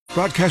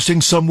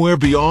Broadcasting somewhere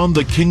beyond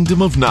the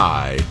kingdom of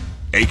Nye,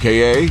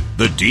 a.k.a.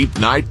 the Deep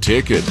Night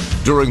Ticket,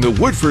 during the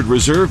Woodford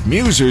Reserve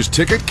Musers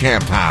Ticket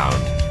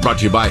Campound. Brought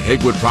to you by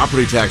Hegwood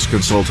Property Tax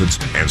Consultants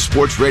and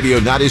Sports Radio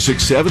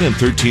 96.7 and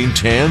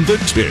 1310 The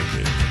Ticket.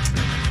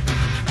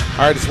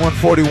 All right, it's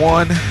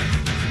 1:41.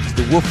 It's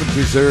the Woodford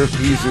Reserve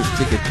Musers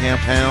Ticket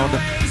Campound,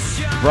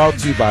 brought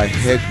to you by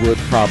Hegwood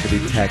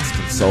Property Tax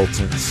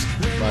Consultants.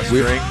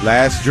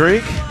 Last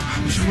drink?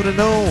 I wish you would have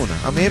known.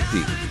 I'm empty.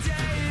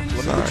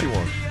 Let me get you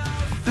one.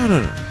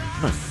 No.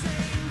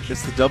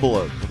 It's the double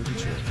oak. Let me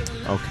get you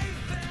one. Okay.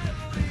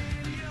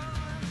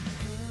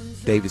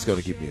 David's going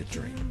to give me a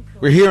drink.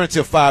 We're here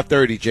until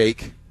 5:30,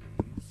 Jake.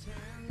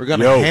 We're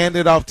going to hand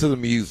it off to the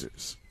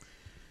Musers.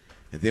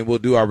 And then we'll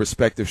do our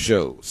respective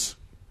shows.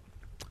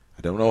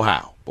 I don't know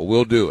how, but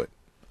we'll do it.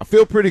 I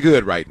feel pretty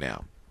good right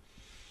now.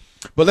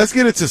 But let's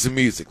get into some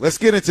music. Let's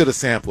get into the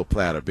Sampler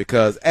Platter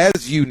because,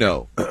 as you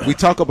know, we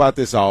talk about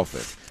this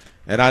often.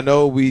 And I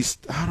know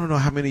I don't know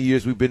how many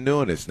years we've been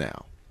doing this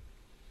now.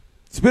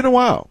 It's been a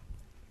while.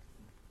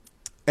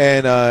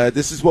 And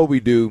this is what we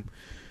do.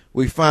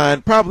 We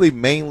find probably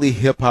mainly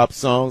hip-hop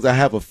songs. I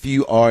have a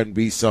few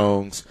R&B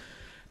songs.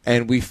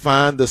 And we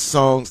find the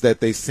songs that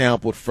they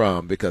sampled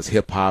from because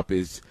hip-hop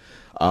is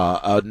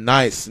a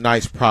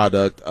nice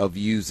product of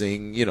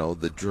using,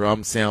 the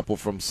drum sample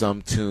from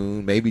some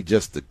tune, maybe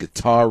just the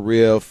guitar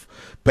riff,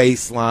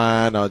 bass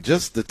line, or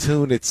just the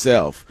tune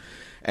itself.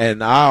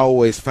 And I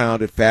always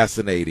found it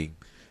fascinating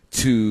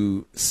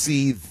to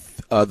see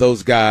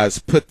those guys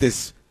put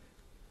this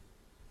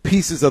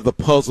pieces of the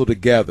puzzle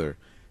together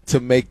to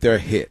make their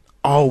hit.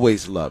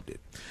 Always loved it.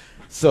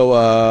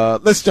 So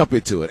let's jump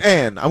into it.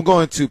 And I'm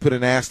going to put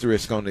an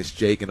asterisk on this,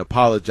 Jake, and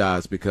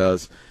apologize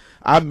because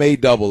I may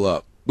double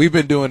up. We've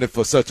been doing it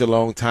for such a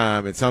long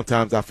time, and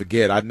sometimes I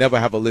forget. I never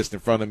have a list in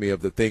front of me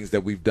of the things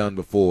that we've done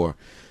before.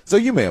 So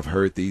you may have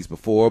heard these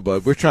before,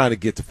 but we're trying to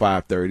get to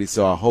 5:30.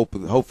 So I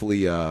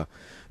hopefully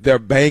they're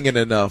banging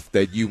enough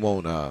that you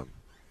won't,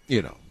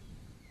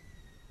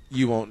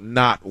 you won't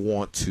not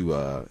want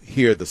to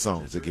hear the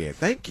songs again.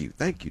 Thank you,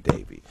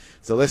 Davey.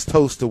 So let's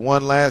toast to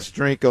one last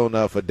drink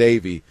on for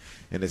Davey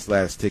and his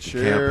last ticket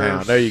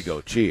Campound. There you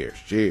go.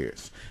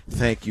 Cheers.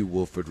 Thank you,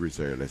 Woodford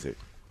Reserve. That's it.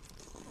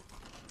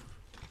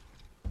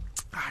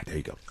 All right, there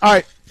you go. All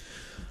right,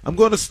 I'm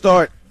going to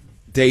start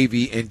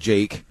Davey and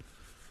Jake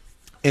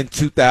in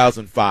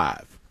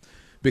 2005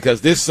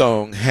 because this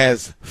song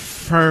has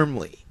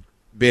firmly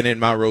been in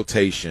my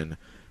rotation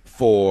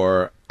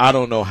for I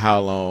don't know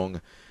how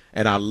long,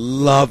 and I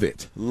love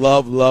it.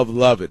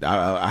 Love it.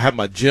 I have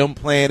my gym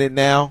playing it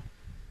now.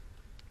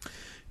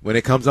 When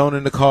it comes on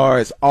in the car,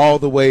 it's all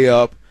the way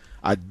up.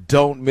 I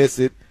don't miss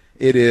it.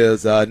 It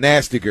is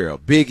Nasty Girl,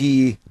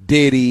 Biggie,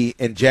 Diddy,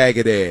 and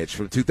Jagged Edge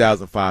from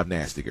 2005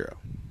 Nasty Girl.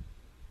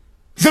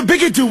 The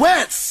Biggie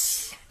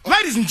duets.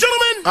 Ladies and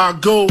gentlemen, I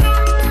go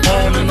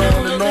on and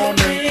on and on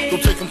and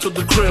don't take them to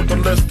the crib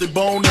unless they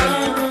boning.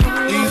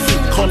 Easy,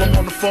 call them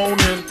on the phone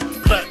and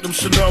platinum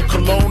Chanel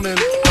cologne and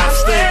I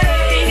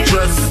stay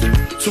dressed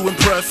to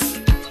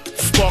impress,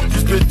 spark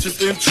these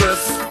bitches'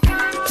 interest.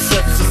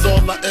 Sex is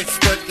all I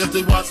expect as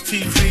they watch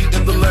TV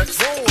in the Lex.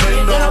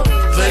 They know,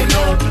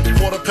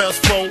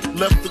 4:15,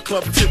 left the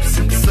club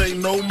tipsy, say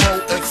no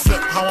more,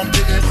 except how I'm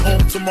getting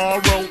home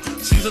tomorrow.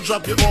 Caesar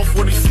drop you off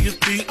when he see his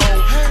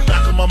B.O.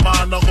 Back in my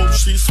mind, I hope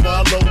she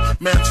swallow.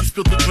 Man, she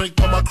spilled the drink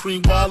on my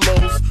cream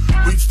wallows.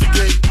 Reached the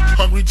gate,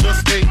 hungry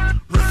just ate.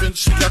 Riffin',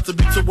 she got to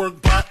be to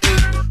work by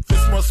 8.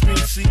 This must mean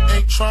she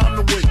ain't trying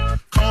to wait.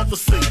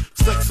 Conversate,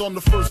 sex on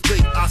the first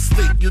date. I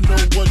state, you know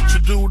what you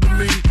do to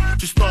me.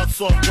 She starts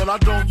off, well, I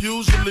don't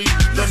usually.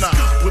 Then I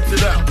whipped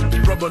it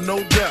out, rubber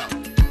no doubt.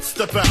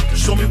 Step out,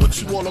 show me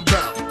what you all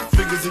about.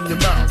 Fingers in your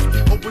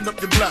mouth, open up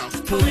your blouse,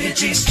 pull your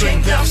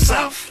G-string down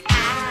south.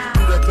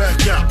 Do that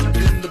back out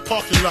in the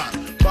parking lot.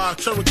 Buy a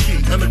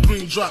Cherokee and a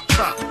green drop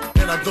top.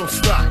 And I don't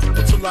stop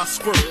until I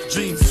squirt.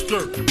 Jeans,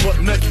 skirt, butt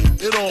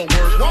naked, it all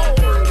works.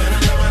 And I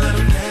love my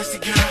little nasty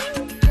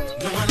girl.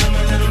 No, I love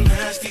my little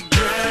nasty girl.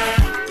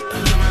 I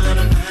love my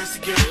little nasty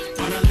girl.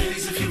 All the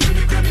ladies, if you with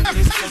me, grab me,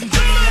 please come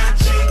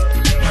D.I.G.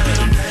 My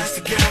little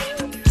nasty girl.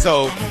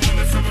 So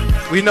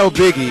we know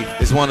Biggie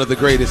is one of the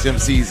greatest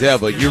MCs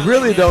ever. You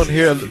really don't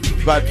hear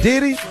about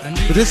Diddy,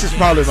 but this is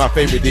probably my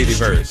favorite Diddy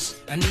verse.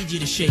 I need you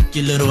to shake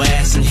your little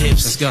ass and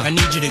hips. Let's go. I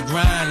need you to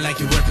grind like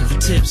you're working for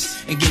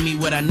tips. And give me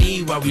what I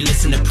need while we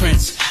listen to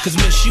Prince. Cause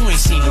miss, you ain't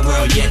seen the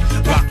world yet.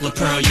 Rock La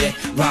Pearl yet.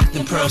 Rock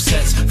them pearl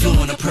sets.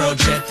 Flew in a pearl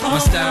jet. My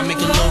style make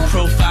a low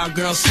profile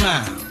girl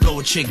smile. Blow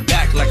a chick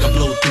back like I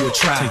blow through a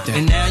trial.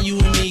 And now you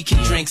and me can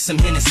drink some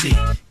Hennessy.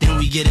 Then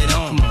we get it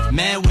on.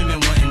 Mad women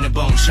wanting the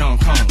bone Sean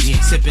Combs.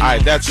 Yeah,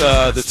 alright, that's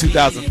the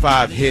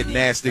 2005 hit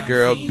Nasty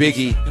Girl.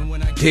 Biggie,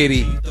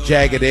 Diddy,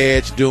 Jagged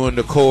Edge doing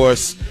the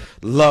chorus.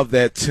 Love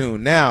that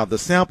tune. Now, the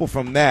sample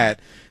from that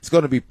is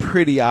going to be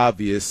pretty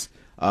obvious.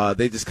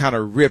 They just kind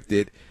of ripped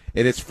it.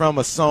 And it's from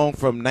a song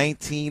from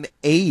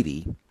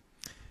 1980.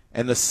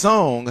 And the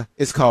song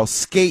is called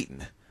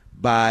Skatin'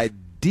 by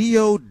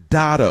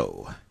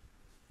Deodato.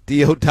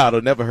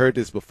 Deodato, never heard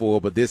this before,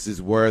 but this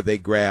is where they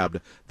grabbed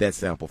that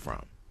sample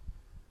from.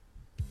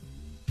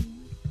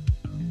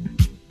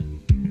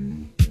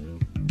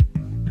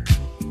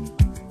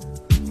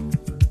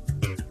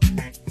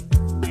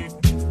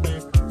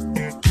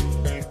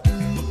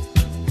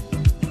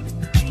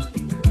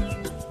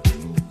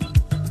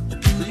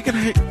 You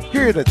can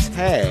hear it a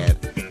tad,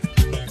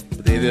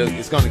 but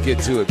it's going to get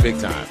to it big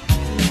time.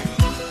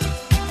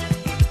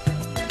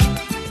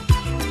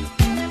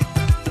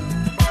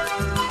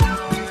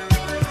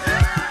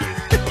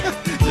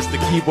 Just the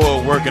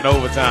keyboard working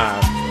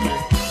overtime.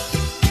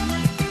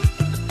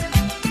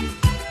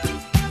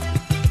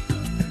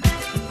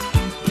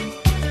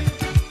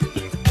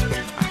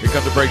 Here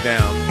comes the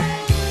breakdown.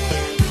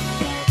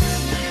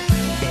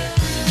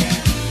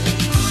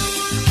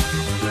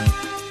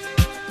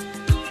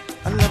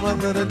 I love a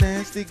little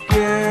nasty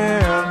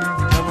girl.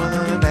 Love a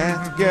little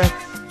nasty girl.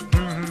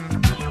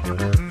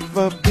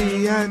 For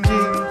B.I.G.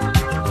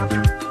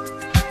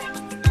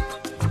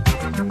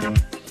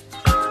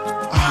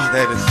 Oh,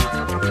 that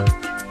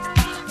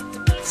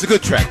is. It's a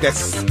good track.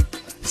 That's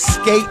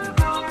Skating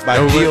by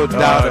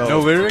Deodato. No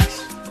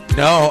lyrics?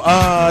 No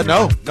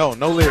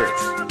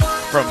lyrics.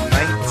 From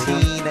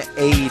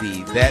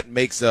 1980. That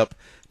makes up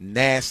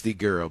Nasty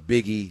Girl,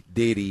 Biggie,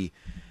 Diddy,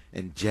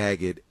 and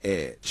Jagged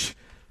Edge.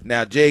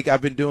 Now, Jake,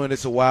 I've been doing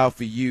this a while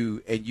for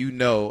you, and you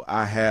know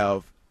I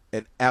have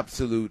an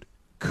absolute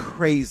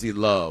crazy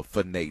love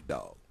for Nate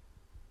Dogg.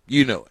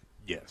 You know it.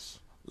 Yes.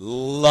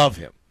 Love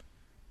him.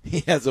 He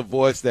has a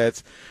voice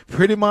that's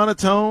pretty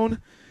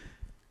monotone,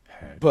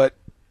 but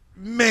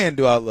man,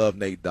 do I love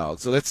Nate Dogg.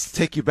 So let's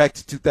take you back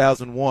to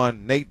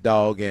 2001, Nate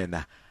Dogg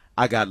and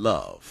I Got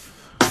Love.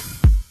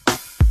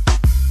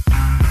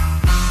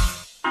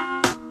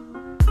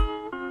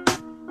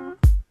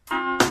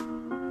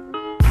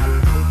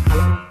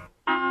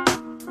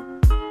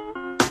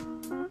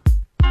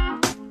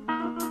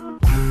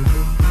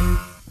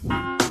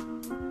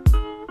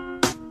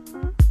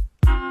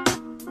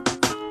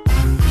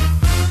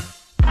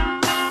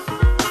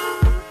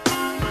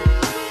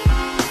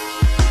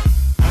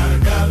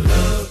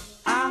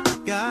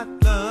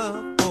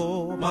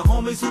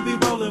 Who be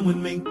rolling with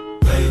me?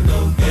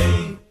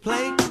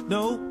 Play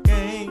no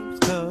games,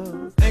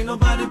 cause ain't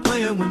nobody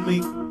playing with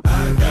me.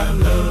 I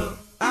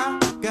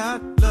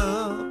got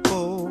love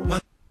for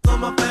my on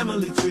my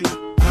family tree.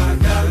 I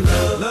got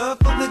love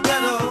for the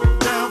ghetto,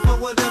 down for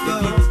whatever.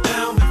 If you was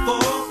down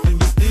before,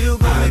 and you still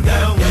gonna be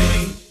down with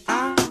me.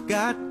 I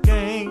got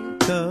game,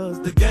 cause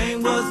the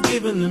game was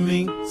given to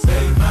me.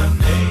 Say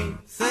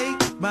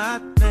my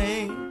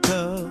name,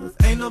 cause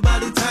ain't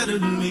nobody tighter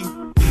than me.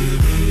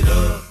 Give it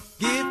up.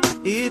 Give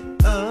it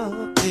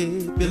up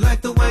if you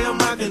like the way I'm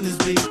rocking this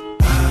beat.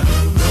 I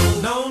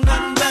don't know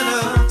nothing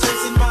better.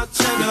 Chasing my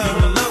cheddar.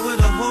 You in love with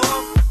a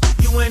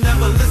whore? You ain't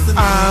never listened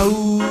to.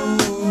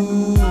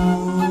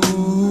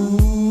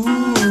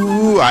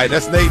 All right,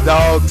 that's Nate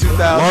Dogg,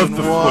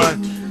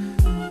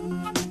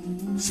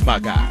 2001. It's my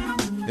guy.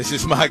 It's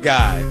just my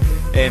guy.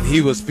 And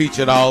he was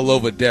featured all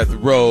over Death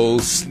Row,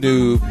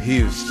 Snoop.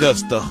 He was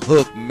just a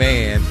hook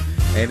man.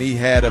 And he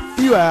had a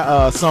few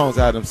songs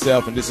out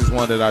himself, and this is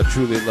one that I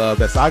truly love.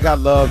 That's I Got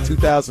Love,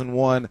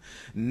 2001,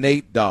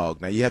 Nate Dogg.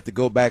 Now, you have to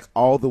go back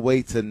all the way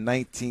to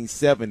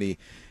 1970,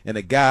 and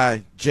a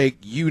guy, Jake,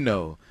 you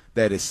know,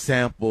 that is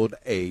sampled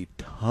a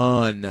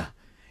ton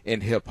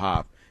in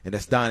hip-hop, and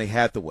that's Donny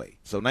Hathaway.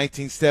 So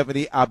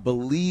 1970, I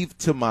Believe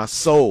to My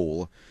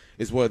Soul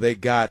is where they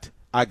got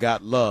I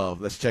Got Love.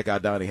 Let's check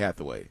out Donny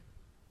Hathaway.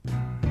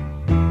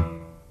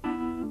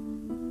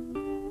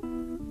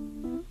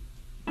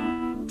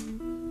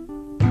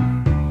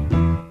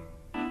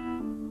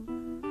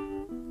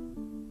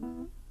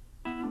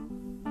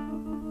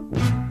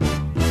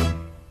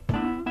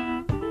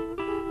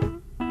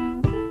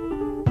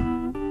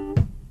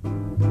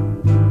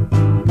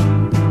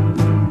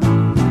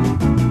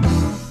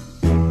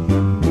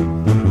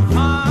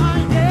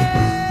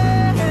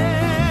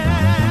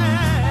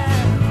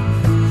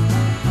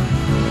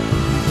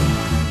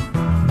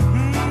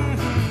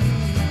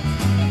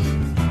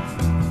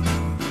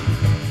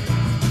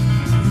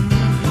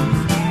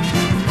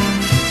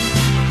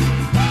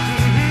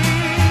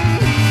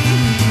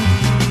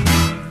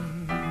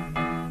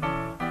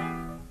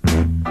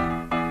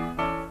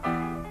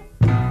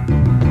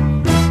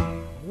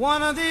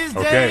 One of these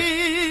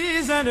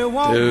days, and it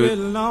won't be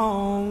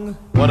long.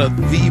 One of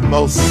the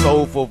most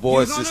soulful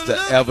voices to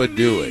ever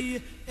do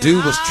it.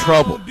 Dude was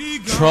troubled.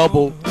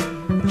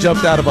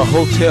 Jumped out of a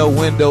hotel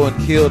window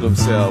and killed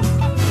himself.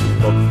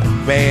 But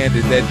man,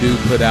 did that dude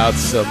put out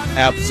some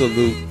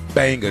absolute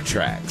banger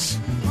tracks.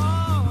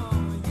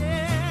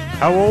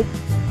 How old?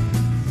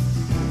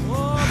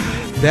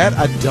 That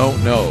I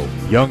don't know.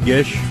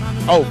 Youngish?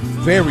 Oh,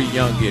 very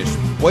youngish.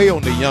 Way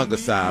on the younger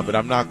side, but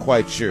I'm not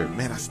quite sure.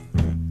 Man,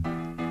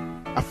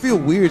 I feel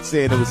weird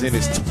saying it was in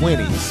his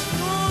 20s.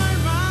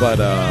 But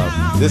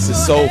this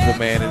is soulful,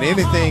 man. And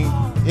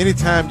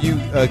anytime you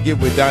get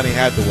with Donny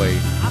Hathaway,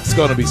 it's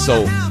going to be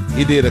soulful.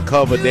 He did a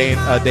cover, Davey,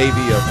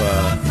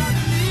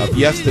 of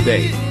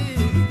Yesterday.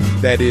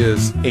 That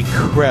is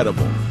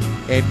incredible.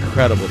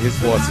 Incredible. His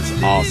voice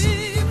is awesome.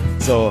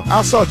 So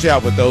I'll sort you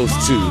out with those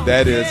two.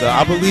 That is,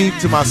 I Believe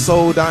to My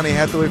Soul, Donny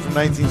Hathaway from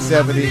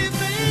 1970.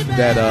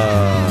 That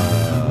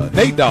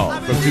Nate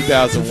Dogg from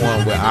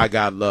 2001 with I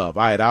Got Love.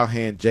 All right, I'll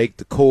hand Jake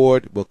the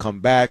cord. We'll come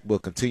back. We'll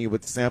continue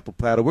with the sample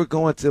platter. We're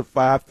going till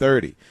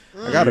 5:30.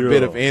 I got a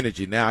bit of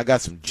energy now. I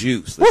got some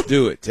juice. Let's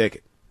do it. Take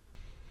it.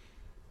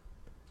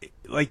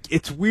 Like,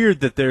 it's weird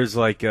that there's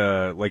like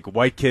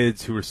white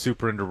kids who are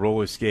super into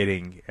roller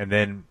skating, and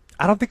then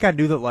I don't think I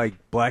knew that like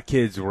black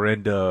kids were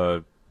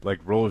into like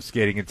roller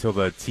skating until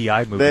the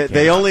T.I. movie.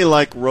 They only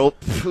like roll.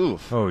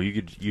 Oh,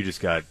 you just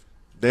got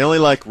They only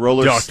like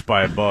roller. ducked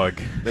by a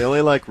bug. They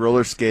only like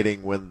roller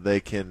skating when they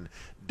can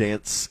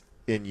dance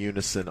in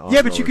unison. On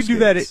Yeah, but you can do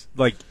that skates.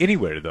 like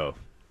anywhere though.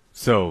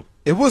 So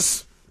It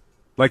was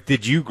like,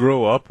 did you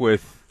grow up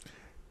with?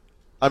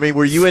 I mean,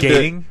 were you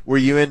skating? Were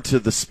you into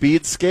the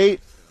speed skate,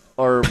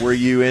 or were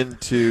you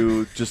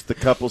into just the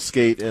couple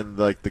skate and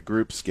like the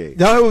group skate?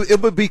 no,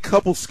 it would be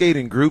couple skate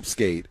and group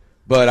skate,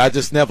 but I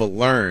just never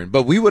learned.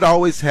 But we would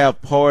always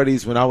have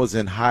parties when I was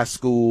in high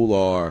school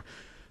or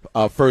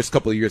first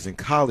couple of years in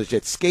college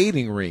at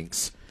skating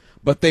rinks,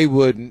 but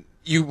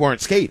you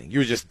weren't skating. You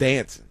were just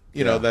dancing.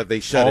 You know, that they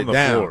shut On it the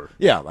down. floor.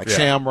 Yeah, like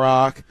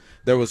Shamrock.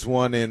 There was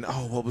one in,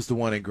 what was the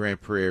one in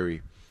Grand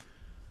Prairie?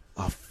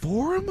 A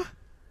Forum?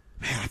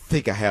 Man, I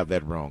think I have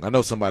that wrong. I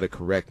know somebody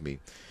correct me.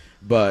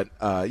 But,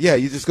 yeah,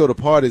 you just go to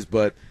parties.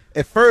 But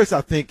at first,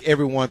 I think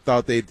everyone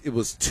thought it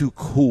was too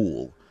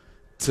cool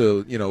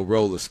to,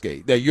 roller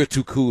skate. That you're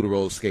too cool to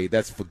roller skate.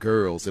 That's for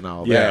girls and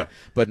all that.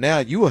 But now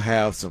you will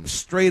have some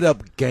straight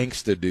up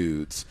gangster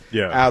dudes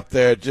out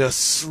there just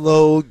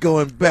slow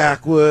going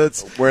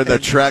backwards. Wearing their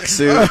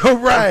tracksuit.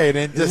 Right.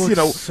 And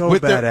just, so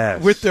with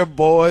badass. with their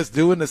boys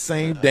doing the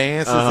same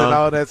dances and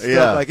all that stuff.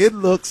 Yeah. Like, it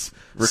looks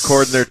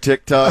Recording their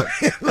TikTok.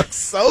 it looks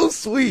so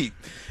sweet.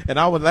 And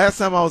last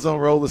time I was on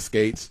roller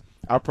skates,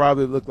 I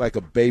probably looked like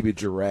a baby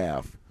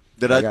giraffe.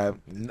 I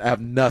have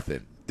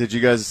nothing. Did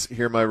you guys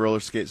hear my roller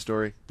skate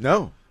story?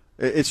 No.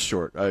 It's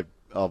short.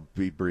 I'll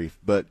be brief,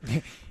 but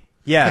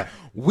Yeah,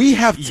 We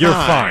have time. you're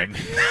fine.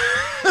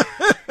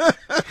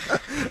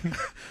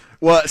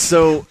 well,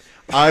 so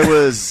I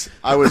was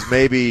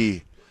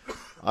maybe,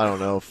 I don't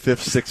know,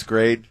 5th, 6th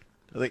grade.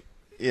 I think,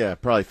 yeah,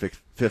 probably 5th,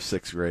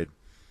 6th grade,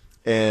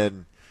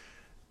 and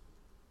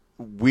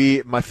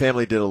my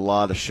family did a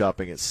lot of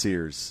shopping at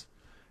Sears,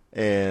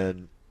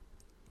 and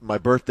my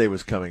birthday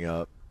was coming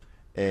up.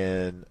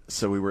 And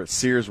so we were at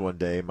Sears one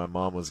day. My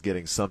mom was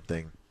getting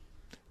something.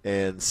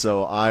 And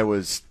so I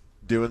was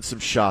doing some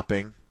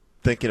shopping,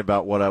 thinking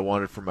about what I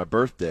wanted for my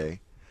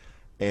birthday.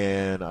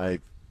 And I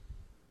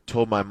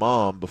told my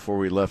mom before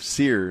we left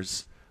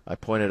Sears, I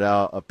pointed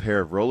out a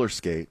pair of roller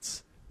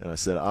skates. And I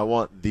said, I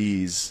want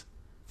these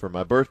for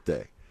my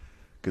birthday.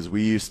 Because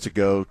we used to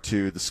go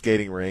to the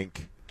skating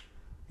rink,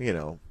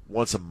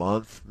 once a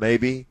month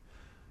maybe.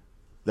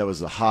 That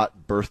was a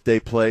hot birthday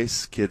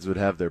place. Kids would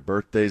have their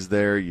birthdays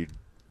there. You'd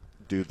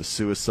do the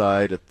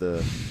suicide at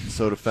the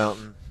soda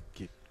fountain.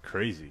 Get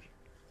crazy.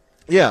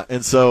 Yeah,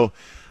 and so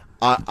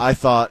I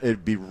thought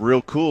it'd be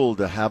real cool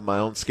to have my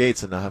own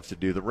skates and not have to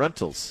do the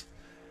rentals.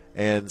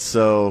 And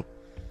so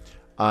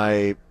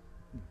I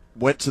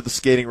went to the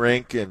skating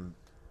rink and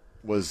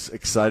was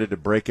excited to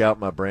break out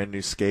my brand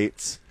new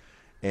skates.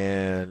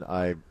 And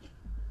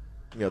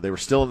they were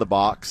still in the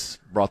box,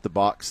 brought the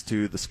box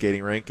to the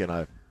skating rink, and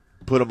I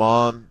put them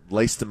on,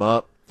 laced them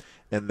up,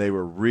 and they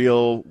were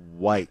real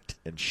white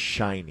and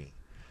shiny.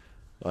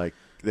 Like,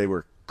 they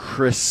were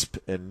crisp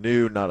and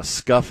new, not a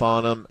scuff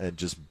on them, and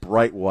just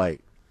bright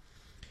white.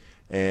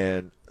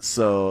 And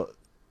so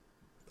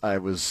I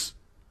was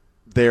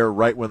there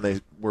right when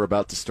they were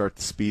about to start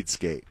the speed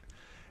skate.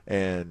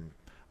 And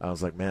I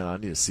was like, man, I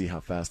need to see how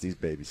fast these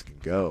babies can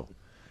go.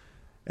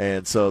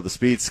 And so the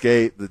speed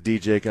skate, the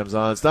DJ comes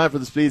on. It's time for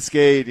the speed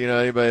skate.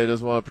 Anybody that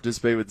doesn't want to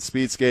participate with the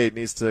speed skate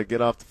needs to get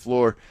off the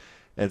floor.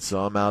 And so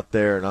I'm out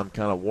there, and I'm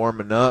kind of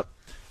warming up.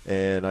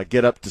 And I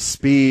get up to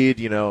speed,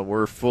 and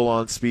we're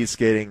full-on speed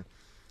skating.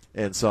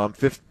 And so I'm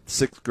 5th,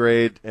 6th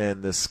grade,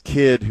 and this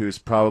kid who's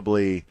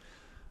probably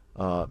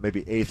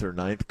maybe 8th or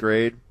 9th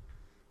grade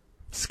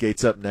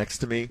skates up next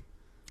to me.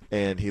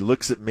 And he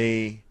looks at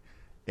me,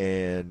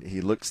 and he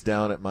looks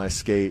down at my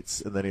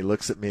skates, and then he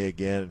looks at me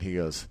again, and he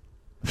goes,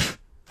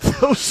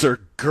 those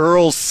are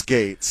girl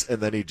skates.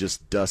 And then he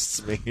just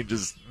dusts me. He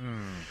just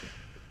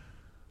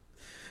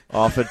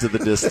off into the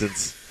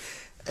distance.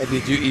 And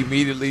did you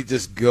immediately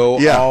just go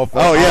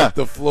off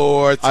the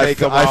floor, take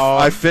them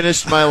off? I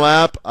finished my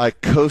lap. I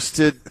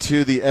coasted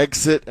to the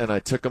exit, and I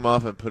took them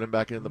off and put them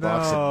back in the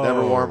box and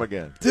never wore them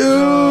again. Dude!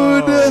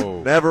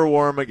 No. Never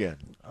wore them again.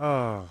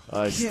 Oh,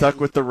 I stuck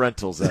with the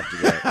rentals after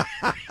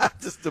that.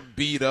 Just the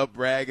beat up,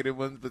 raggedy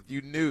ones, but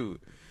you knew.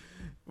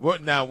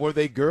 What now? Were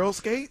they girl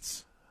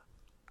skates?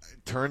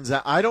 Turns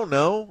out, I don't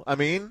know. I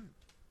mean,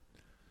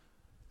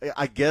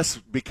 I guess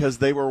because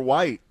they were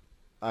white,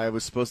 I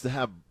was supposed to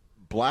have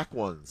black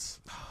ones.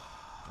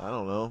 I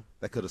don't know.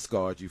 That could have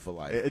scarred you for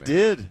life. It man.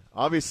 did.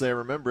 Obviously, I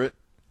remember it.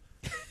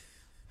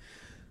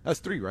 That's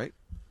 3, right?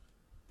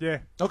 Yeah.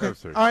 Okay. those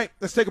three. All right.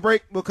 Let's take a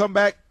break. We'll come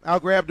back.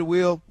 I'll grab the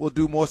wheel. We'll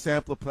do more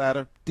Sampler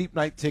Platter. Deep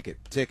Night Ticket.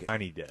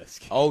 Tiny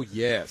Desk. Oh,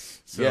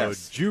 yes. So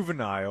yes.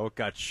 Juvenile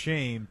got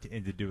shamed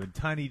into doing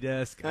Tiny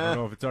Desk. I don't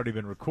know if it's already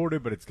been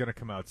recorded, but it's going to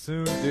come out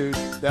soon. Dude,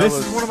 that This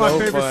was is one of so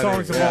my favorite funny.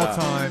 songs of Yeah. all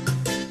time.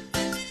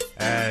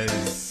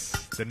 As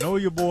the Know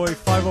Your Boy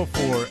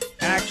 504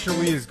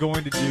 actually is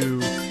going to do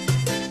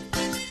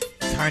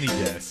Tiny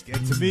Desk.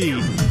 And to me,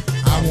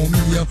 I want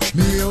me a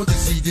meal to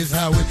see just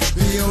how it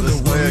feels. This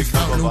The way words it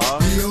come out no about.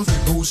 bills,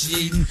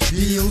 negotiating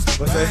deals.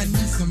 What's that? Buy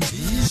me some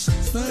dish.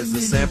 Is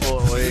the sample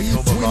way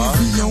it come about?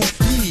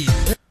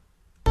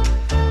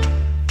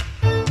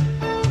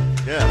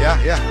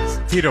 Yeah.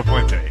 Yeah. Tito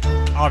Puente,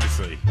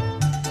 obviously.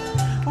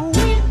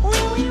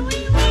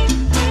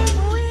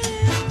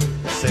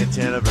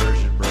 Santana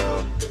version,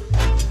 bro.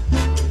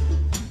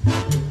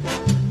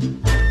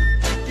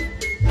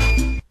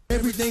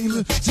 Everything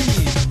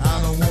legit.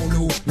 I don't want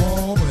no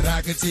wall, but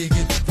I can take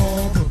it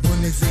far. Put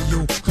bullets in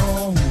your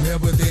car,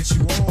 whoever that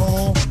you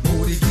are.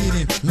 Go to get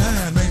in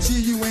line, make sure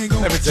you ain't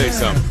gonna Let me tell you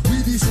shine. something. We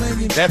be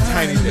slanging That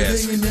Tiny fire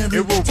Desk, every day and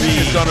it will every be,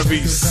 it's time. going to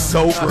be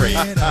so great.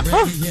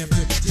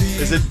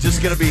 Is it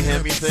just going to be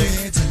him, you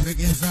think?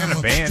 And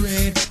a band.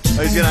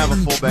 Oh, he's going to have a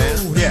full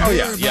band? Yeah. Oh,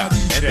 yeah, yeah.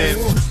 And then,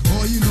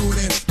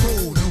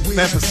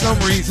 man, for some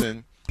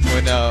reason,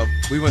 when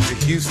we went to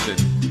Houston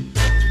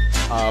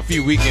a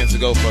few weekends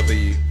ago for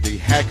the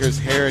Hackers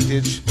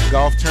Heritage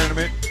Golf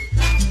Tournament,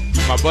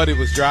 my buddy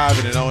was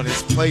driving, and on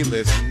his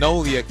playlist,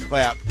 Nolia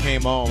Clap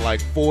came on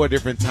like 4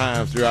 different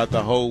times throughout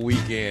the whole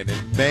weekend.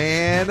 And,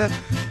 man,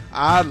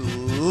 I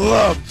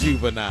love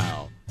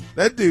Juvenile.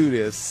 That dude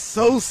is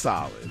so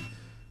solid.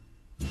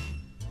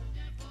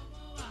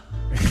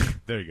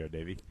 There you go,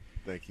 Davey.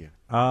 Thank you.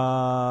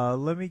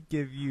 Let me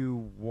give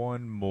you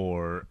one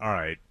more. All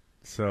right.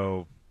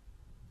 So,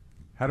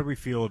 how do we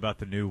feel about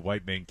the new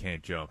White Men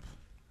Can't Jump?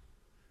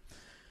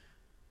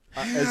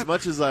 As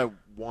much as I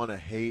want to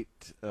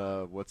hate,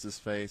 what's his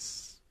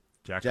face?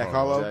 Jack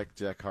Harlow?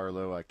 Jack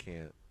Harlow, I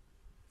can't.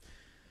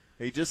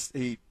 He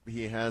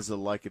has a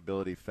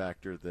likability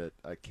factor that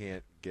I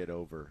can't get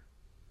over.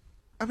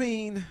 I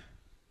mean,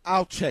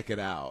 I'll check it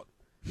out.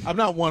 I'm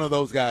not one of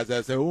those guys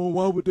that say, "Oh,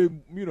 why would they,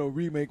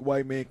 remake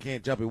White Man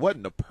Can't Jump?" It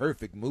wasn't a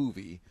perfect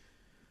movie,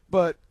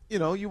 but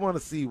you want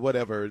to see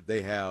whatever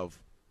they have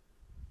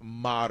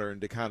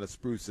modern to kind of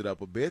spruce it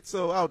up a bit.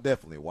 So I'll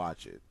definitely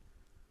watch it.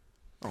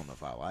 I don't know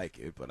if I like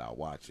it, but I'll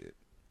watch it.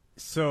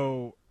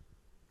 So,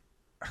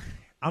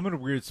 I'm in a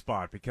weird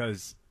spot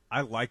because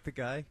I like the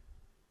guy.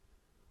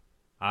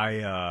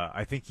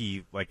 I think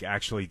he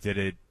actually did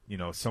it,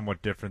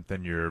 somewhat different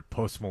than your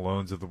Post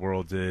Malones of the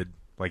world did.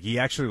 Like he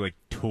actually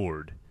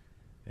toured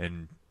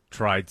and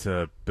tried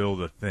to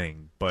build a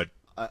thing, but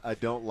I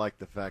don't like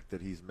the fact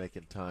that he's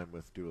making time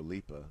with Dua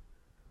Lipa.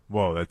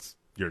 Whoa, that's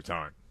your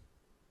time.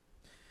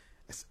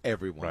 It's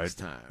everyone's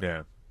time.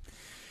 Yeah.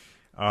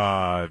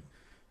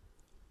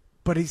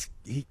 But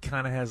he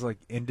kind of has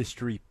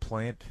industry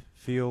plant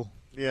feel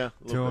Yeah,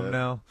 to him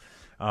now.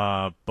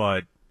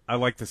 But I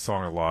like this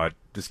song a lot.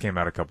 Just came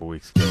out a couple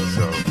weeks ago,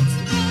 so.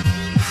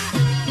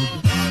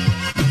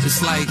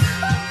 Just like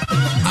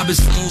I've been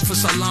smooth for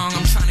so long,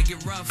 I'm trying to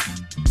get rough.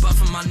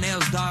 Buffing my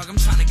nails, dog, I'm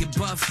trying to get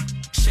buff.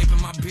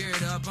 Shaping my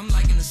beard up, I'm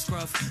liking the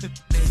scruff.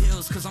 The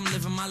hills, cause I'm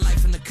living my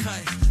life in the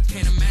cut.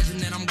 Can't imagine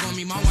that I'm gonna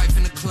meet my wife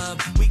in the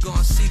club. We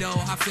gon' see though,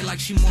 I feel like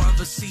she more of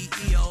a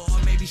CEO.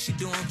 Or maybe she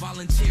doing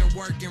volunteer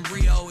work in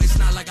Rio. It's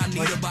not like I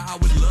need her, but I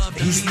would love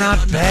to He's meet not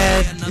her.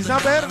 bad. He's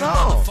not bad at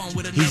all.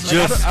 He's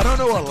just. I don't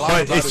know a lot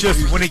But about it's his just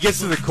music. when he gets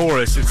to the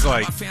chorus, it's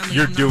like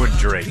you're doing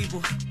Drake.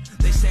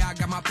 They say I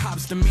got my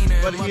pops demeanor.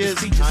 But he is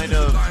kind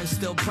of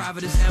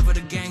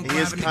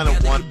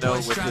one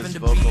note with his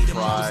vocal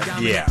fry.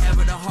 Yeah.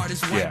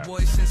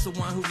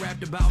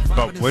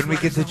 But when we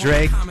get to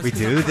Drake, we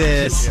do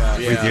this,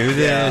 we do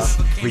this,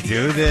 we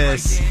do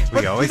this,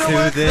 we always you know do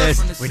what?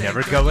 this, we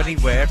never go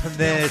anywhere from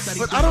this.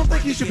 But I don't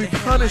think he should be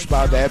punished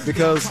by that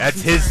because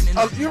That's his.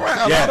 you're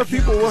right. A Yeah. lot of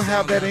people will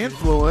have that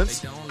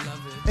influence,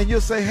 and you'll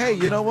say, "Hey,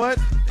 you know what?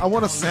 I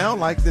want to sound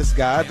like this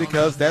guy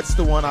because that's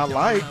the one I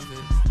like."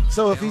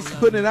 So if he's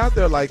putting it out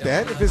there like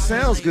that, if it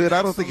sounds good,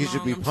 I don't think he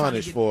should be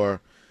punished for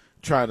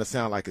trying to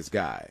sound like his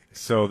guy.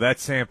 So that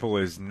sample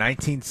is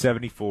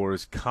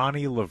 1974's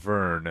Connie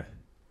Laverne,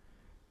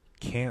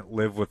 Can't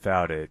Live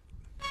Without It.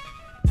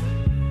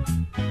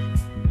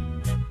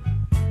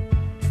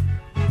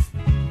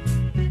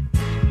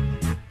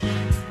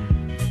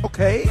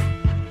 Okay,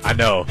 I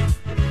know.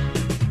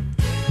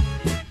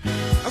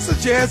 that's a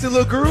jazzy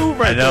little groove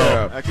right I know.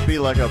 there. That could be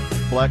like a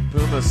Black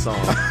Puma song.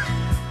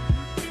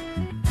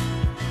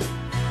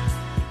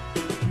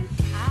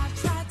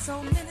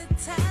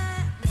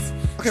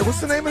 Okay,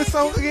 what's the name of the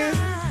song again?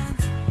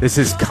 This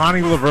is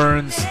Connie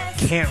Laverne's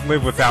Can't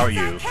Live Without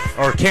You,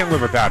 or Can't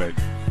Live Without It.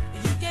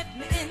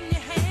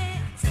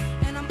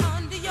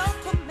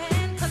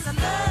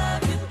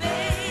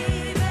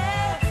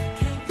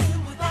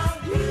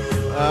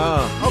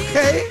 Oh.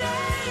 Okay.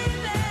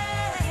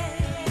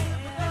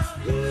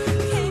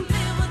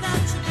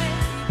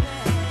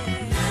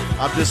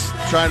 I'm just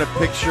trying to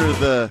picture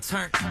the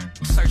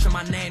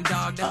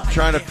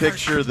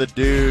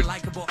dude,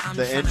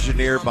 the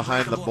engineer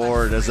behind the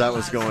board as that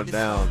was going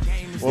down.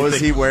 What was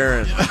he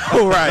wearing?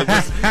 Oh, right.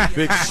 This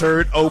big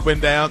shirt open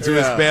down to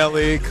his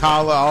belly,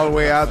 collar all the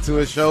way out to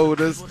his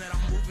shoulders.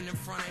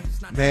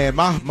 Man,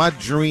 my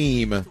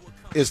dream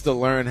is to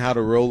learn how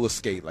to roller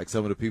skate like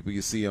some of the people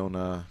you see on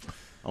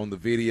the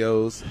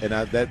videos.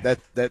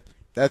 And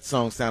that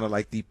song sounded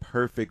like the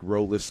perfect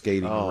roller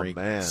skating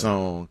rink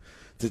song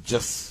to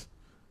just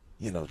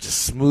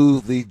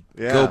smoothly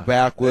go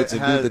backwards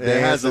and do the dance.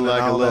 It has and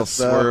like a little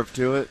swerve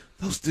to it.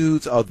 Those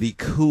dudes are the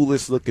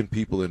coolest looking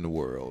people in the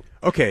world.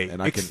 Okay,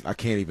 and I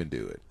can't even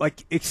do it.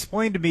 Like,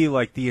 explain to me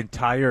like the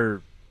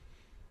entire.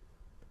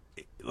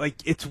 Like,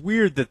 it's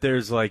weird that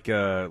there's like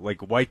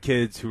white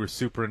kids who are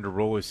super into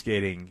roller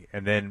skating,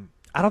 and then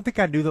I don't think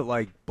I knew that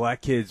like black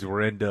kids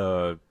were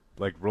into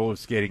like roller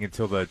skating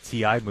until the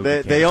TI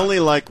movie. They only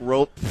like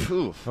roll.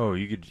 Oh,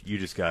 you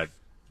just got.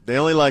 They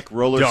only like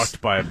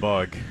ducked by a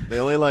bug. They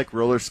only like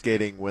roller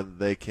skating when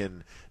they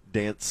can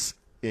dance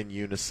in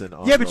unison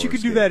on but you can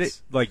skates. do that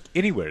like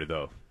anywhere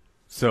though.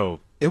 So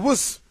it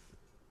was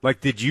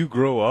like, did you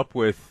grow up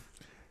with?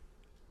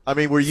 I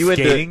mean, were you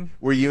skating?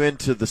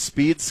 into the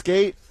speed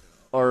skate,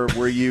 or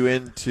were you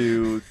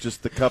into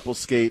just the couple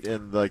skate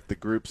and like the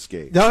group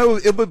skate? No,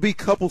 it would be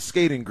couple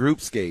skate and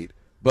group skate,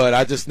 but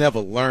I just never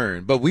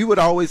learned. But we would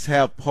always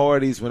have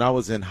parties when I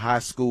was in high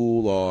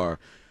school or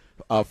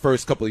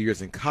first couple of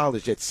years in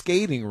college at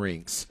skating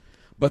rinks,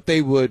 but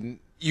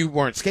you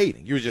weren't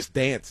skating, you were just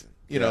dancing.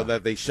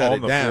 That they shut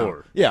it down.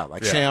 Floor. Yeah,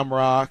 like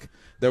Shamrock.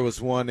 There was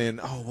one in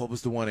what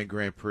was the one in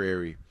Grand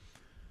Prairie?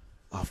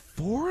 A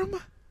Forum?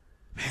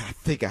 Man, I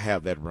think I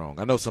have that wrong.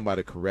 I know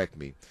somebody correct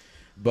me.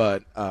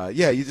 But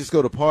you just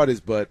go to parties.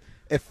 But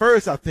at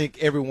first, I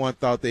think everyone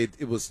thought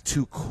it was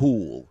too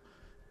cool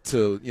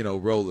to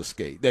roller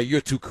skate. That you're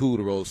too cool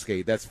to roller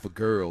skate. That's for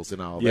girls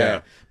and all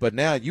that. But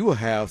now you will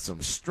have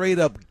some straight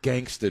up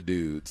gangster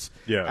dudes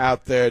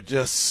out there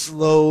just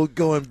slow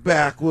going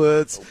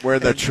backwards,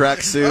 wearing their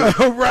tracksuit,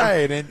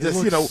 right? And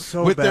just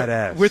so with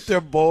badass.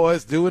 their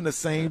boys doing the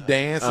same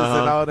dances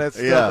and all that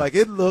stuff. Like,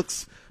 it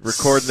looks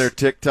recording their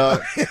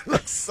TikTok. It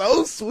looks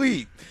so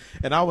sweet.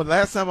 And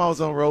last time I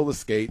was on roller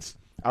skates,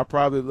 I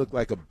probably looked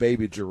like a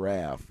baby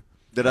giraffe.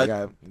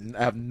 I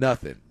have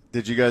nothing.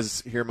 Did you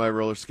guys hear my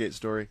roller skate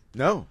story?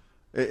 No.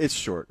 It's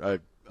short.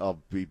 I'll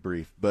be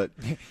brief, but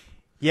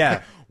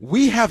yeah,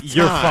 we have time.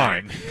 You're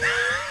fine.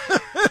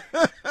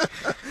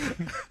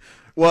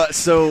 Well,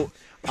 so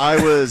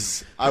I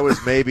was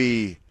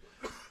maybe,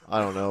 I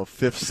don't know,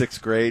 5th,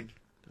 6th grade.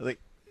 I think,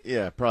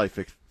 probably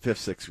 5th,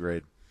 6th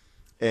grade.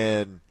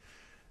 And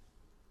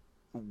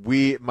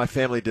my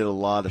family did a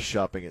lot of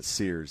shopping at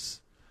Sears.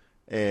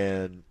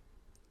 And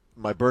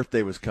my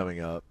birthday was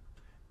coming up.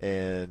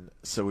 And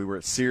so we were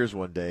at Sears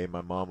one day.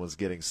 My mom was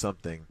getting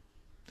something.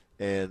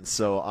 And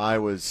so I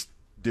was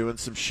doing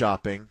some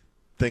shopping,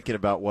 thinking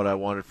about what I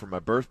wanted for my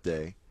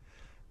birthday.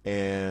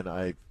 And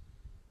I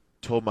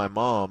told my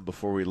mom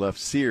before we left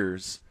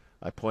Sears,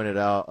 I pointed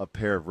out a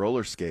pair of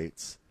roller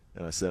skates.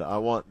 And I said, I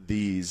want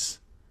these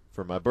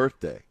for my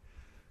birthday.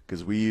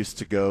 Because we used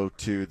to go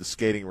to the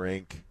skating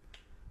rink,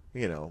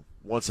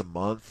 once a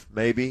month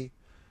maybe.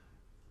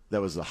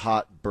 That was a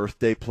hot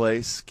birthday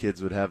place.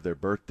 Kids would have their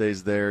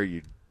birthdays there.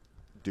 You'd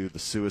do the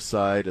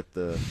suicide at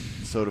the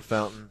soda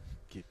fountain.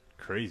 Get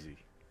crazy.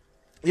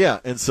 Yeah,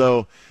 and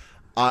so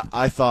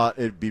I thought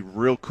it'd be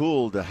real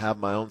cool to have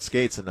my own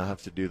skates and not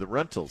have to do the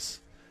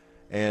rentals.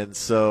 And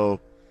so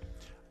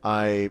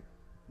I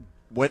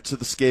went to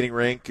the skating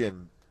rink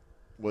and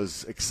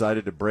was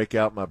excited to break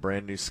out my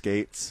brand new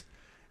skates.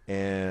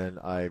 And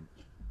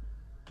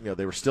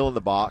they were still in the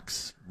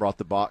box, brought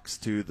the box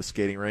to the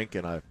skating rink,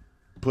 and I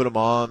put them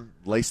on,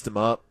 laced them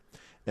up,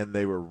 and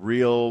they were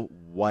real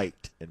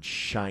white and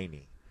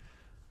shiny.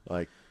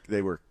 Like,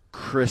 they were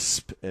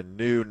crisp and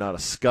new, not a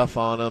scuff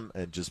on them,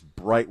 and just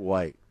bright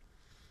white.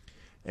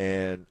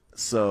 And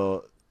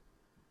so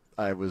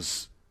I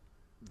was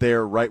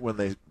there right when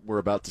they were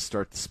about to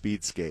start the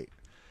speed skate.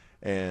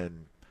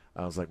 And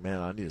I was like, man,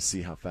 I need to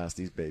see how fast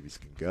these babies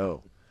can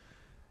go.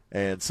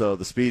 And so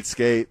the speed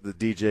skate, the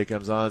DJ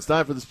comes on. It's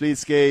time for the speed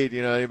skate.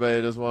 Anybody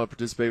that doesn't want to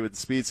participate with the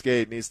speed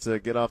skate needs to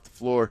get off the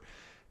floor.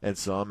 And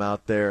so I'm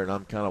out there, and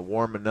I'm kind of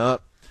warming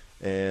up.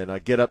 And I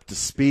get up to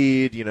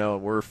speed,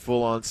 and we're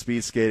full-on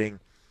speed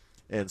skating.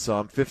 And so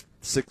I'm 5th,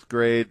 6th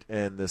grade,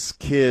 and this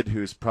kid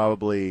who's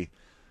probably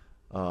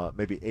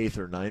maybe 8th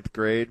or 9th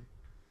grade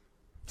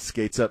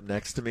skates up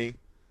next to me.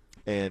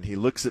 And he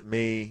looks at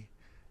me,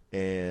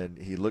 and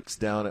he looks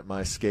down at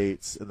my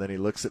skates, and then he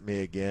looks at me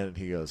again, and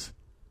he goes,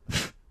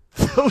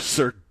 those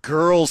are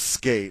girl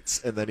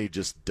skates. And then he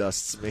just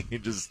dusts me,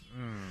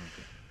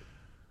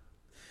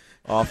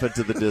 off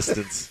into the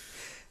distance.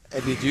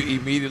 And did you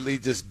immediately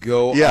just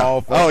go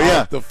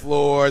off the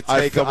floor,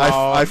 take them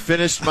off? I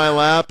finished my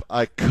lap.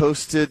 I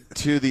coasted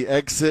to the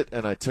exit,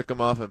 and I took them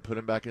off and put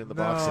them back in the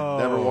box and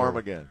never wore them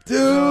again.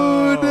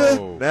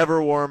 Dude!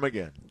 Never wore them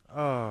again.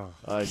 Oh,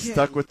 I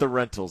stuck with the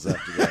rentals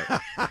after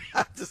that.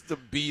 Just the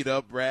beat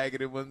up,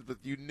 raggedy ones, but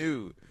you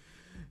knew.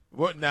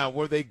 What now?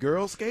 Were they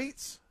girl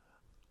skates?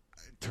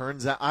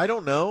 Turns out, I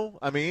don't know.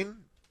 I mean,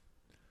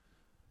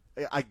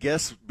 I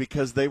guess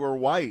because they were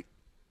white,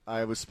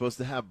 I was supposed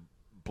to have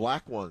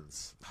black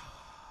ones.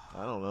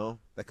 I don't know.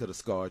 That could have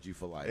scarred you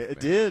for life.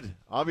 It man. did.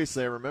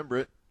 Obviously, I remember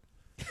it.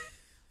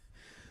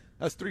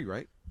 That's 3,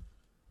 right?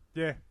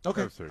 Yeah.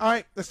 Okay. Those 3. All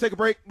right. Let's take a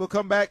break. We'll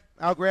come back.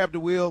 I'll grab the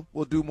wheel.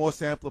 We'll do more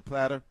Sampler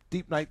Platter.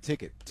 Deep Night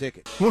Ticket.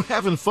 We're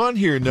having fun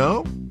here,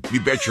 no? You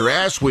bet your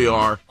ass we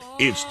are.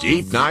 It's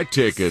Deep Night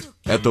Ticket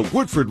at the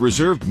Woodford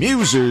Reserve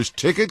Musers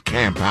Ticket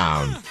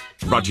Campound.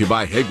 Brought to you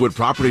by Hegwood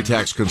Property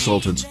Tax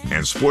Consultants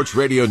and Sports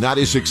Radio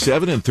 96.7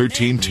 and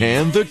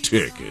 1310 The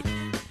Ticket.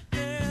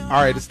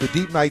 All right. It's the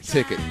Deep Night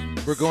Ticket.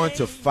 We're going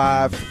to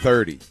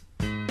 5:30.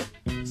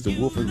 It's the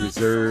Woodford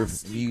Reserve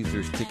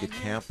Musers Ticket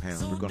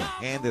Campound. We're going to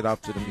hand it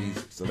off to the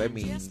music. So that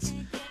means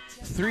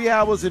 3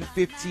 hours and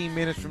 15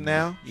 minutes from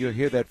now, you'll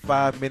hear that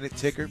 5-minute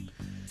ticker.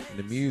 And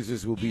the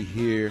Musers will be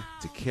here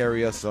to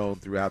carry us on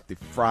throughout the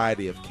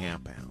Friday of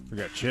Campound. We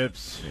got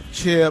chips. We have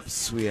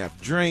chips. We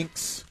have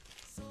drinks.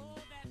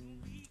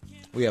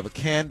 We have a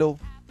candle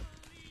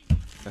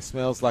that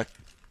smells like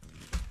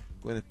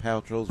Gwyneth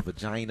Paltrow's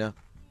vagina.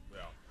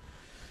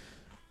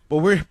 But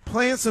we're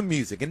playing some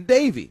music, and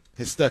Davey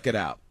has stuck it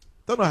out.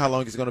 Don't know how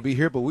long he's going to be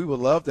here, but we would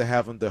love to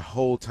have him the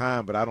whole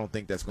time, but I don't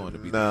think that's going to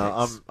be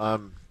the case.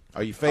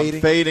 Are you fading?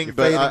 I'm fading, You're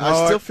but fading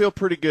I still feel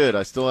pretty good.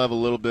 I still have a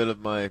little bit of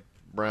my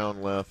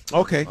brown left.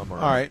 Okay. I'm all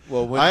right.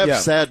 Well, I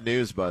have sad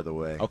news, by the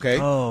way. Okay.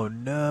 Oh,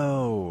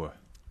 no.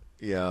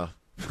 Yeah.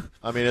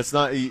 I mean, it's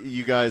not.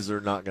 You guys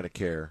are not going to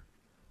care,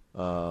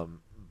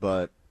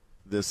 but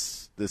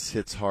this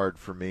hits hard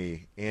for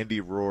me. Andy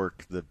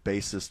Rourke, the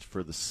bassist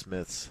for the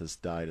Smiths, has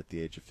died at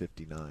the age of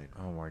 59.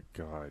 Oh, my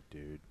God,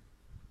 dude.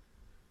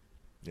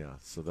 Yeah,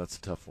 so that's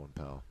a tough one,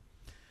 pal.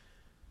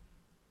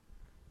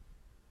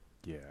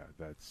 Yeah,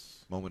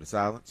 that's... Moment of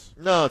silence?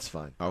 No, it's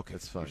fine. Okay.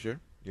 It's fine. You sure?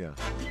 Yeah.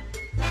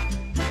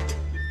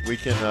 We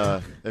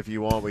can, if you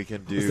want, we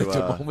can do... Is that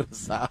your moment of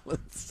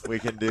silence? We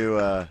can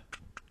do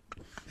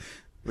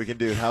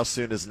How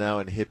Soon Is Now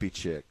and Hippie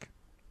Chick.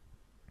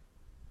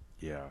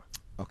 Yeah.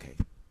 Okay.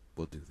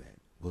 We'll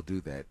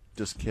do that.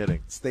 Just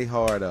kidding. Stay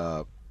hard,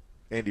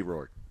 Andy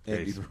Rourke.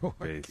 Andy Rourke.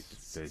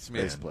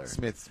 Bass player.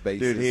 Smith's bassist.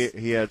 Dude,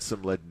 he had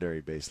some legendary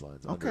bass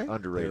lines. Okay.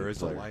 Underrated There is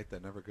player. a light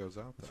that never goes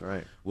out. That's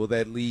right. Will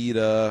that lead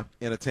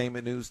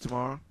entertainment news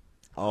tomorrow?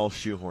 I'll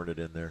shoehorn it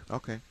in there.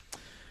 Okay.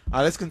 All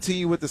right, let's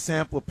continue with the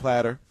Sampler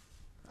Platter.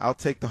 I'll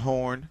take the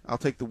horn. I'll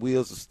take the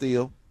Wheels of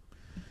Steel.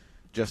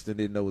 Justin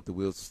didn't know what the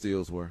Wheels of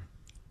Steel were.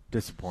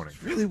 Disappointing.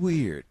 It's really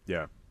weird.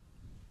 Yeah.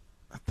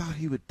 I thought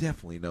he would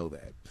definitely know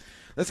that.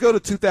 Let's go to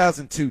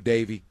 2002,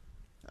 Davey.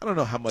 I don't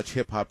know how much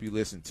hip-hop you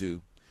listen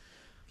to.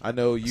 I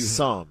know you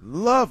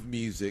love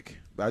music,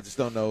 but I just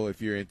don't know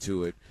if you're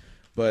into it.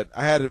 But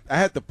I had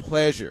the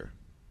pleasure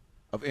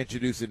of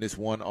introducing this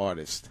one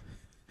artist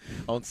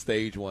on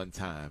stage one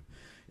time.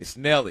 It's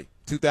Nelly,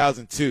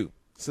 2002.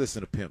 Let's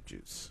listen to Pimp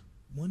Juice.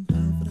 One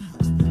pound for the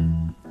house.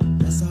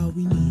 That's all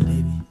we need,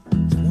 baby.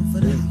 One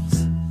for the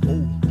house.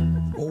 Oh,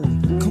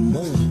 come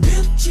on.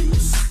 Pimp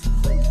juice.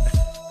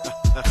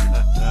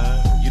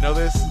 You know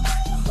this?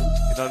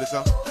 You know this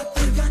song? I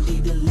think I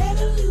need to let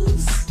her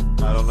loose.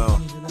 I don't know,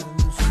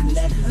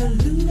 Let her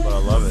loose. but I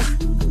love it.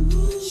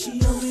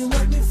 She only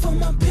want me for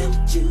my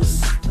pimp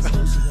juice.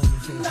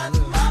 Not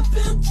my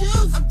pimp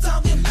juice. I'm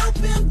talking no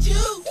pimp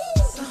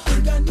juice. I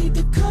think I need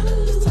to cut her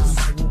loose.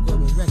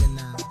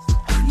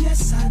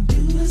 Yes, I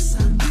do. Yes,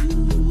 I do.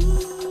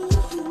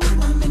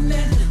 I'm in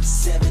that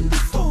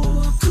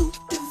 74 Coupe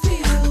de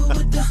Ville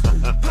with the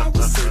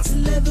power seats,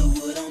 leather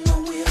wood on my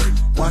wheel.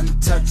 One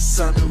touch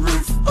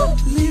sunroof. Oh,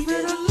 leave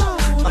it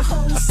alone. The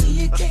whole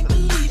see it, can't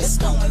believe it's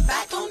going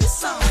back on the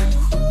song.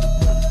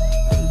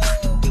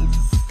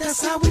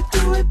 That's how we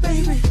do it,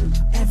 baby.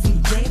 Every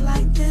day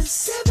like this,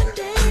 7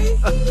 days.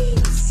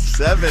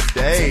 7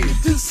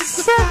 days.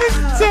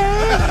 7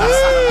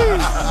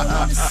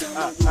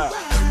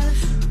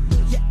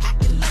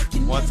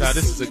 One time,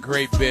 this is a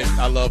great bit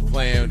I love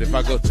playing if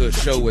I go to a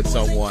show with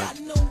someone.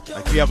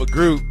 Like if you have a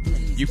group,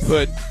 you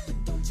put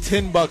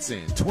 $10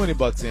 in,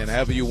 $20 in,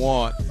 however you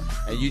want,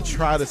 and you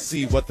try to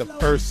see what the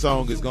first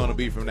song is going to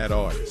be from that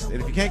artist.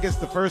 And if you can't get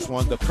the first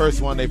one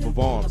they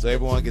perform. So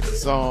everyone gets a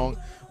song,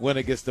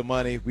 winner gets the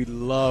money. We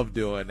love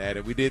doing that.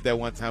 And we did that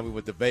one time we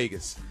went to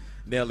Vegas.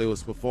 Nelly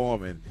was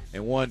performing,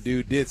 and one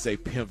dude did say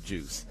Pimp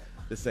Juice.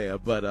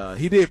 But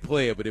he did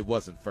play it, but it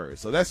wasn't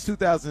first. So that's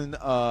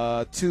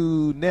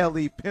 2002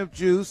 Nelly, Pimp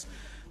Juice.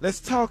 Let's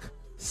talk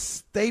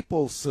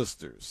Staple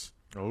Sisters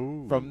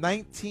from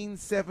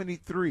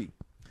 1973.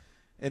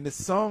 And the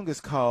song is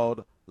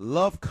called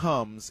Love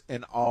Comes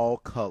in All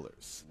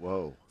Colors.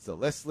 Whoa. So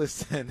let's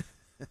listen.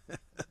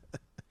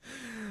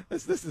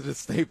 Let's listen to the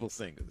Staple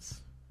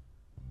Singers.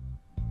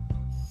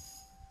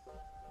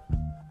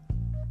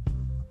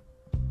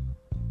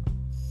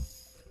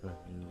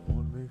 You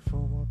want me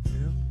for my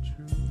pimp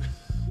juice?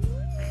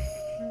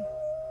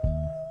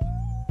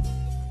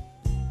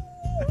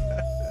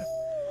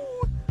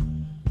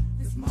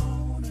 This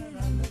morning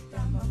I looked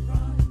out my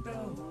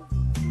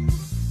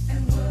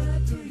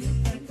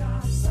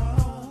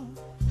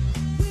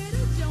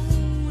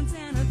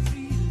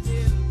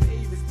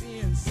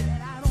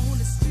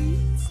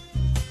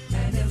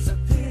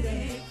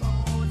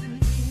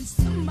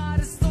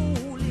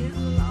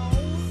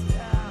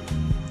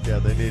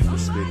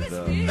speed it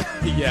up.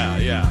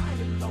 Yeah.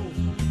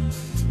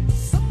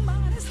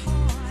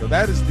 So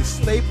that is the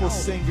Staple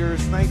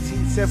Singers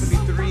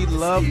 1973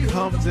 Love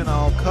Comes in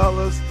All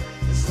Colors.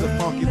 This is a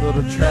funky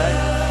little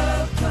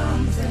track.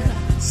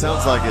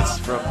 Sounds like it's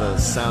from the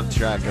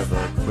soundtrack of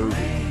a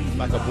movie.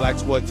 Like a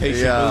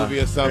blaxploitation movie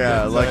or something.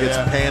 Yeah, like it's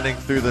panning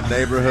through the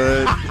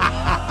neighborhood.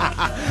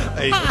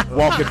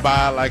 Walking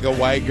by like a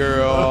white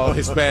girl,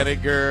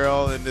 Hispanic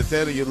girl, and they're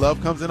telling you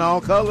love comes in all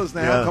colors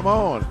now. Yeah. Come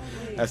on.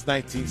 That's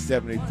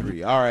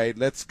 1973. All right,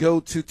 let's go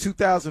to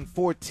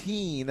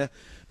 2014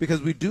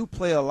 because we do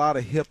play a lot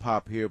of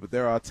hip-hop here, but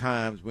there are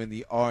times when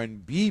the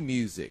R&B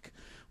music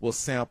will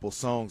sample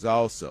songs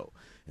also.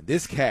 And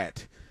this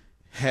cat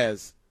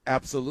has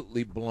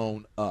absolutely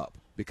blown up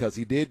because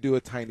he did do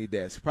a Tiny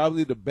Desk,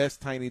 probably the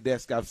best Tiny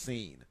Desk I've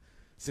seen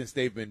since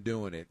they've been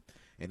doing it.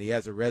 And he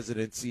has a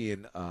residency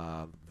in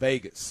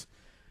Vegas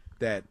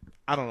that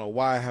I don't know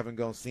why I haven't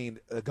gone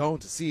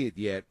to see it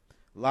yet.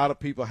 A lot of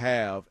people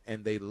have,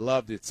 and they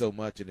loved it so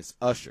much, and it's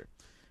Usher.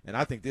 And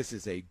I think this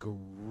is a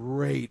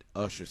great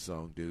Usher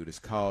song, dude. It's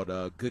called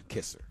Good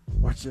Kisser.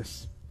 Watch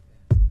this.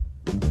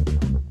 Let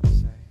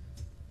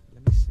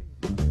me see.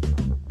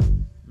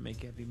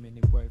 Make every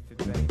minute worth it,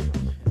 baby.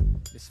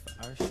 This for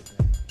Usher,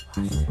 baby.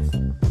 Watch this.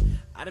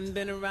 I done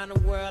been around the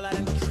world, I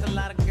done kissed a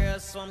lot of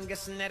girls, so I'm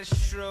guessing that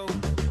it's true.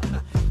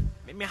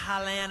 Make me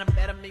holler and I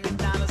bet $1 million.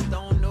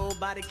 Don't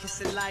nobody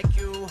kiss it like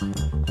you.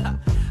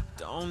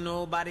 Don't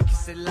nobody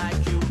kiss it like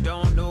you.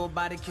 Don't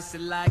nobody kiss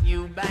it like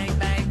you. Bang,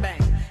 bang, bang.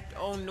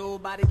 Don't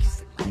nobody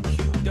kiss it like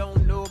you.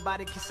 Don't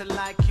nobody kiss it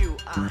like you.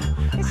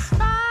 It's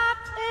 5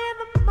 in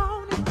the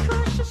morning,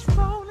 Kush is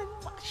rolling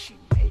while she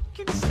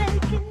making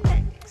steak and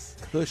eggs.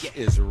 Kush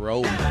is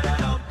rolling. At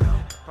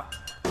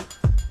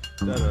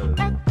 5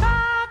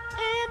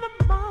 in the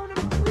morning,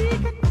 we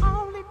can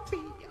only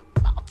be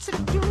about to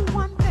do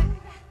one thing.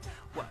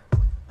 What?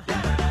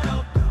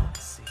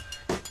 See,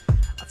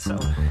 I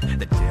told her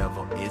the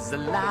devil is a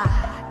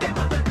lie. Them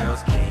other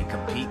girls can't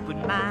compete with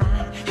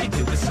mine. You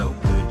do it so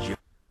good, you're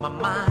my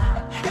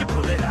mind. You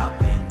pull it out,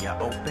 then you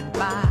open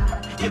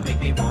wide. You make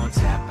me want to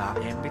tap out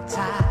every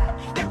time.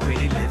 Your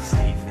pretty lips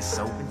leave me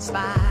so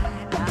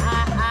inspired.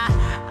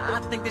 I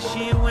think that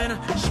she a winner.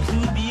 She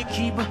could be a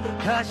keeper,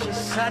 cause she's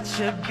such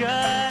a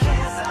good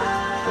kisser.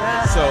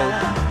 So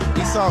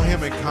we saw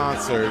him in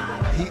concert.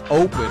 He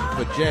opened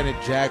for Janet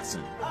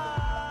Jackson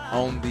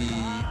on the,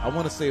 I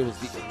want to say it was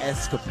the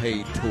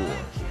Escapade tour.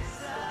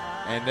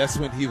 And that's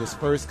when he was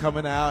first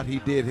coming out. He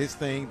did his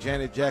thing.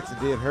 Janet Jackson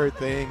did her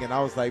thing. And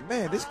I was like,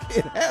 man, this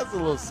kid has a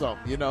little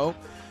something, you know.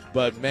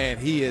 But, man,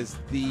 he is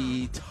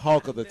the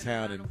talk of the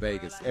town in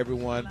Vegas.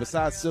 Everyone,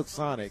 besides Silk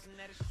Sonic,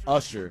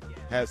 Usher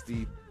has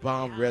the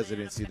bomb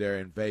residency there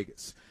in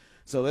Vegas.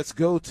 So let's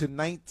go to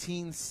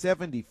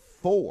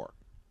 1974.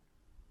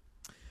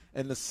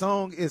 And the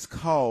song is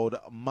called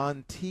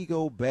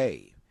Montego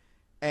Bay.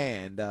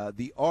 And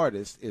the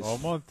artist is... Oh,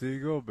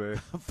 Montego Bay.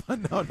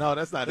 No,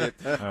 that's not it.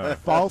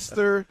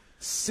 Foster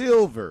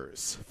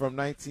Silvers from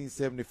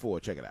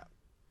 1974. Check it out.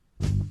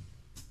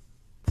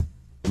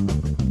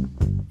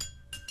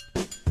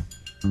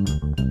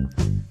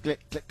 Click,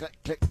 click, click,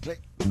 click, click.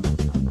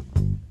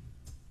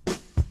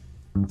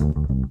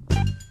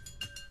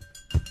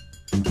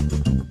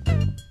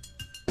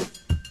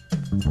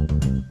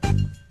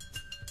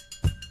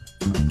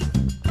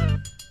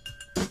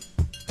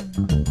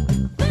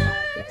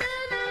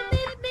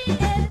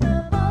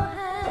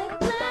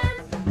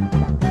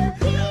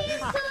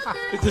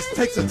 It just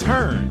takes a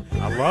turn.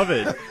 I love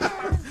it.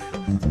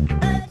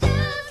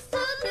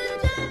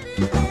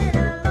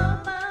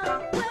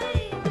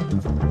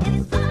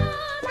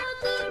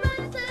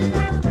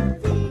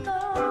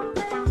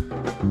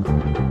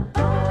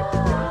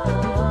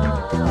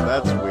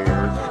 That's weird.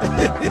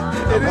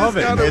 I love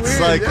it. It's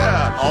weird, like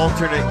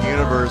alternate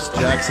universe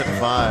Jackson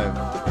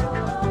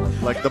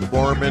 5. Like the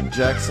Mormon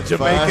Jackson 5.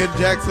 Jamaican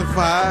Jackson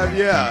 5.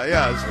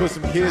 Yeah. Let's put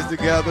some kids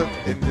together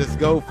and just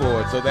go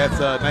for it. So that's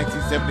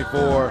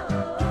 1974,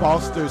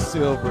 Foster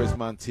Silvers,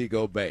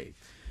 Montego Bay.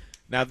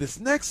 Now, this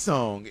next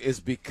song is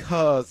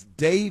because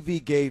Davey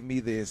gave me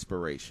the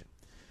inspiration.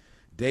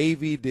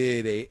 Davey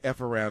did a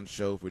F Around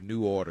show for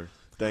New Order.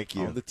 Thank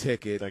you. On the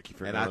ticket. Thank you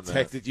for and knowing I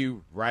texted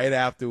you right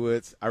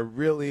afterwards. I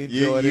really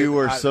enjoyed it. You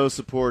were so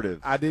supportive.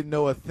 I didn't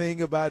know a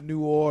thing about New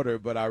Order,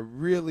 but I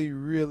really,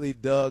 really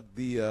dug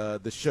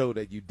the show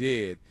that you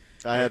did.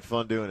 I had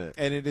fun doing it.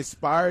 And it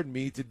inspired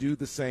me to do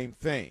the same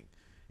thing.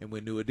 And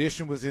when New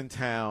Edition was in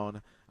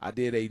town, I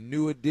did a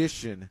New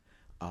Edition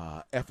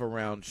F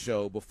Around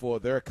show before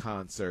their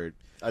concert.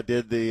 I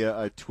did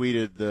I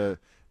tweeted the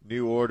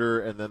New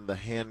Order and then the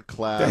hand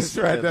clasp. That's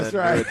right. and That's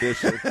then right. New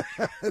Edition.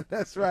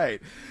 That's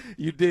right.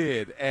 You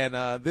did. And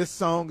this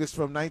song is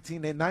from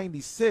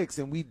 1996,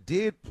 and we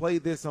did play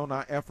this on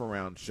our F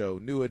Around show,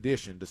 New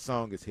Edition. The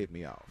song is Hit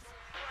Me Off.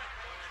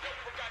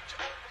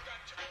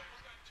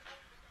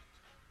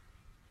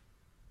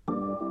 All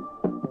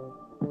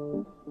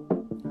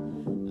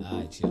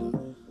right,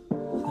 y'all.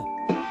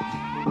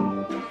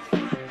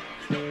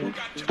 You ain't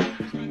got to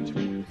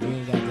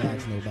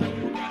ask nobody.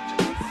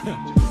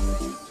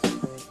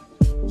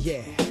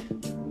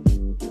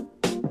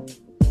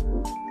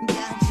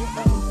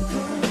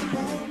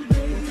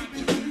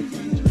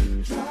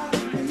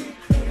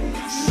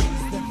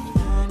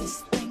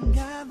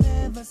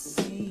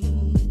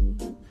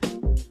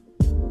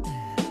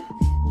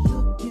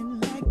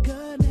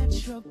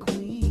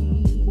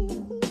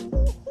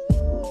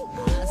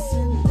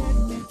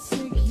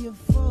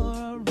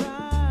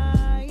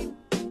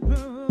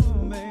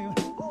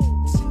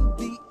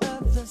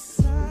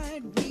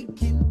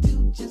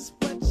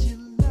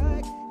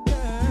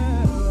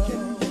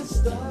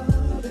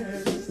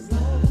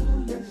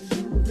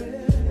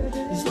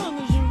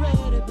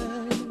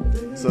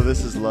 So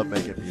this is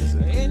love-making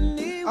music.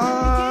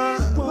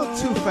 A little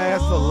too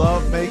fast for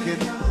love making.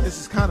 This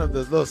is kind of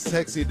the little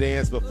sexy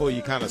dance before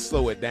you kind of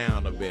slow it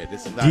down a bit.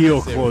 This is not Deal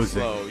necessarily closing.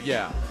 slow.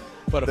 Yeah.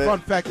 But a fun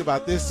fact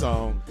about this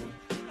song,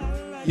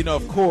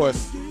 of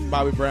course,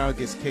 Bobby Brown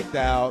gets kicked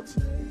out.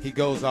 He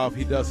goes off.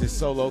 He does his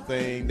solo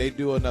thing. They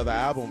do another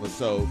album or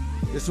so.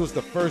 This was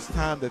the first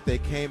time that they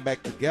came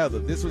back together.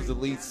 This was the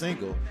lead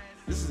single.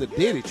 This is a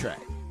Diddy track.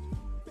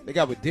 They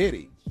got with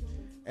Diddy.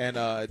 And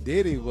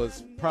Diddy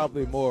was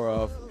probably more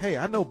of, hey,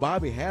 I know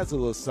Bobby has a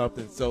little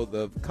something. So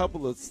the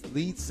couple of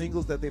lead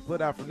singles that they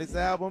put out from this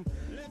album,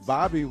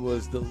 Bobby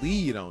was the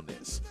lead on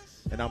this.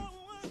 And I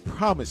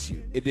promise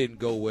you, it didn't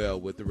go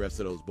well with the rest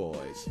of those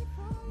boys.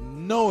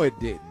 No, it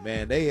didn't,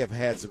 man. They have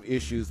had some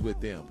issues with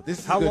them. But this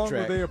is a good track. How long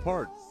were they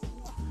apart?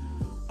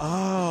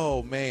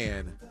 Oh,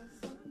 man.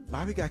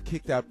 Bobby got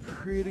kicked out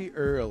pretty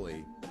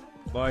early.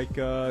 Like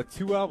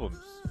 2 albums,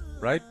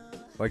 right?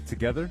 Like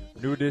together?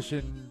 New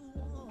Edition.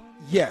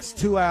 Yes,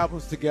 2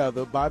 albums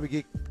together.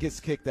 Bobby gets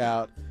kicked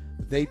out.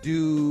 They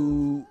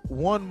do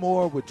one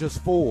more with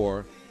just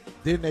 4.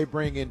 Then they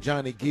bring in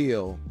Johnny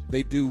Gill.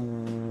 They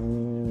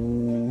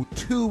do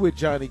 2 with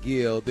Johnny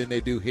Gill. Then they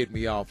do Hit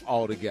Me Off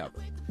all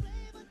together.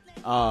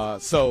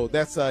 So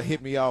that's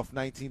Hit Me Off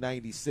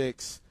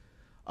 1996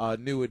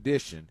 New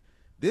Edition.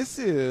 This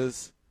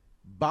is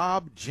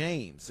Bob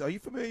James. Are you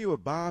familiar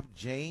with Bob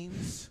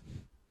James,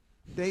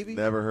 Davey?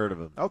 Never heard of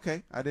him.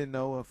 Okay, I didn't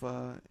know if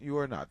you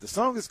were not. The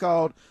song is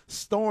called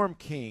Storm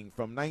King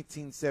from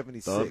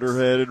 1976.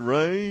 Thunderhead and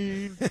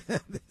Rain.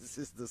 This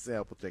is the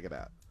sample. Check it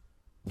out.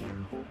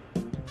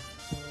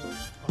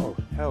 Oh,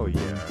 hell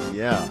yeah.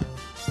 Yeah.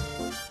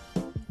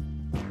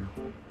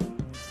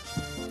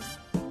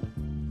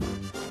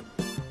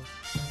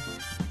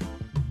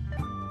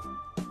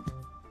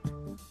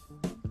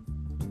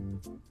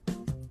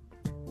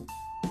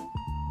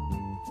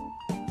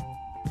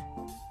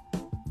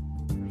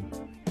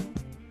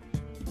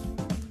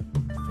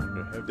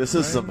 This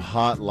is some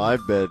hot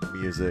live bed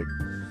music,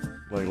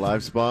 like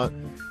live spot.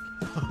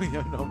 Oh,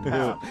 yeah, no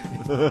doubt.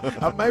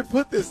 I might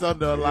put this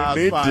under a live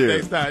need spot to.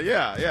 next time.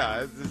 Yeah,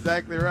 that's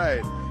exactly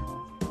right.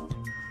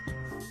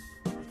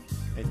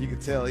 And you can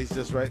tell he's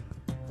just right.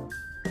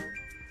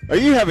 Are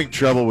you having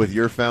trouble with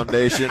your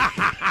foundation?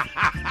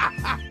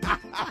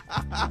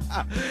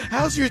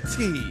 How's your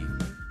tea?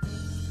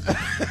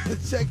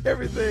 Check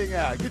everything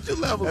out. Get your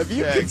levels Have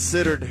you checked.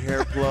 considered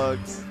hair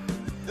plugs?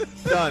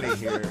 Donnie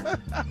here.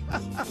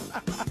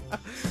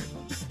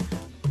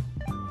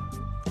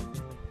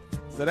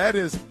 So that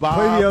is Bob.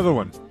 Play the other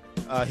one.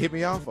 Hit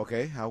Me Off.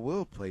 Okay, I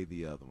will play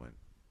the other one.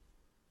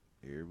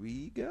 Here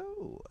we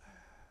go.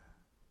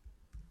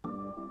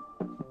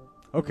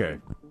 Okay.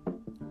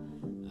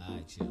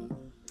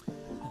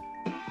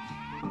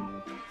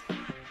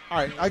 All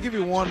right, I'll give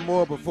you one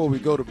more before we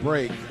go to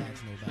break.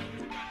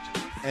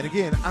 And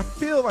again, I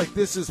feel like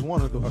this is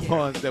one of the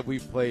ones that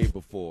we've played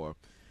before.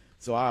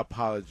 So I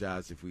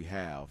apologize if we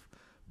have.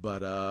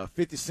 But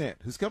 50 Cent,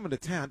 who's coming to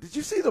town. Did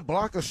you see the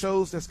block of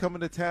shows that's coming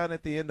to town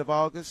at the end of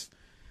August?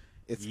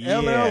 It's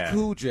LL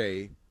Cool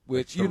J,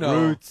 which, The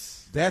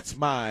Roots. that's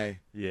my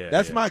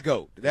my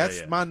GOAT.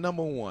 That's my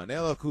number one.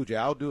 LL Cool J.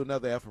 I'll do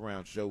another F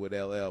Around show with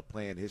LL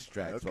playing his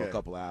tracks for a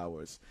couple of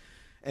hours.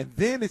 And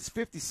then it's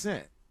 50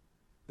 Cent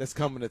that's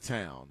coming to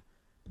town.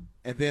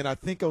 And then I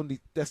think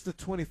that's the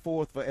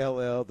 24th for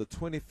LL. The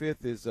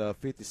 25th is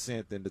 50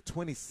 Cent. Then the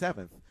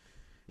 27th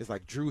is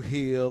like Drew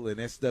Hill and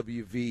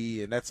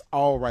SWV, and that's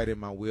all right in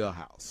my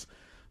wheelhouse.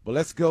 But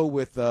let's go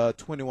with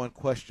 21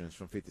 Questions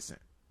from 50 Cent.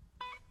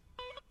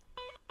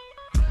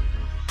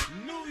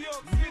 New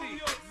York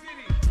City,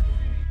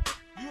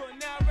 you are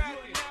now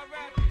rapping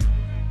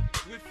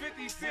with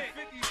 50 Cent.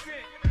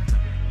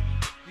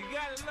 You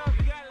gotta love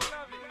it.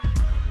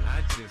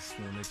 I just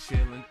wanna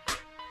chillin'.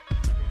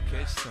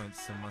 Catch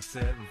stunts in my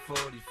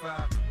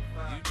 745.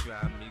 You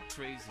drive me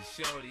crazy,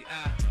 shorty. I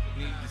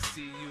need to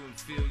see you and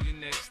feel you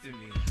next to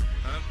me.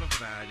 I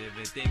provide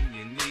everything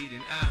you need,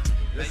 and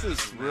This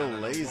is real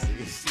lazy.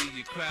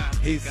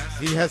 He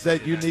has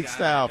that unique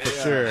style for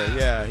sure.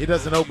 Yeah, he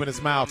doesn't open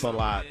his mouth a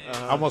lot.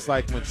 Almost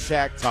like when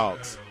Shaq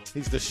talks.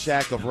 He's the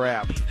Shaq of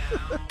rap.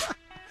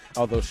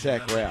 Although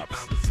Shaq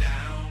raps.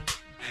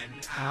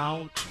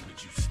 Out.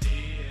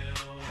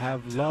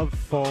 Have love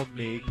for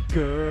me,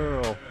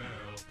 girl.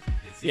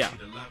 Yeah,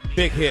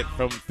 big hit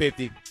from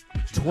 50.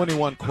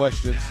 21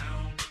 Questions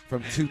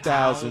from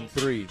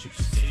 2003.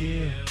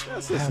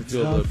 Let's listen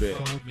to a little bit.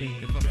 Who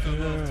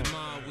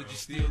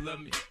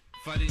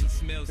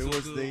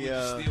was the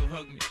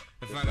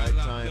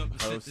nighttime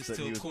host that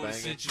he was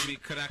banging?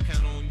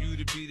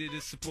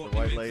 The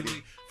white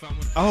lady?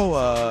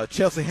 Oh,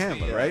 Chelsea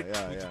Handler, right?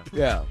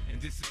 Yeah.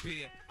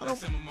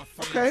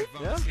 Okay.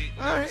 Yeah.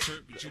 All right.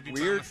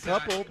 Weird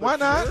couple. Why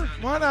not?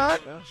 Why not?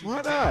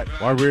 Why not?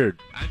 Why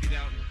weird?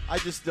 I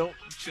just don't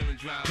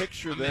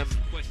picture them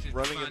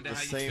running in the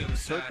same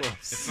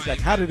circles. Like,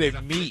 how did they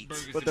meet?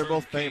 But they're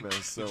both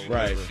famous, so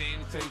Right.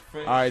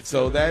 All right,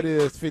 so that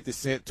is 50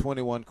 Cent,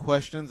 21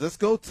 Questions. Let's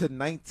go to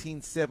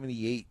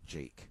 1978,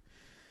 Jake.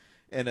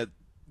 And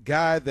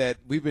guy that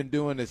we've been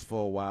doing this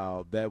for a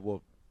while that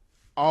will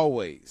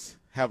always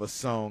have a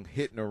song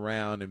hitting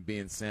around and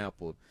being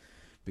sampled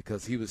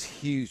because he was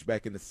huge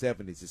back in the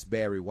 70s. It's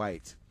Barry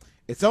White.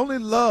 It's Only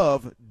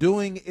Love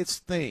Doing Its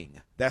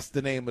Thing. That's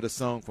the name of the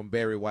song from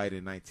Barry White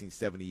in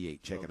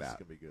 1978. Check it out. This is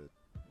going to be good.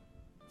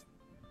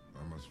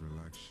 I must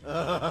relax you.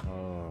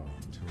 Oh.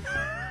 Totally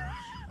relax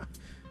you.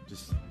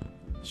 Just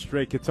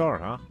straight guitar,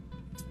 huh?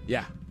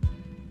 Yeah.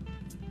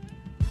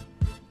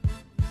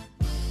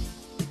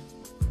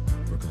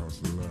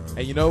 Because love.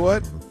 And you know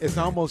what? It's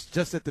almost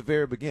just at the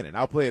very beginning.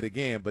 I'll play it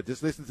again, but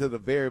just listen to the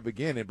very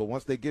beginning. But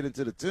once they get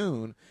into the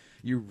tune,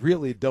 you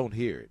really don't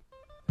hear it.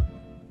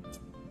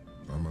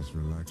 I must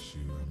relax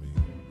you. I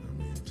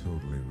mean,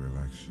 totally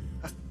relax you.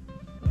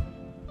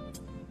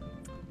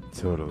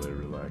 Totally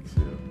relax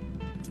you.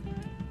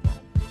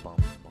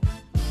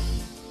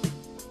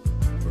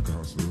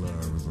 Because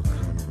love is a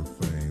kind of a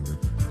thing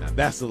that,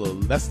 That's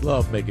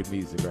love making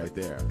music right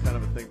there. Kind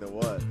of a thing that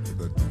what?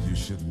 that you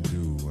shouldn't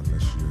do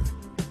unless you're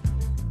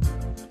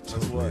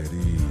totally what? at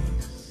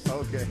ease.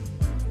 Okay.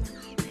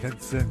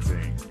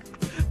 Consenting.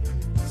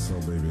 So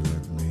baby,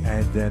 let me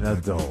And an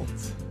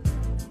adult.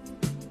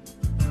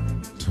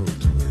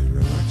 totally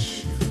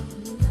relax you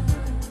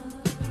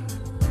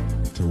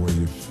to where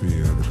you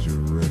feel that you're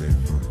ready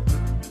for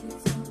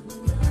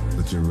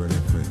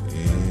anything.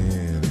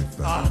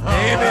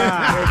 And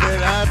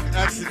then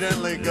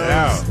accidentally goes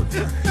Yeah. Put my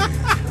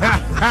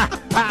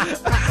hand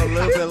a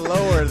little bit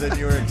lower than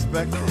you were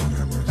expecting. on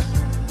that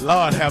much.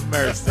 Lord have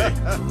mercy.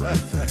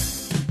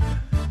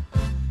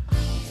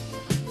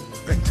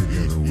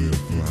 Together we'll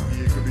fly.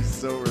 You could be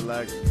so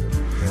relaxed.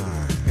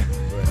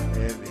 But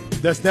Andy,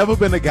 There's never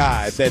been a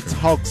guy that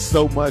talks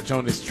so much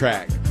on this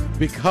track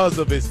because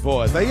of his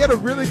voice. Like, he had a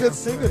really good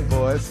singing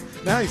voice.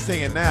 Now he's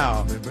singing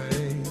now.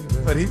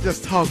 But he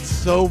just talked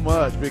so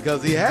much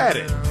because he had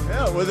it.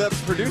 yeah, well, that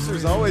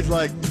producer's always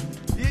like,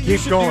 you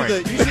Keep should going. Do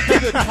you should do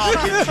the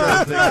talk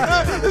intro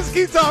thing. Just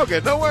keep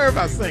talking. Don't worry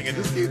about singing.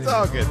 Just keep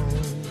talking.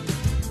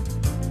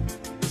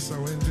 So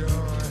enjoy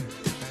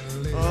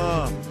and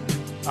live.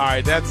 All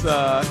right, that's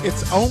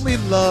It's Only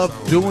Love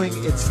Doing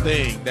Its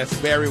Thing. That's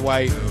Barry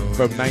White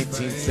from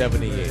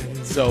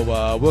 1978. So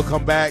we'll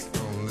come back.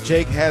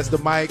 Jake has the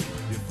mic.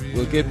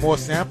 We'll get more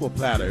Sampler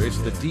Platter. It's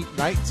the Deep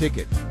Night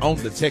Ticket on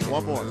the ticket.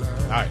 One more.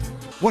 All right.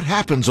 What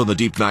happens on the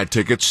Deep Night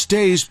Ticket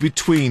stays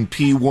between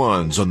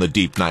P1s on the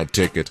Deep Night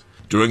Ticket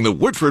during the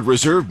Woodford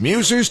Reserve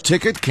Musers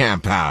Ticket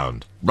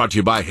Campound. Brought to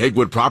you by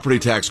Hegwood Property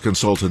Tax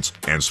Consultants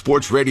and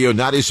Sports Radio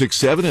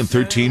 96.7 and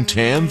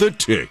 1310 The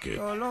Ticket.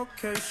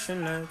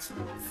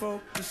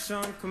 It's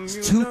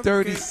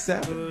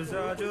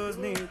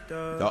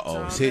 2:37.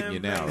 Uh-oh, it's hitting you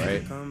now,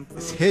 right?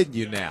 It's hitting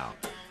you now.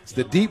 It's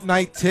the Deep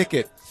Night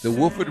Ticket, the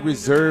Woodford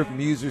Reserve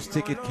Musers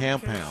Ticket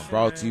Campound,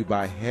 brought to you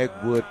by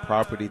Hegwood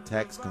Property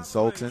Tax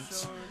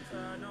Consultants.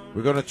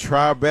 We're going to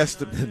try our best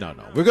to... No.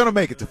 We're going to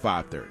make it to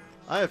 5:30.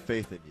 I have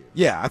faith in you.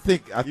 Yeah, I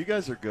think... You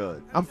guys are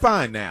good. I'm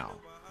fine now,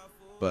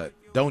 but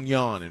don't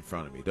yawn in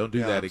front of me. Don't do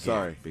Yeah, that I'm again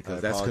sorry. because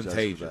I that's apologize for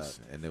contagious,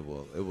 and it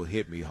will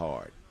hit me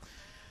hard.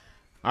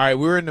 All right,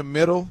 we're in the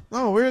middle.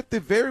 No, we're at the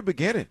very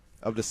beginning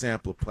of the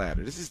Sampler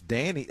Platter. This is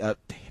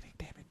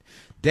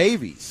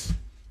Davey's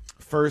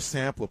first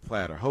Sampler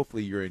Platter.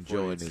 Hopefully you're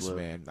enjoying this,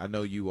 man. I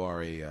know you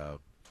are a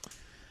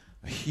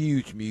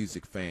huge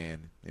music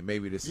fan, and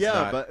maybe this is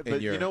not but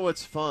in your... you know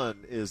what's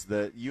fun is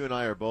that you and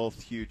I are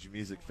both huge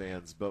music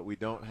fans, but we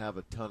don't have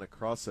a ton of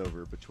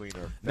crossover between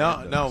our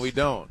fandoms. No, we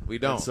don't.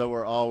 And so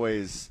we're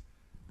always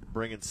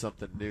bringing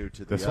something new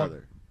to the This one?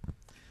 other.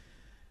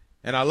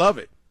 And I love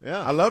it.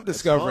 Yeah, I love it's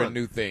discovering fun.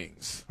 new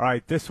things. All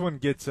right, this one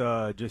gets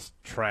just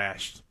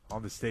trashed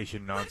on the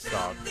station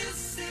nonstop.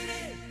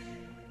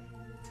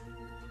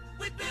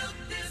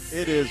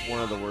 It is one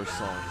of the worst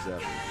songs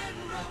ever.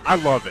 I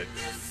love it.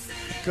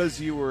 Because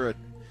you were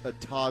a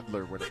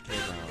toddler when it came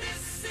out.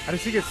 I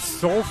just think it's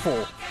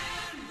soulful.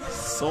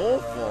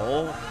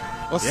 Soulful?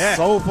 What's Yeah.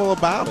 soulful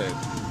about it?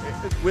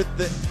 With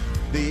the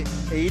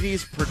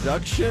 80s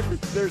production,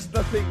 there's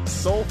nothing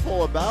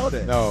soulful about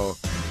it. No,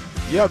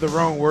 you have the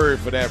wrong word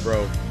for that,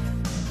 bro.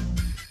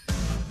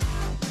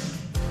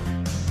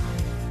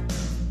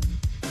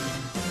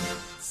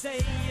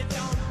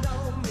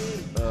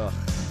 Ugh.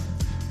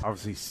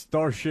 Obviously,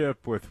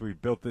 Starship with We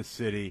Built This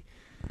City.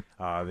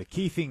 The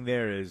key thing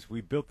there is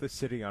we built this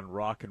city on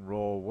rock and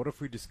roll. What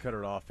if we just cut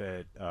it off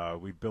at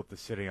we built the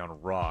city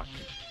on rock?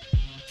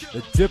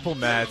 The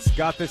Diplomats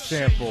got the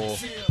sample.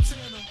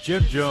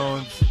 Jim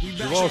Jones,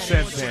 Joel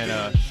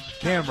Santana,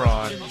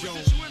 Cameron.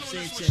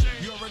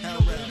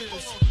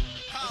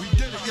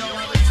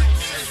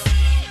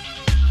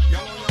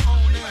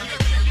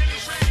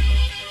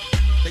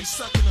 They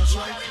sucking us,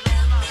 right?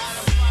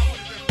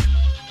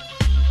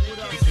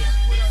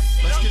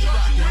 Let's get it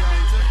rockin', y'all.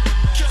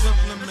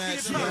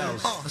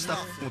 Let's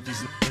stop with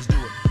these. Let's do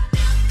it.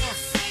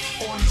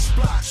 On these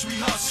blocks, we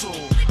hustle.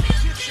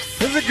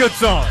 This is a good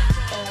song.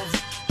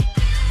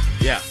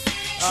 Yeah.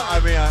 I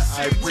mean,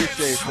 I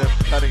appreciate them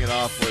cutting it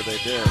off where they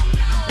did.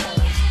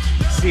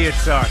 See,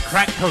 it's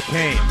crack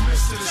cocaine,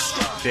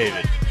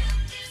 David.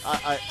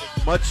 I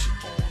much.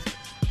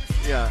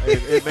 Yeah,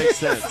 it makes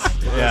sense.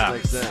 It does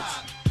make sense.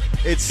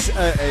 It's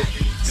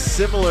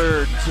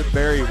similar to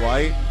Barry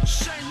White,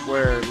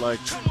 where like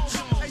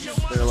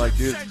they're like,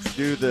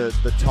 do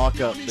the talk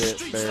up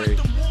bit, Barry.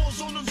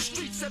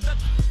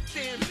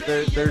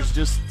 There's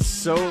just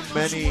so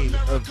many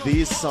of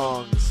these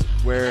songs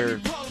where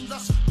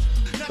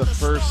the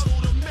first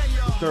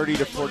 30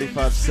 to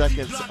 45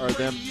 seconds are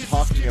them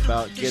talking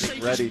about getting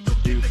ready to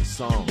do the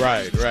song.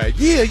 Right.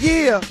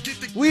 Yeah.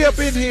 We up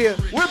in here.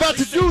 We're about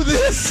to do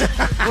this.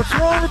 What's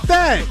wrong with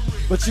that?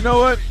 But you know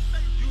what?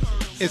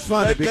 It's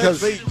funny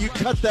because you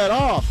cut that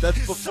off.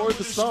 That's before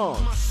the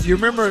song. You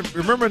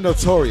remember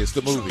Notorious,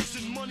 the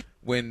movie,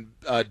 when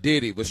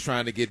Diddy was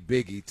trying to get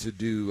Biggie to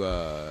do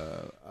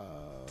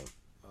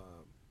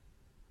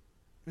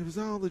It Was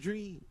All a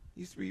Dream.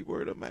 Used to be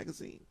Word Up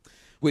magazine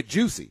with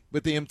Juicy,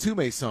 with the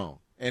M2 song,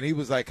 and he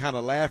was like kind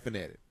of laughing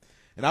at it.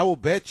 And I will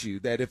bet you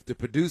that if the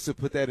producer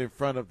put that in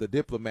front of the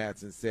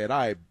Diplomats and said, all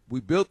right, we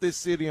built this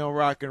city on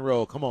rock and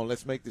roll, come on,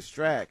 let's make this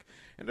track.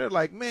 And they're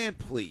like, man,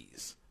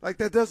 please. Like,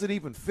 that doesn't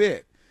even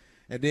fit.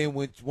 And then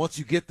once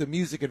you get the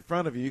music in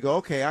front of you, you go,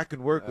 okay, I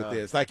can work with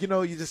this. Like, you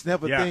just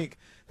never think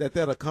that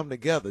that'll come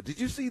together. Did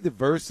you see the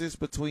verses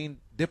between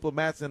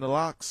Diplomats and the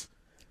Lox?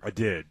 I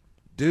did.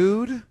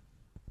 Dude.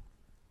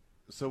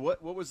 So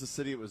what was the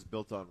city it was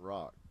built on?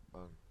 Rock,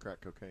 on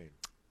crack cocaine?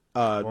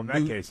 Well, in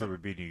that case, it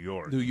would be New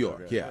York. New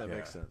York, okay. yeah. That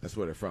makes sense. That's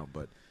where they're from.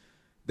 But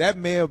that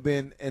may have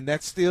been, and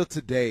that's still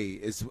today,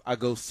 is I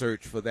go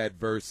search for that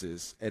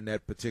verses and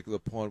that particular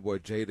point where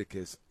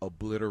Jadakiss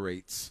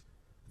obliterates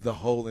the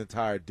whole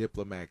entire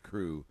Diplomat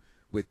crew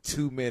with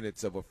 2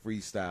 minutes of a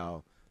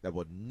freestyle that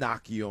will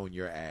knock you on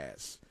your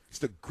ass. It's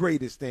the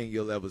greatest thing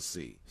you'll ever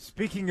see.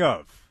 Speaking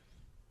of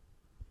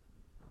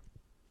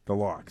the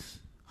Lox.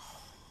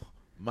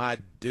 My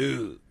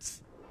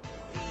dudes.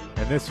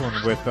 And this one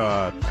with,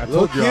 I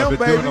told you, I've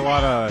been doing a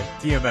lot of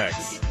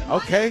DMX.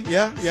 Okay,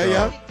 yeah.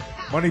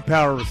 Money,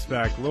 Power,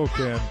 Respect, Lil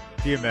Kim,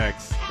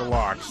 DMX, the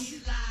Lox.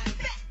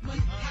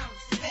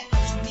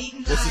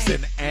 This is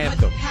an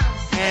anthem.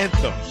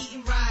 Anthem.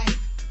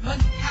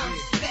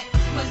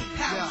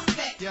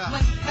 Yeah.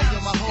 Hey,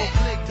 yo, my whole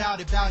clique doubt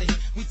it.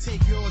 We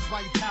take yours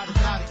while you pout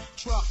about it.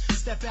 Truck,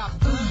 step out,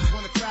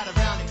 wanna crowd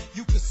around it.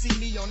 You can see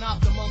me on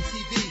Optimum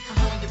TV.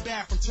 I'm on your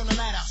bathroom, turn the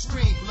light out,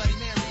 scream, Bloody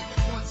Mary.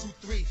 1, 2,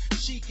 3.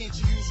 She ain't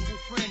your usual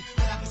friend,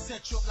 but I can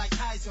set you up like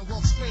Heisen and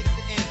walk straight at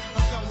the end.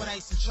 I'm done with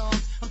ice and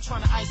charms. I'm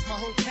trying to ice my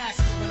whole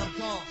casket when I'm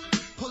gone.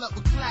 Pull up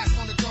with class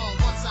on the dawn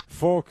once I.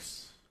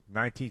 Folks,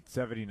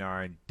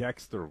 1979,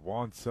 Dexter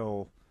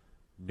Wansel,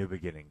 New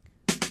Beginning.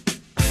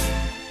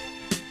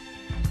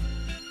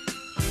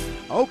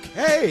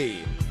 Okay.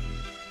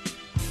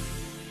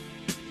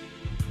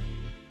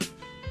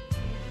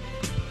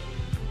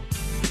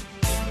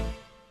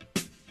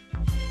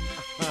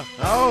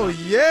 Oh,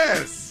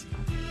 yes.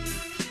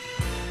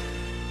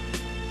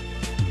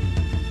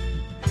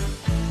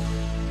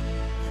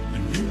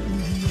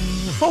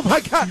 Oh,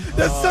 my God.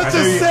 That's such a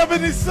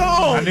 70s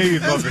song. I knew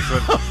you'd love this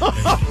one.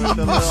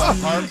 The little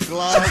harp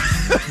glide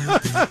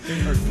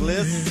or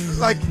bliss.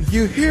 Like,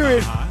 you hear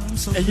it,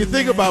 and you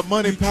think about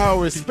Money,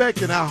 Power,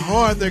 Respect, and how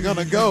hard they're going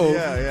to go.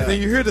 Yeah. And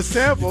then you hear the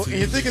sample, and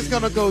you think it's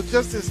going to go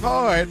just as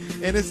hard,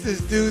 and it's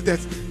this dude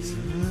that's...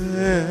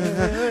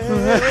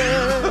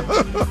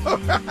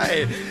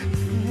 right.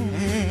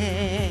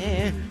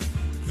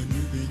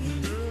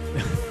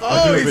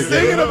 Oh, he's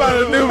singing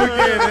about a new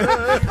beginning.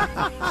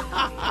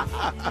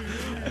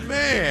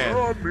 Man,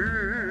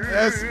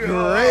 that's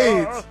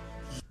great.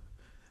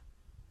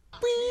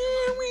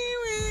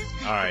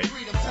 All right.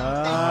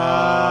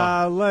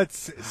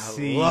 Let's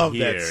see. I love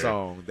here. that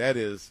song. That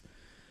is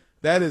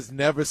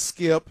never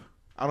skip.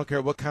 I don't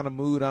care what kind of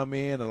mood I'm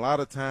in. A lot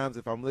of times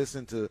if I'm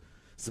listening to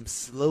some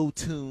slow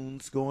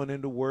tunes going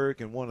into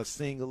work and want to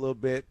sing a little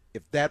bit,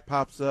 if that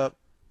pops up,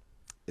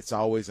 it's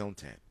always on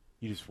 10.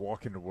 You just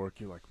walk into work,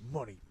 you're like,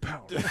 money,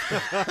 power.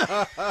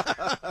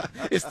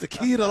 It's the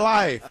key to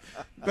life.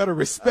 You better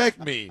respect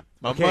me,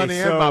 my Okay, money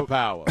and my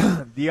power.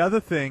 The other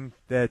thing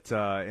that,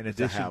 in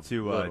addition have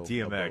to little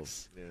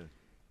DMX, Yeah.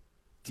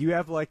 do you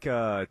have like 2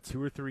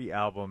 or 3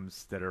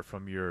 albums that are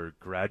from your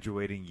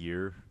graduating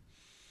year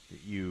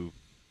that you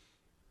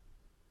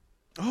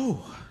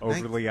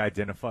overly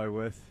identify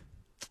with?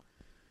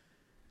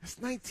 It's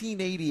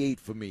 1988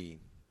 for me.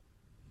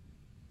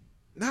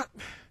 Not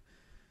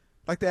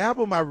like the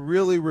album I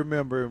really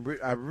remember and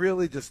I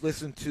really just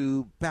listened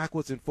to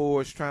backwards and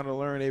forwards trying to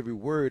learn every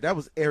word. That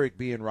was Eric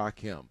B. and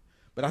Rakim.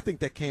 But I think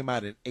that came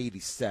out in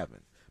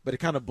 87. But it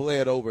kind of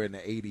bled over into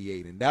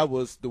 88. And that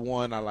was the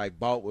one I like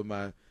bought with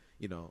my,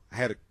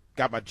 I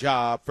got my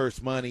job,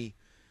 first money.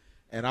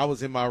 And I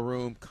was in my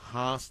room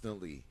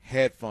constantly,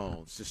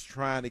 headphones, just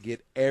trying to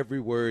get every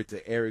word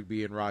to Eric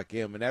B. and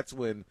Rakim. And that's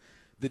when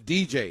the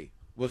DJ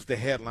was the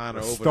headliner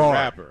over the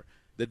rapper.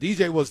 The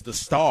DJ was the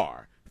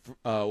star.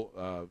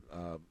 DJ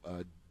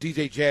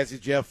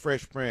Jazzy Jeff,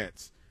 Fresh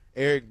Prince,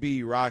 Eric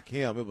B,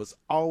 Rakim. It was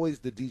always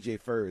the DJ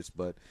first,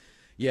 but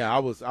yeah, I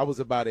was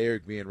about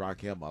Eric B and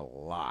Rakim a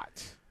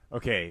lot.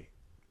 Okay,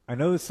 I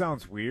know this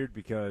sounds weird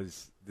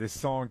because this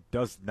song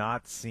does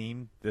not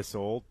seem this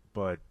old,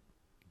 but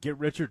Get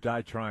Rich or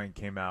Die Trying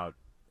came out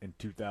in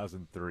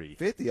 2003.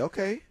 50,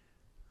 okay.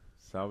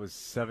 So I was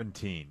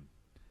 17.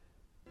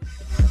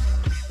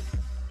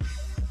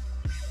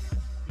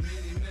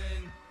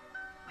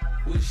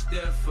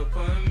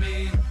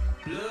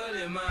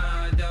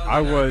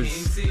 I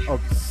was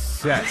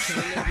obsessed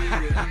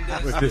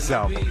with this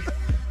album.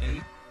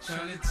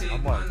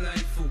 I'm like,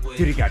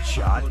 dude, he got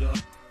shot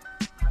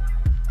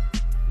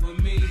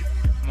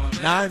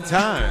 9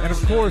 times. And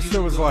of course,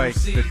 there was like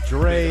the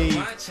Dre,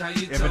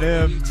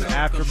 Eminem,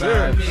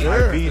 Aftermath,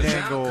 Sure. Bean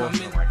Angle.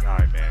 I'm like, all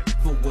right, man.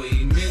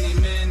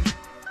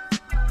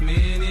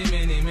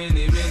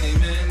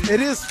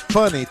 It is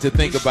funny to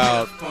think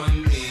about,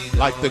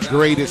 like, the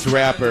greatest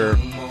rapper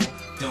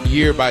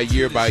year by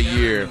year by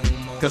year.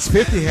 Because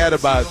 50 had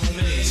about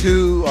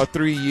 2 or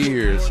 3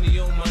 years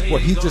where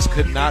he just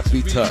could not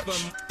be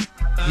touched.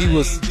 He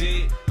was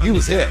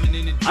hit.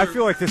 I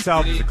feel like this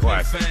album is a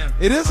classic.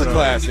 It is a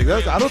classic.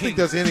 I don't think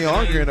there's any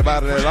arguing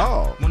about it at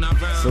all.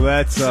 So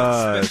that's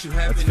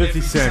 50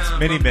 Cent's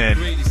Mini Men.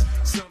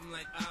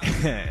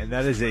 And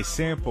that is a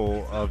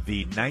sample of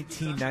the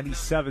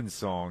 1997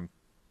 song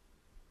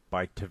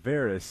by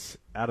Tavares,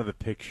 Out of the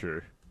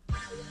Picture.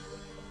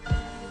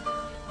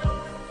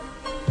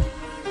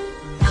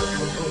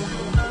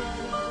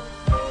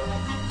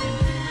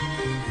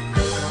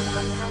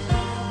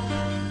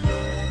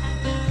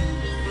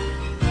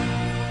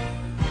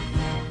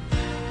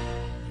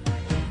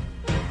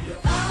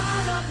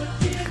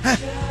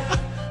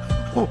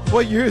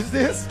 What year is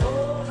this?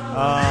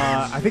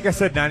 I think I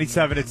said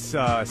 97. It's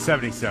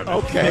 77.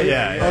 Okay.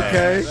 Yeah.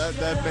 Okay.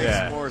 That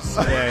makes more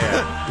sense.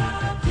 Yeah.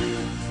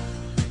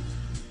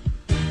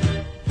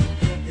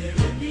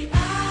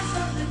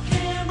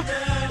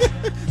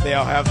 They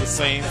all have the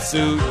same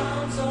suit.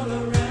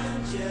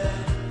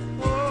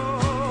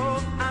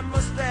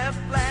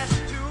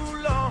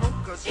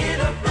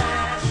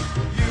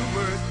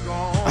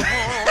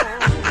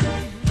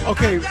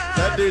 Okay,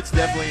 That dude's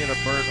definitely in a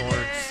burnt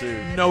orange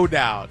suit. no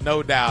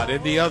doubt.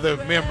 And the other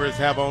members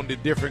have on the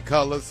different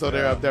colors, so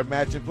they're up there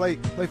matching. Play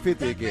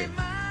 50 again.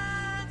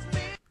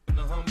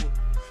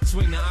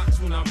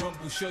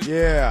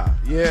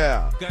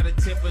 Yeah. Got a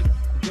temper,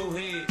 go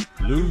ahead.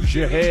 Lose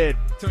your head.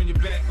 Turn your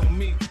back on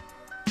me.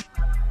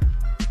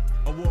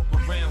 I walk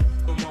around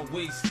on my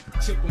waist,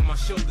 chip on my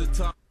shoulder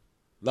top.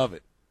 Love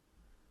it.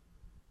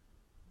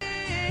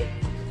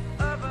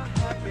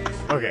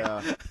 Okay.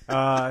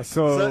 Yeah.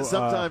 So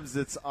sometimes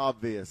it's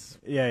obvious.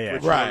 Yeah.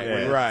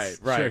 Right.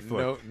 Straight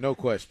flip. No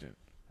question.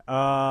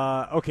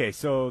 Okay,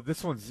 so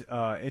this one's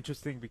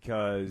interesting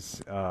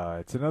because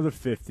it's another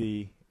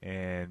 50,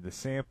 and the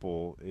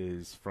sample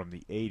is from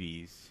the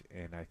 80s,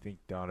 and I think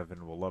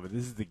Donovan will love it.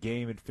 This is The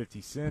Game and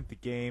 50 Cent. The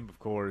Game, of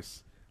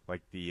course,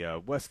 like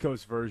the West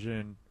Coast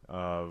version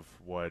of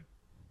what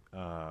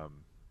how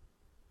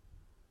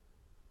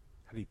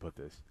do you put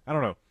this? I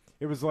don't know.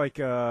 It was like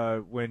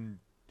when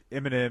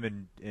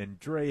Eminem and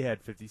Dre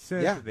had 50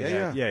 Cent. Yeah,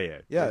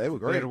 they were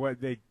great.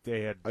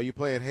 They had. Are you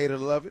playing Hate or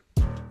Love It?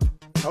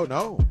 Oh,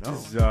 no.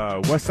 This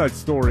is West Side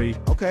Story.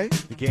 Okay.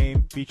 The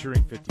Game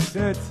featuring 50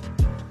 Cent.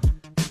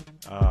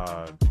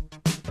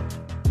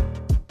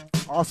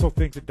 Also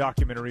think the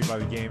documentary by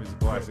The Game is a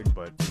classic,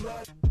 but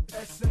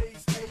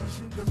Essays,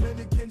 Asian,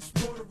 Dominicans,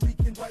 Puerto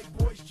Rican, white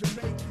boys,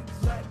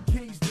 Jamaicans, Latin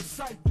kings,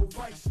 disciple,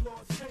 vice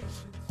lords,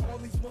 Haitians, all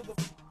these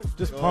motherfuckers.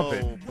 just pump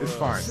it. It's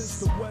fine.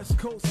 Since the West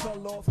Coast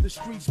fell off, the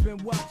streets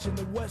been watching.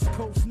 The West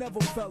Coast never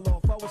fell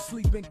off. I was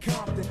sleeping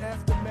Compton,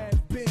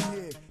 Aftermath been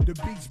here. The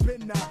beats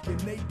been knocking.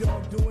 Nate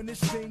Dogg doing this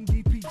thing,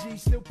 DPG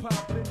still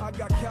popping. I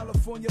got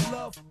California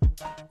love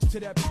to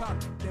that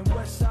pocket. Then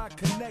West Side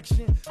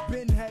connection,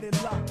 been had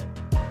it locked.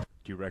 Do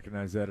you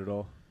recognize that at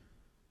all?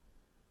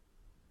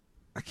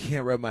 I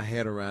can't wrap my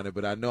head around it,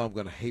 but I know I'm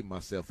going to hate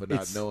myself for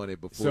not knowing it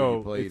before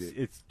you played it.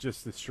 It's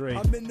just the straight.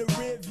 I'm in the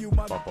rear view,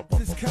 my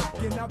is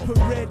cocking. I put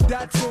red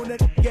dots on that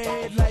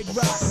head like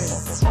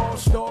Rockman. All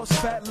stars,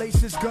 fat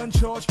laces, gun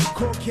charge,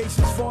 court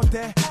cases, fought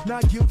that.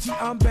 Not guilty,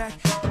 I'm back.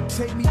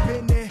 Take me,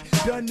 been there,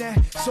 done that.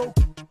 So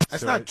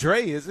That's not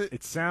Dre, is it?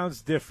 It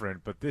sounds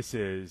different, but this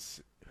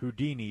is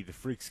Houdini, The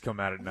Freaks Come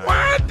Out at Night.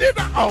 Why did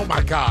I? Oh,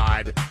 my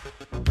God.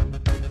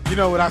 You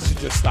know what? I should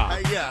just stop.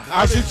 Yeah.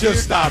 I should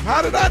just stop.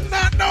 How did I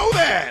not know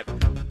that?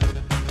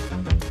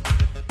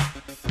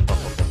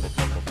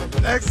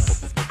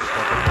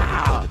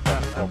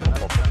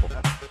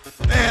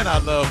 Man, I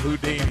love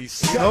Houdini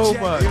so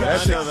much.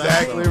 That's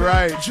exactly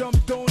right.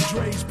 Jumped on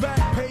Dre's back,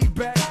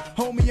 payback.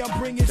 Homie, I'm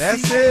bringing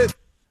That's it.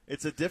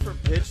 It's a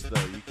different pitch,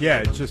 though.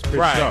 Yeah, it's just pitched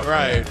up.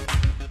 Right.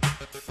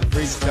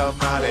 Freaks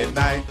come out at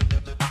night.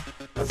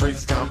 The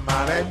freaks come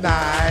out at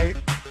night.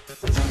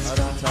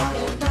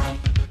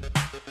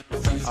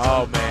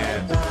 Oh,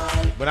 man.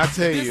 When I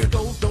tell you,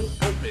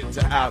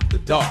 to out the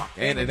dark,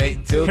 and it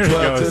ain't till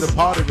 12 till the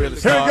party really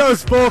starts. Here it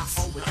goes, folks.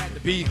 Had to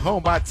be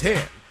home by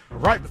 10,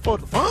 right before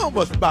the fun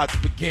was about to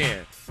begin.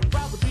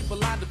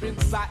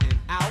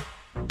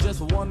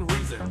 just one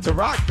reason. To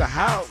rock the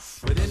house.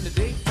 But in the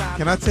daytime,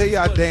 Can I tell you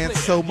I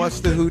danced so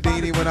much to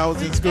Houdini when I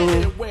was in school?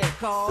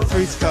 The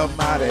freaks come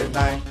out at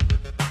night.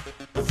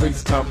 The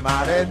freaks come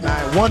out at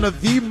night. One of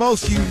the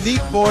most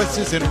unique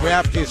voices in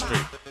rap history,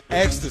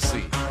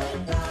 Ecstasy,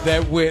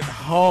 that went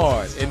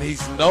hard, and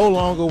he's no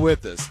longer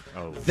with us.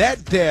 Oh.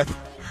 That death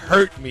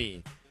hurt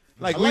me.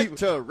 I like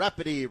to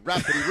rappity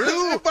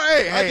roo.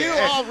 I do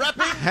all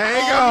rapping.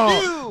 Hang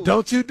on.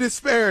 Don't you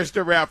disparage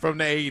the rap from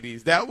the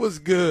 80s. That was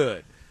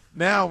good.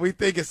 Now we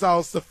think it's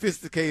all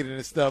sophisticated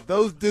and stuff.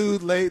 Those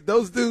dudes laid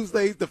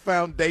the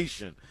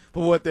foundation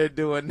for what they're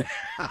doing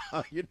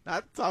now. You're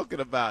not talking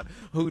about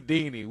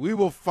Houdini. We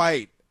will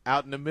fight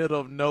out in the middle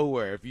of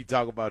nowhere if you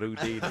talk about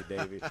Houdini,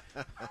 David.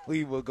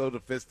 We will go to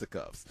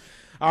fisticuffs.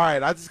 All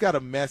right, I just got a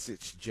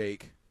message,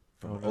 Jake,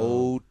 from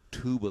old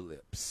Tuba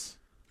Lips.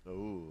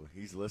 Oh,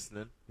 he's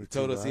listening. He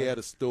told us he had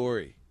a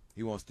story.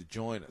 He wants to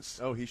join us.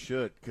 Oh, he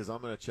should, because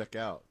I'm going to check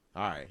out.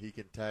 All right. He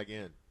can tag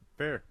in.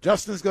 Fair.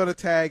 Justin's going to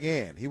tag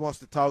in. He wants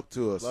to talk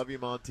to us. Love you,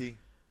 Monty.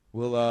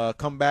 We'll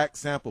come back,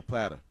 Sample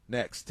Platter.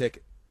 Next,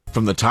 ticket.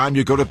 From the time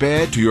you go to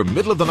bed to your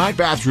middle-of-the-night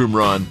bathroom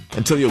run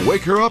until you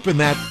wake her up in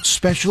that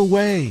special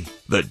way,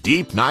 the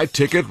Deep Night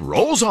Ticket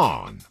rolls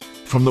on.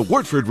 From the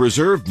Woodford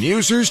Reserve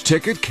Musers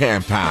Ticket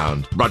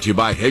Campound. Brought to you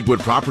by Hegwood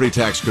Property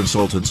Tax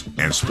Consultants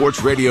and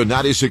Sports Radio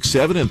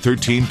 96.7 and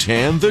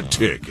 1310 The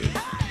Ticket.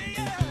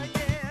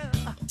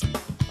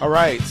 All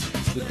right,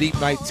 it's the Deep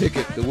Night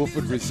Ticket, the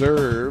Woodford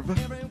Reserve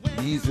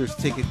Musers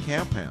Ticket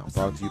Campound.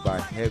 Brought to you by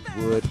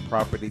Hegwood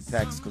Property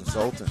Tax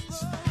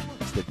Consultants.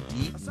 It's the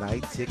Deep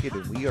Night Ticket,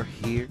 and we are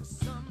here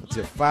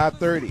until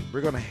 5:30.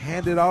 We're going to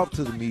hand it off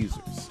to the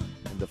Musers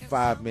in the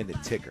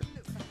 5-minute ticker.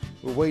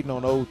 We're waiting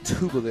on old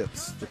Tuba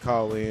Lips to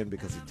call in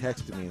because he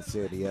texted me and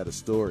said he had a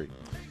story.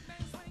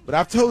 But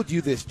I've told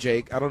you this,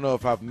 Jake. I don't know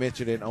if I've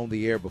mentioned it on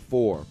the air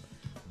before,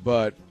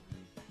 but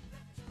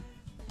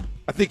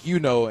I think you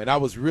know, and I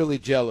was really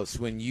jealous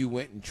when you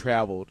went and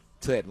traveled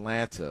to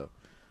Atlanta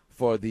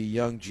for the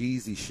Young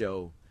Jeezy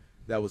show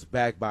that was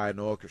backed by an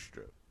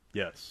orchestra.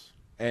 Yes.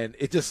 And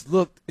it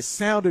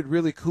sounded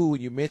really cool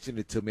when you mentioned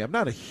it to me. I'm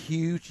not a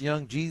huge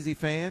Young Jeezy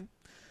fan,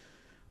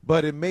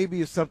 but it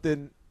maybe it's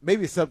something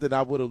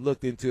I would have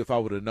looked into if I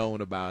would have known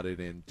about it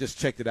and just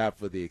checked it out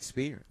for the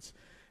experience.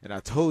 And I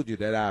told you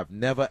that I've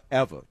never,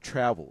 ever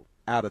traveled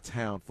out of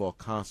town for a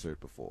concert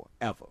before,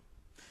 ever.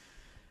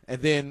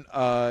 And then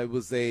it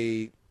was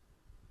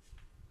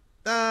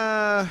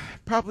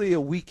probably a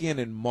weekend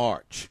in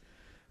March.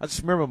 I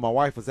just remember my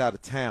wife was out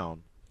of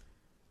town,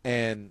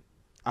 and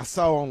I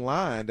saw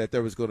online that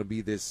there was going to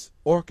be this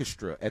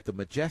orchestra at the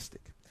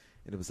Majestic.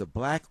 And it was a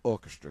black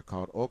orchestra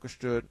called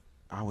Orchestra,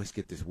 I always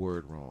get this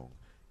word wrong,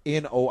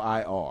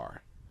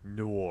 N-O-I-R.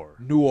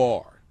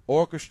 Noir.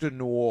 Orchestra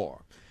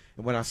Noir.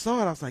 And when I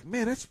saw it, I was like,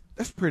 man,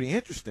 that's pretty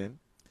interesting.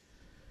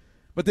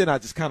 But then I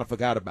just kind of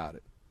forgot about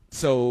it.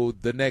 So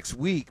the next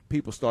week,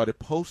 people started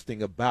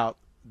posting about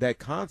that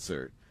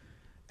concert.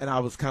 And I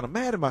was kind of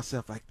mad at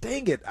myself, like,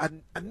 dang it, I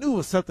knew it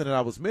was something that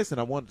I was missing.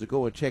 I wanted to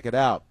go and check it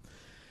out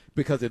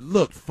because it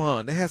looked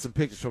fun. They had some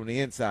pictures from the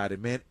inside,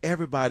 and, man,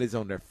 everybody's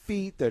on their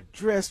feet. They're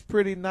dressed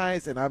pretty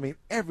nice. And, I mean,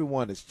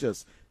 everyone is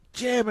just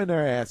jamming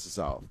their asses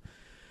off.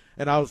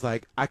 And I was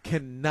like, I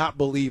cannot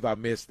believe I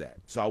missed that.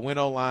 So I went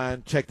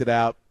online, checked it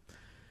out,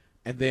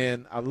 and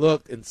then I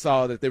looked and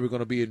saw that they were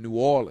going to be in New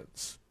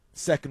Orleans,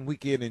 second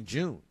weekend in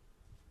June.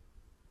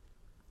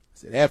 I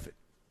said, F it.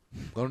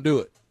 I'm going to do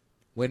it.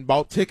 Went and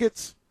bought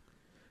tickets,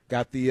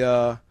 got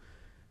the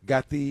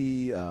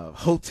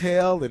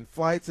hotel and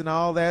flights and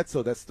all that.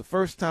 So that's the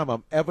first time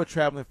I'm ever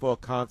traveling for a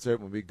concert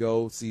when we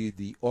go see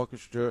the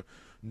Orchestra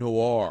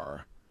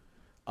Noir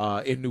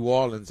in New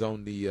Orleans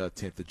on the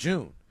 10th of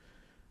June.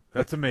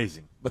 That's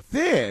amazing. But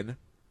then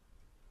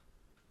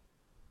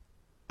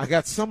I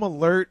got some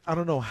alert. I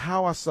don't know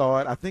how I saw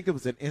it. I think it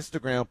was an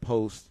Instagram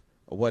post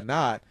or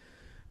whatnot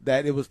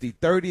that it was the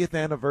 30th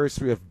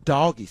anniversary of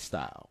Doggy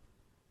Style.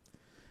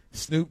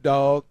 Snoop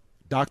Dogg,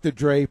 Dr.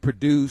 Dre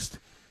produced.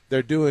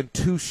 They're doing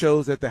 2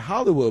 shows at the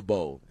Hollywood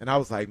Bowl. And I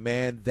was like,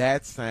 man,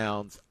 that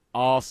sounds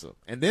awesome.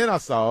 And then I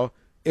saw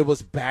it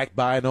was backed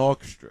by an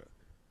orchestra.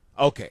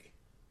 Okay,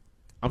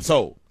 I'm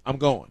sold. I'm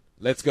going.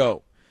 Let's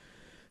go.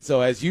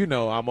 So as you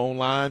know, I'm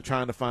online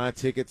trying to find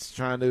tickets,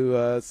 trying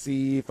to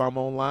see if I'm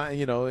online,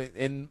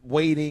 and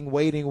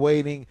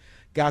waiting,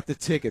 got the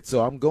ticket.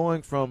 So I'm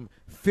going from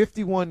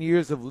 51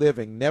 years of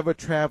living, never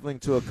traveling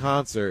to a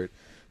concert,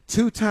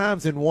 2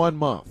 times in 1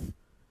 month.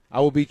 I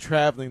will be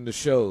traveling to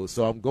shows.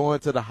 So I'm going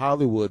to the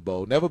Hollywood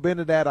Bowl. Never been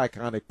to that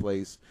iconic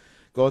place.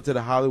 Going to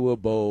the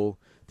Hollywood Bowl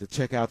to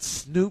check out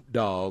Snoop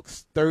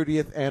Dogg's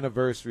 30th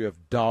anniversary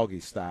of Doggy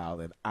Style,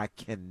 and I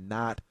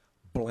cannot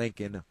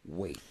blanking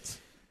wait.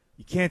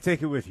 You can't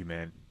take it with you,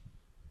 man.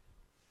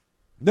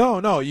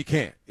 No, you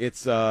can't.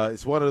 It's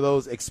one of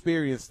those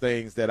experience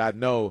things that I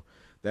know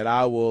that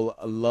I will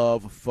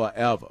love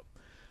forever.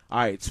 All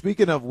right,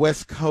 speaking of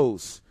West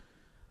Coast,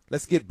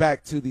 let's get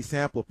back to the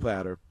Sampler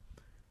Platter.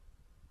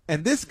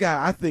 And this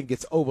guy, I think,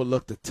 gets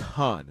overlooked a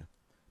ton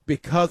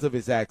because of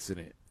his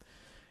accident.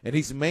 and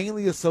he's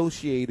mainly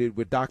associated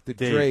with Dr.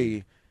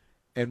 Dre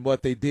and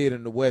what they did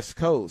in the West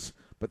Coast.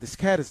 But this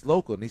cat is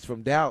local, and he's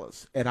from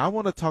Dallas, and I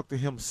want to talk to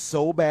him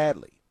so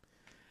badly.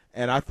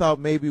 And I thought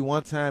maybe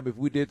one time if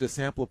we did the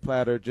Sampler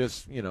Platter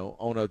just,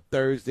 on a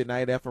Thursday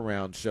night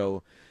F-Around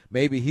show,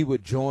 maybe he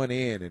would join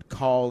in and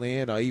call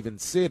in or even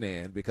sit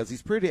in, because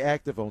he's pretty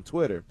active on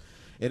Twitter,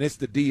 and it's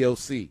the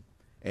DOC.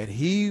 And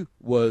he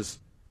was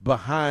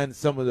behind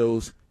some of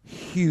those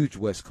huge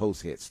West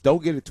Coast hits.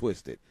 Don't get it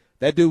twisted.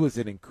 That dude was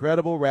an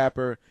incredible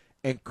rapper,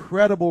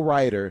 incredible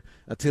writer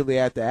until he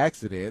had the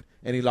accident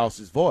and he lost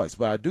his voice.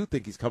 But I do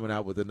think he's coming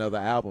out with another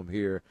album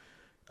here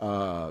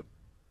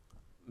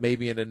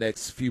maybe in the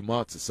next few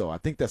months or so. I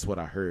think that's what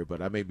I heard,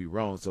 but I may be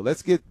wrong. So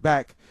let's get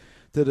back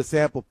to the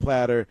Sample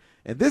Platter.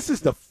 And this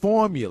is the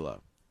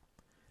formula.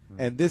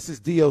 And this is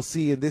DOC,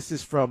 and this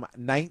is from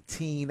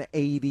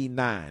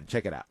 1989.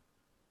 Check it out.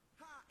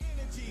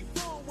 Energy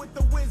full with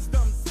the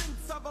wisdom,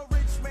 sense of a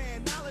rich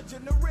man, knowledge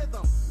in the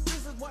rhythm.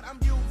 This is what I'm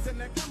using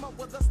to come up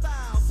with a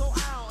style, so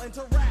I'll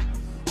interact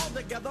all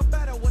together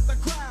better with the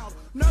crowd.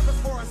 Nervous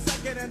for a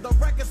second and the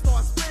record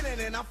starts spinning,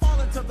 and I fall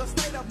into the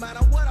state of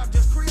matter what I've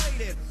just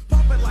created.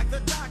 Pumping like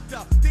the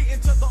doctor, the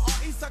into the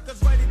RE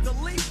suckers ready to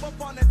leap up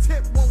on the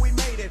tip when we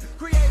made it.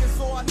 Created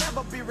so I'll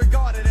never be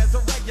regarded as a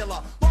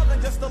regular, more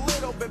than just a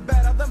little bit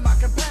better than my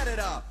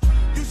competitor.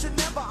 You should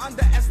never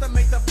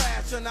underestimate the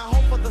fashion. I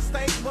hope for the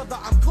stage whether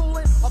I'm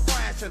cooling or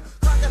thrashing.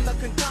 Cracking the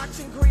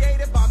concoction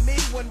created by me.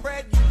 When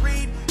read, you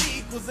read, E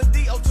equals a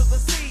D-O to the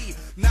C.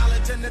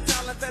 Knowledge and the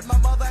talent that my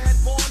mother had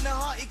born to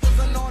her equals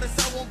an artist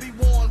I won't be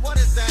worn. What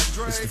is that,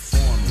 Dre? It's the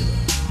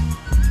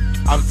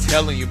formula. I'm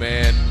telling you,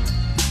 man.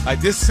 Like,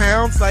 this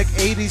sounds like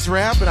 80s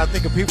rap, and I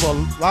think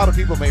a lot of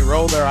people may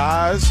roll their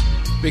eyes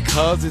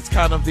because it's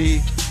kind of the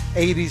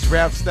 80s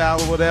rap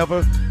style or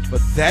whatever.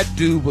 But that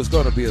dude was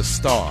going to be a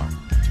star.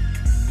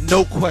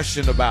 No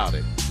question about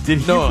it. Did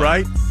he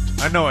write?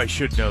 I know I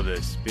should know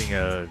this, being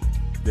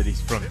that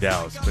he's from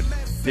Dallas, but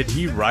did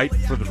he write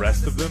for the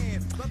rest of them?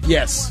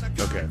 Yes.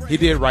 Okay. He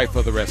did write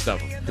for the rest of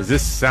them. Because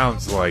this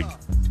sounds like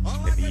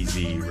an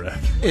Easy rap.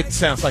 It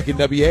sounds like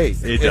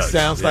NWA. It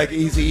sounds like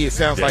Easy. It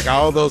sounds like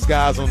all those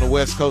guys on the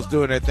West Coast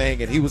doing their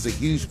thing, and he was a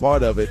huge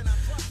part of it.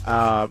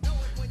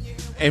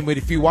 And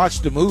if you watch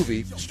the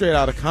movie, Straight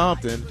Outta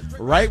Compton,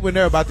 right when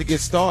they're about to get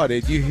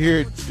started, you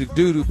hear the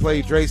dude who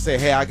played Dre say,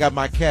 hey, I got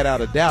my cat out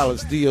of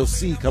Dallas,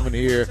 DOC, coming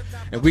here,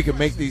 and we can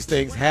make these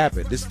things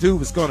happen. This dude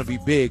was going to be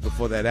big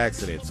before that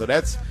accident. So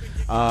that's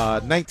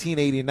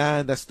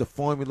 1989. That's the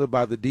formula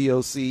by the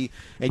DOC.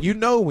 And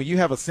when you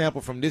have a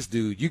sample from this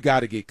dude, you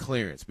got to get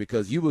clearance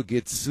because you will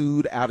get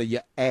sued out of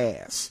your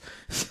ass.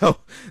 So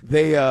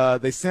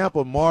they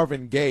sampled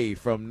Marvin Gaye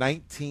from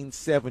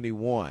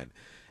 1971,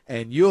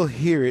 and you'll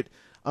hear it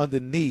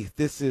underneath.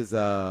 This is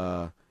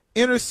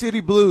Inner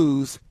City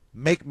Blues,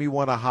 Make Me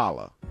Wanna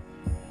Holler.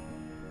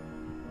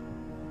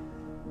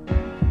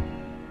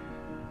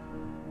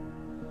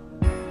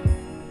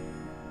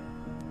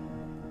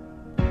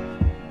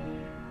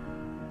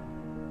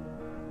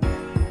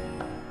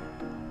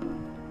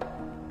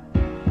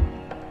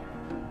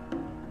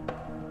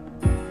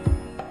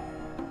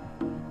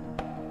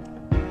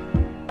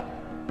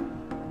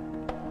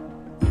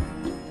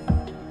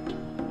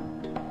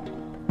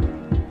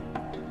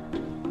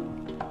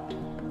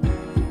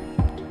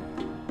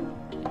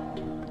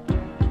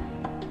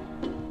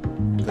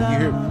 You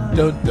hear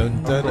dun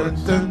dun dun dun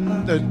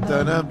dun dun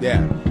dun dun.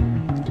 Yeah.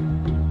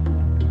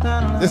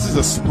 This is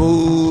a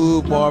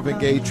smooth Marvin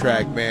Gaye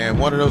track, man.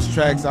 One of those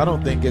tracks I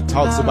don't think it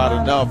talks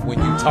about enough when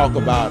you talk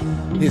about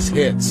his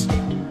hits.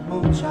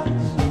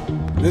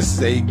 This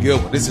is a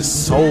good one. This is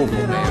soulful,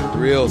 man.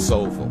 Real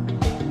soulful.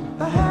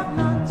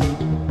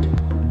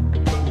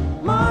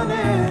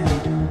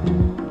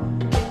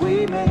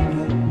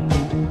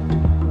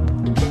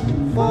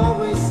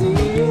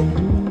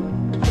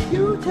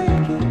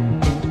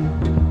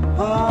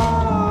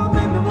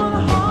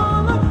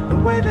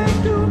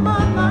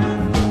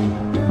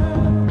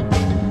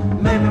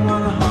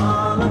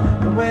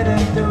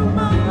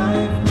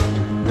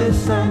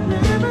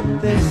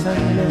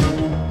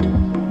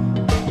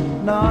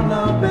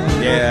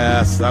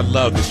 Yes, I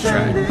love this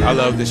track. I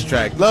love this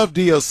track. Love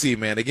DOC,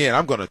 man. Again,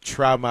 I'm going to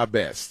try my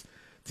best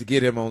to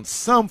get him on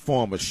some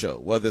form of show,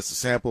 whether it's a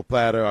Sample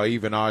Platter or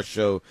even our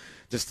show,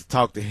 just to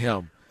talk to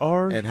him.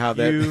 And how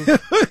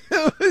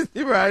that.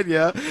 You're right,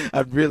 yeah.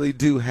 I really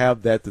do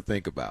have that to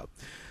think about.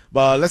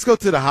 But let's go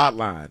to the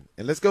hotline,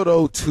 and let's go to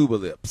old Tuba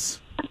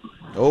Lips.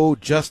 Old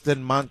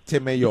Justin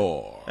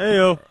Montemayor. Hey,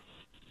 yo.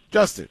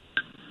 Justin.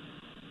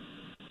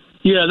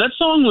 Yeah, that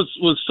song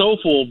was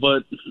soulful,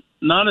 but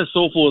not as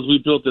soulful as We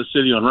Built This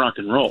City on Rock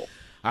and Roll.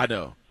 I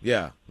know,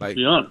 yeah. Like, to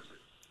be honest.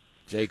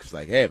 Jake's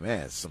like, hey,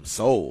 man, some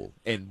soul.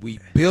 And we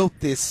built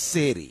this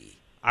city.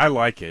 I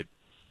like it.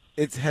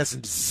 It has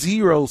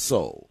zero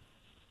soul.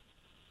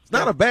 It's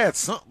not a bad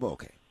song. Well,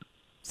 okay.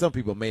 Some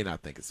people may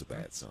not think it's a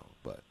bad song,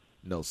 but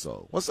no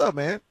soul. What's up,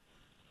 man?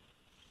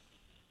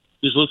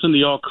 Just listen to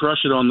y'all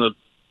crush it on the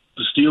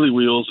Steely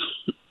wheels,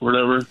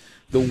 whatever.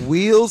 The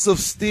wheels of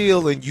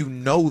steel, and you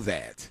know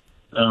that.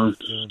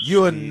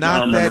 You are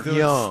not that Doing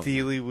young.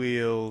 Steely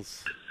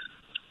Wheels.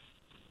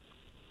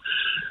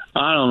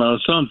 I don't know,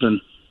 something.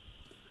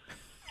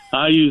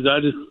 I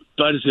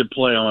just hit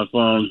play on my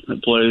phone.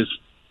 It plays.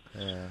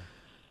 Yeah.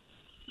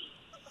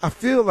 I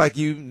feel like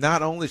you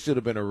not only should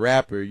have been a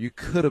rapper, you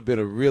could have been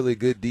a really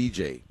good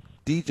DJ.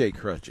 DJ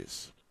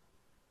Crutches.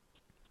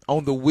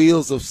 On the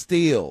wheels of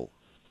steel.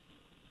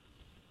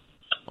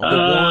 On the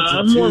ones and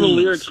I'm more of a twos.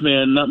 lyrics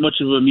man, not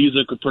much of a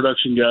music or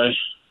production guy.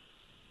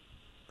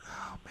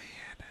 Oh,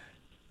 man.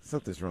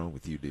 Something's wrong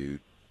with you, dude.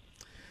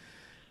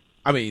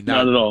 I mean,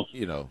 Not at all.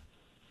 You know,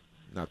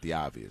 not the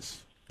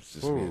obvious. It's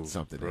just Ooh,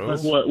 something bro.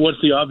 else.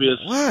 What's the obvious?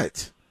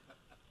 What?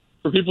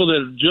 For people that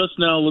are just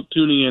now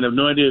tuning in, have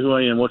no idea who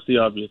I am, what's the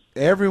obvious?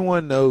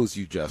 Everyone knows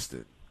you,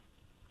 Justin.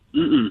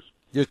 Mm-mm.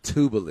 You're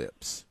Tuba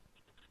Lips.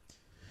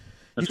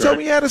 That's You told right.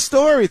 me you had a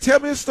story. Tell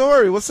me a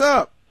story. What's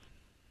up?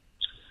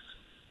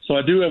 So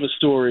I do have a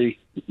story.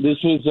 This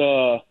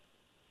was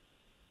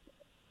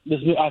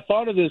I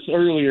thought of this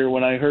earlier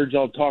when I heard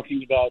y'all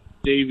talking about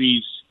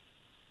Davey's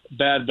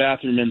bad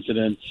bathroom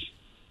incidents.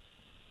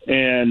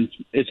 And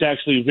it's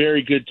actually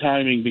very good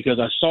timing because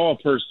I saw a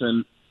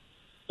person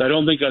that I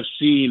don't think I've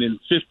seen in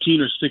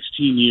 15 or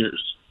 16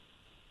 years.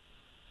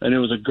 And it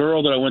was a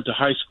girl that I went to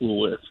high school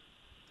with.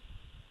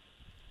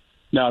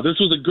 Now, this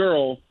was a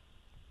girl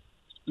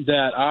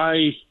that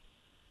I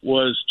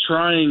was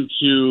trying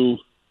to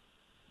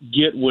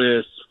get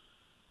with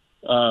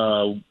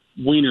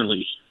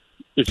Wienerly,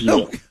 if you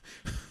will.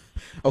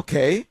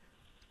 Okay.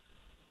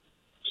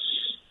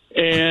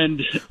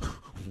 And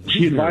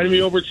she invited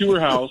me over to her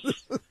house,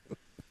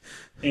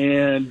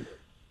 and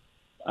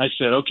I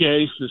said,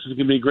 okay, this is going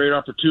to be a great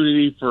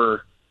opportunity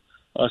for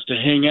us to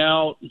hang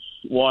out,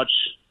 watch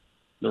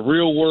The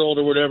Real World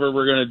or whatever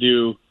we're going to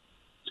do.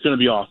 It's going to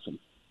be awesome.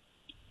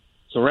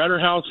 So we're at her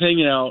house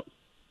hanging out,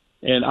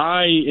 and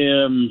I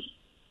am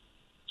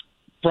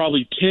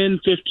probably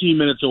 10, 15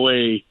 minutes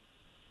away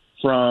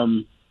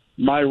from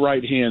my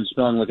right hand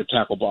smelling like a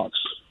tackle box.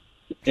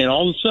 And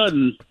all of a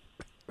sudden,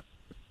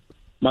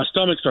 my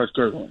stomach starts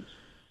gurgling.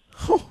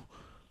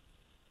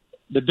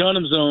 The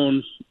Dunham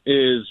Zone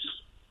is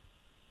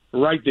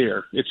right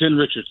there. It's in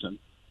Richardson.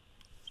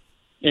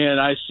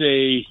 And I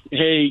say,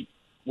 hey,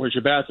 where's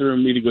your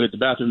bathroom? Need to go hit the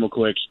bathroom real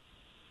quick.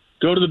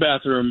 Go to the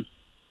bathroom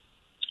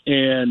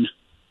and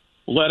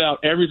let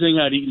out everything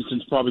I'd eaten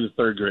since probably the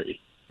third grade.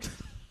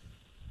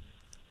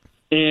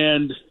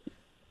 And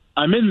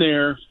I'm in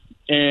there,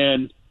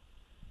 and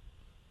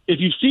if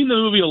you've seen the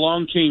movie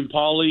Along Came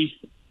Polly,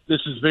 this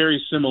is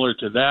very similar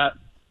to that.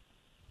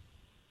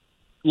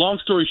 Long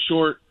story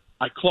short,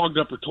 I clogged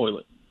up her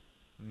toilet.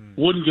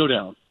 Wouldn't go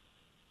down.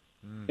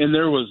 And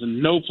there was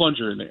no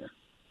plunger in there.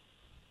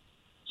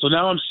 So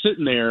now I'm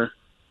sitting there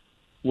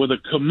with a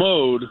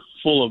commode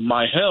full of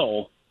my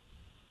hell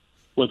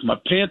with my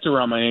pants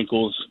around my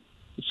ankles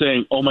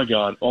saying, oh, my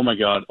God, oh, my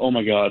God, oh,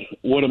 my God,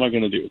 what am I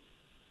going to do?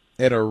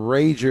 And a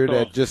rager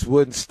that just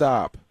wouldn't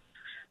stop.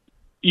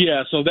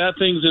 Yeah, so that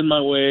thing's in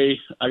my way.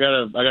 I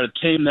gotta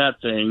tame that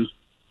thing.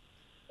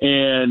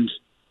 And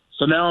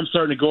so now I'm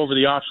starting to go over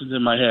the options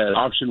in my head.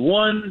 Option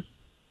one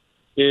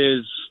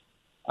is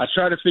I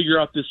try to figure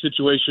out this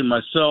situation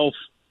myself,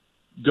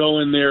 go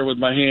in there with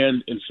my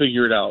hand and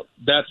figure it out.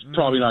 That's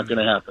probably not going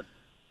to happen.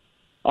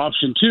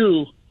 Option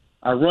two,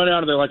 I run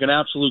out of there like an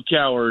absolute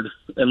coward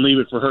and leave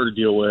it for her to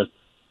deal with.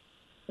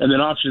 And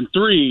then option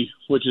three,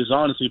 which is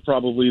honestly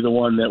probably the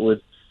one that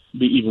would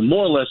be even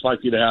more or less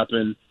likely to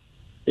happen,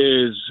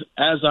 is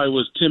as I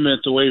was 10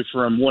 minutes away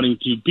from wanting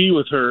to be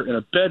with her in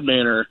a bed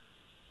manner,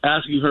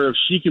 asking her if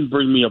she can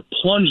bring me a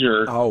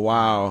plunger. Oh,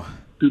 wow.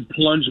 To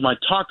plunge my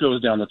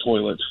tacos down the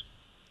toilet.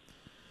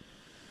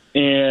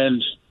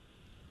 And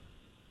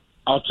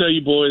I'll tell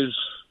you, boys,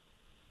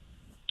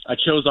 I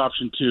chose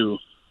option two.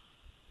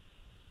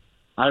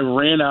 I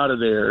ran out of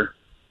there,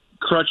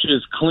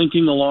 crutches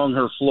clinking along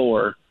her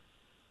floor,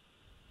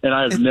 and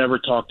I have never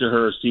talked to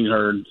her or seen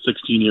her in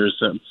 16 years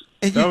since.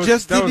 And you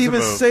just didn't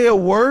even say a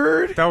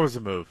word? That was a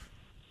move.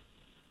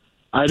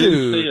 I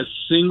didn't say a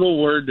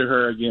single word to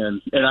her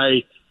again. And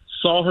I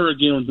saw her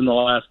again within the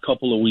last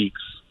couple of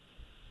weeks.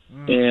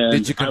 And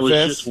Did you confess? I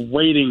was just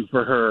waiting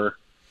for her.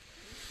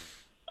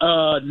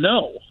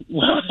 No.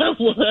 That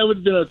would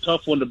have been a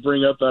tough one to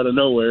bring up out of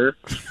nowhere.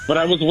 But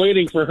I was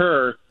waiting for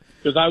her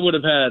because I would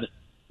have had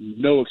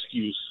no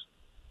excuse.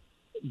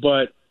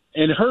 But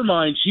in her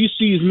mind, she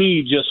sees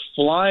me just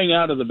flying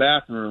out of the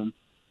bathroom,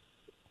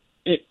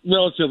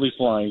 relatively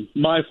flying,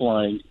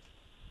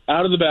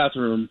 out of the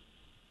bathroom,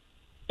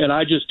 and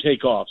I just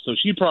take off. So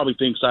she probably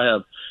thinks I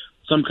have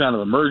some kind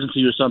of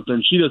emergency or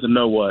something. She doesn't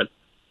know what.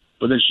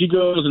 But then she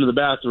goes into the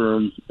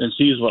bathroom and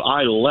sees what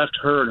I left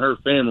her and her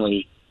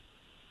family,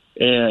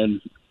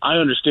 and I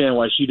understand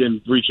why she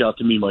didn't reach out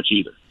to me much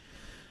either.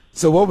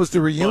 So what was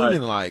the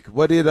reunion like?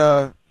 What did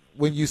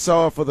when you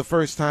saw her for the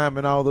first time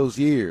in all those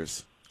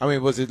years? I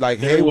mean, was it like,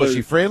 hey, was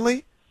she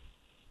friendly?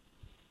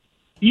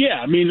 Yeah,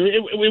 I mean,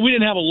 we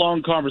didn't have a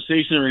long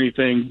conversation or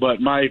anything,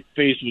 but my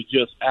face was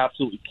just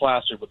absolutely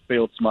plastered with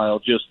failed smile.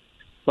 Just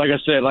like I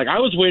said, like I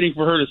was waiting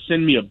for her to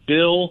send me a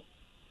bill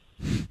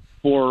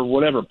for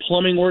whatever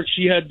plumbing work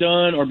she had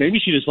done, or maybe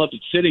she just left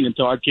it sitting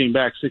until I came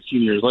back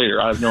 16 years later.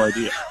 I have no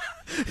idea.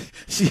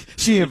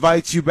 She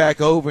invites you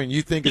back over, and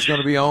you think it's going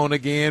to be on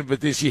again,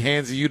 but then she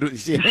hands you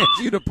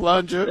the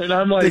plunger, and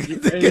I'm like,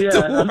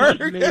 I'm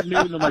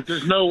like,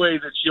 there's no way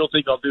that she'll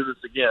think I'll do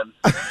this again.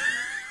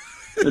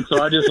 And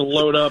so I just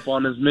load up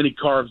on as many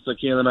carbs as I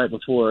can the night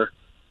before.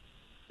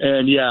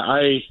 And yeah,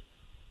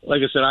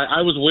 like I said,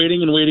 I was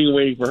waiting and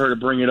waiting for her to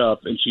bring it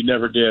up, and she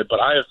never did.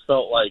 But I have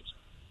felt like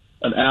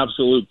an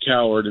absolute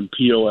coward and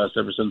POS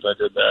ever since I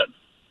did that.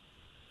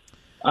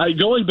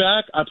 Going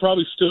back, I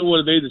probably still would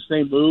have made the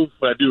same move,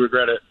 but I do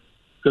regret it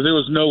because there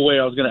was no way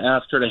I was going to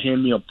ask her to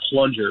hand me a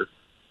plunger.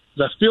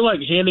 'Cause I feel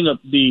like handing up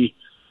the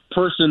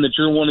person that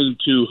you're wanting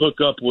to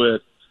hook up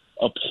with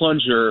a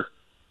plunger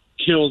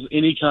kills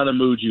any kind of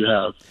mood you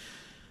have.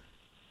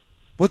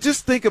 Well,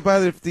 just think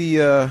about if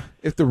the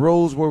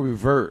roles were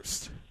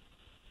reversed.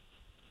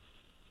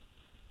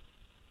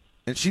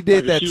 And she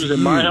did that to you. She was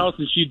in my house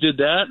and she did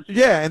that?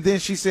 Yeah, and then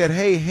she said,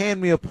 hey,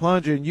 hand me a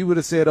plunger, and you would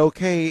have said,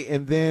 okay,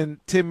 and then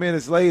 10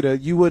 minutes later,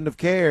 you wouldn't have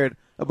cared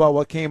about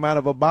what came out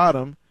of her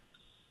bottom.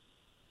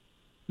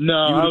 No,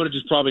 I would have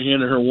just probably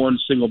handed her one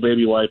single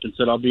baby wipe and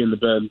said, I'll be in the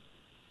bed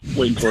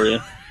waiting for you.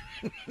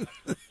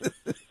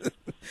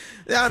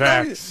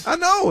 Yeah, I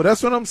know.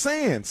 That's what I'm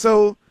saying.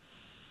 So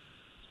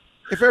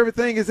if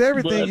everything is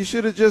everything, you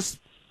should have just...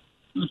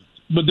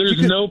 But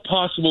there's no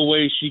possible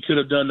way she could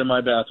have done to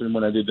my bathroom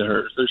when I did to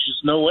hers. There's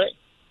just no way.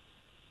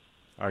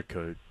 I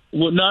could.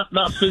 Well,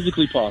 not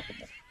physically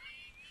possible.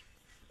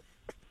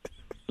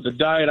 The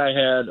diet I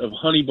had of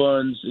honey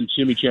buns and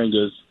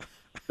chimichangas,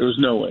 there was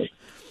no way.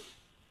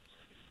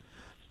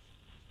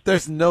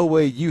 There's no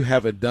way you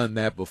haven't done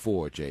that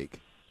before, Jake.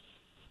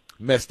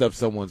 Messed up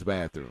someone's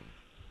bathroom.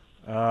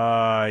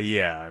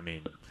 Yeah, I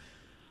mean,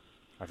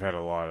 I've had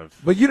a lot of...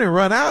 But you didn't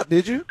run out,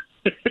 did you?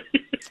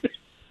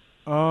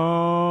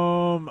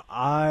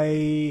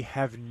 I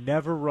have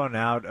never run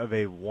out of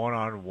a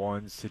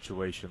one-on-one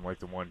situation like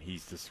the one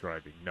he's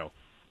describing. No,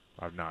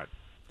 I've not.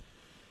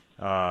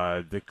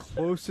 The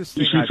closest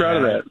thing I've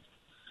proud had, of that.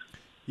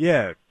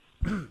 Yeah.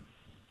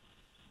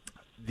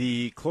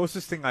 The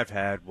closest thing I've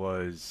had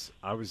was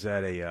I was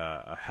at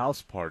a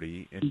house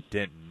party in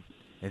Denton,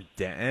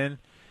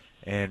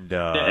 and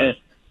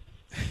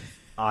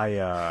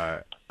I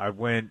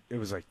went. It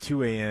was like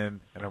 2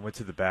 a.m. and I went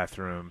to the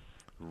bathroom.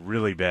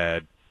 Really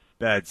bad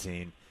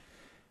scene,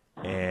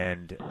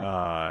 and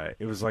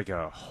it was like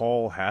a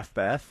hall half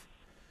bath,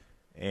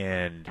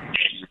 and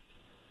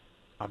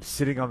I'm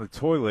sitting on the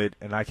toilet,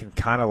 and I can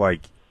kind of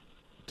like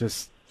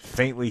just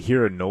faintly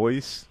hear a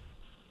noise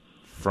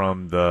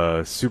from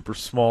the super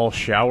small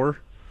shower,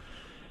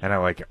 and I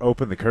like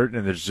open the curtain,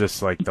 and there's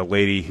just like the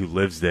lady who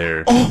lives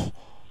there. Oh,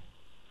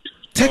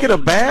 taking a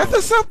bath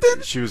or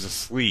something? She was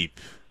asleep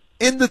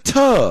in the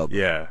tub.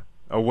 Yeah,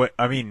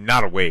 I mean,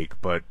 not awake,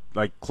 but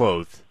like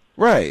clothed.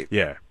 Right.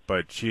 Yeah,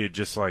 but she had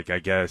just like, I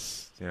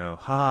guess,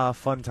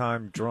 fun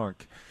time,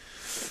 drunk.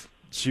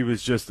 She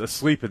was just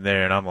asleep in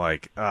there, and I'm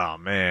like, oh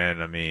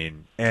man, I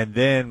mean, and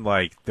then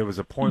like there was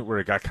a point where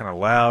it got kind of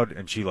loud,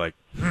 and she like,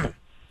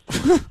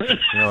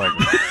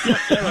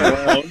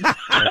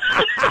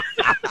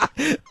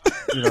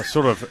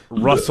 sort of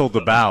rustled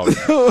about.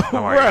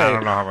 I'm like, I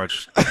don't know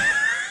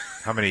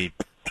how many,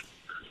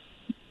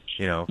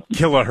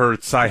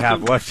 kilohertz I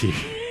have left here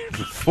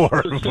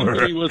before.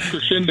 Somebody was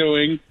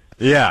crescendoing.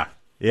 Yeah.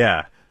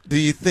 Do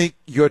you think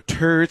your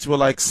turds were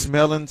like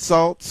smelling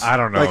salts? I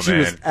don't know, like she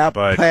was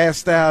but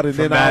passed out, and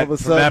then all of a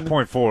sudden, from that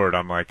point forward,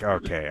 I'm like,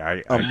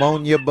 okay,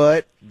 ammonia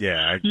butt.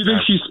 Yeah. You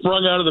think she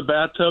sprung out of the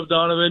bathtub,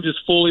 Donovan, just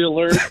fully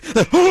alert?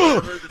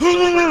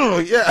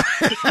 Yeah.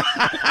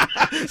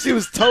 She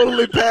was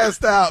totally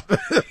passed out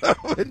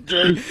when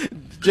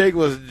Jake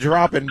was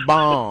dropping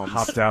bombs.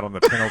 Hopped out on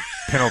the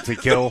penalty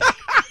kill.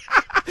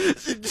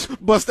 She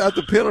bust out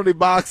the penalty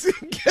box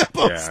and kept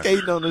on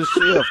skating on the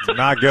shift.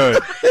 Not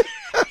good.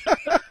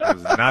 It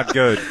was not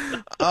good.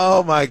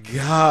 Oh, my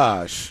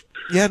gosh.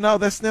 Yeah, no,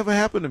 that's never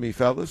happened to me,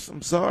 fellas.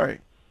 I'm sorry.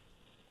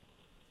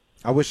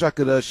 I wish I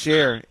could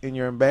share in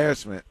your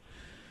embarrassment.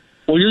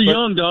 Well, you're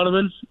young,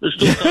 Donovan. There's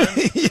still time.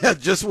 Yeah,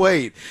 just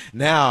wait.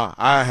 Now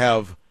I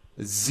have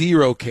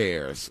zero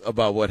cares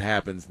about what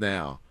happens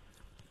now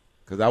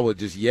because I would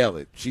just yell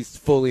it. She's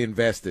fully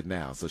invested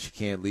now, so she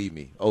can't leave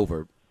me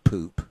over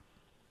poop.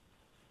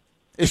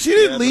 If she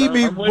didn't leave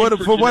me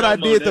for what I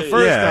did the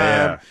first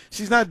time,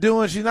 she's not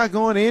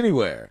going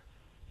anywhere.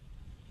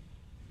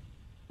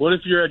 What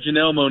if you're at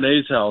Janelle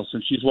Monáe's house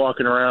and she's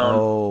walking around?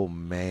 Oh,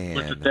 man.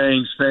 With the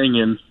thing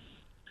singing,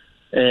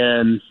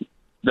 and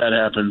that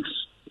happens.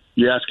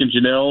 You asking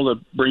Janelle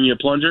to bring you a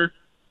plunger?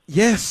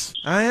 Yes,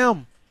 I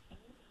am.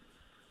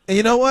 And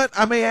you know what?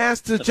 I may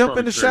ask to jump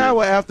in the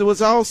shower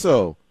afterwards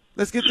also.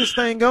 Let's get this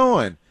thing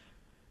going.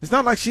 It's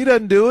not like she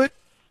doesn't do it.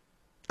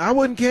 I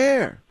wouldn't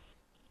care.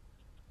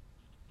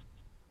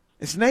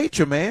 It's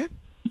nature, man.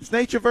 It's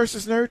nature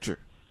versus nurture.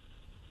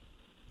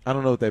 I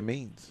don't know what that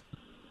means.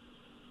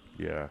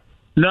 Yeah.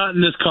 Not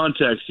in this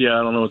context. Yeah,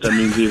 I don't know what that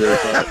means either.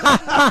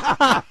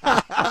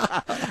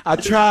 I I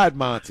tried,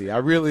 Monty. I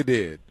really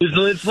did.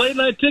 It's late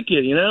night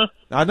ticket, you know?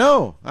 I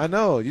know.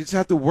 You just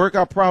have to work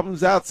our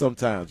problems out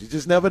sometimes. You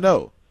just never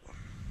know.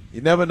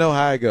 You never know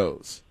how it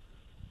goes.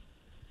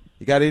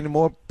 You got any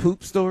more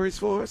poop stories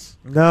for us?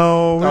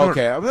 No.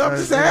 Okay, I'm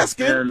just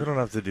asking. We don't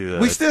have to do that.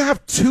 We still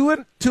have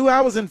 2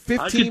 hours and 15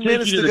 I could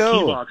minutes take you to to the go.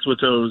 tee box with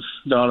those,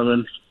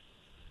 Donovan.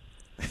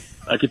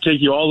 I could take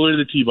you all the way to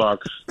the tee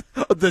box.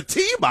 The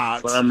tee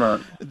box? But I'm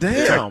not.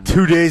 Damn. Like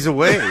 2 days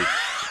away.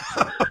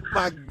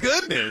 My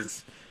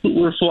goodness.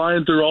 We're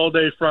flying through all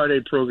day Friday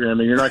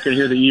programming. You're not going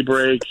to hear the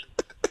e-brake.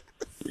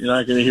 You're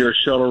not going to hear a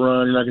shuttle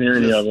run. You're not going to hear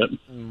any of it.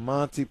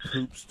 Monty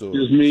poop story. It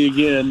was me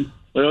again.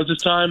 But it was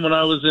this time when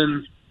I was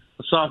a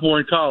sophomore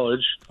in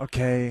college.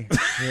 Okay.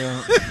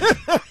 Yeah.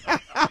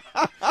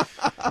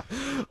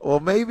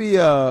 Well, maybe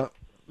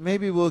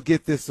we'll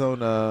get this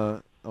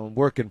on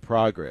Work in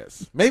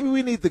Progress. Maybe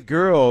we need the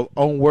girl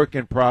on Work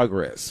in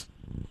Progress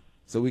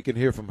so we can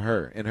hear from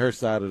her and her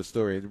side of the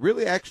story and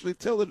really actually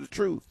tell her the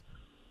truth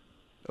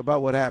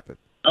about what happened.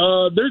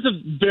 There's a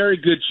very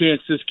good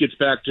chance this gets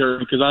back to her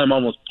because I'm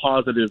almost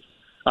positive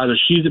either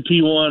she's a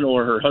P1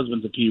 or her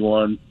husband's a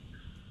P1.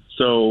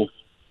 So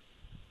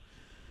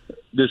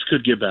this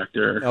could get back to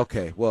her.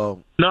 Okay,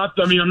 well.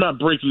 I'm not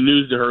breaking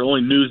news to her. The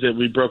only news that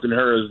we've broken to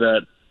her is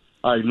that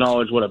I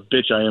acknowledge what a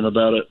bitch I am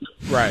about it.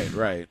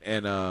 Right.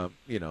 And,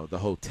 the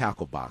whole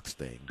tackle box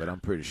thing, but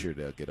I'm pretty sure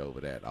they'll get over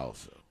that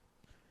also.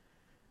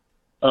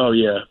 Oh,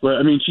 yeah.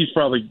 But, she's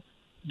probably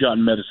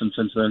gotten medicine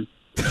since then.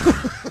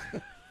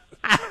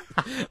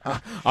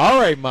 All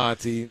right,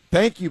 Monty.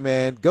 Thank you,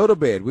 man. Go to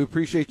bed. We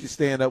appreciate you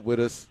staying up with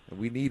us. And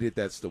we needed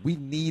that stuff. We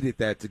needed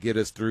that to get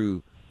us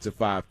through to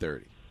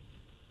 5:30.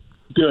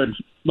 Good.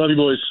 Love you,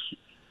 boys.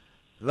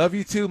 Love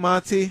you too,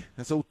 Monty.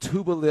 That's old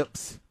Tuba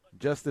Lips,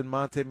 Justin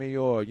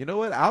Montemayor. You know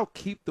what? I'll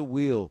keep the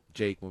wheel,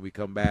 Jake, when we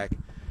come back,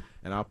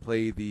 and I'll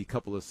play the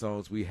couple of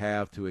songs we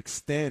have to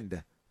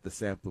extend the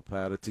Sampler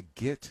Platter to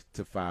get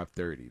to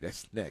 5:30.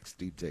 That's next,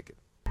 Deep Ticket.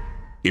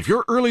 If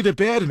you're early to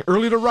bed and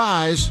early to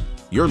rise,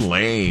 you're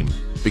lame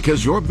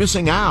because you're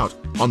missing out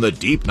on the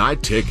Deep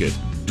Night Ticket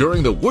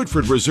during the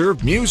Woodford Reserve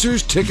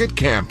Musers Ticket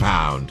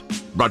Campound.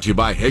 Brought to you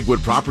by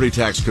Hegwood Property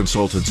Tax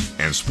Consultants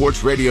and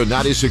Sports Radio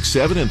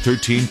 96.7 and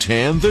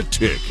 1310 The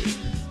Ticket.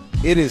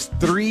 It is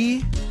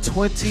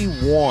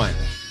 3:21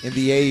 in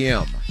the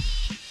a.m.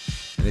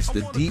 And it's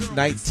the Deep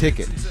Night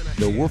Ticket,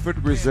 the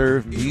Woodford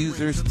Reserve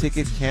Musers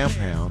Ticket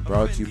Campound,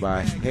 brought to you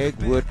by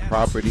Hegwood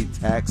Property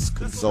Tax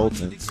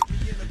Consultants.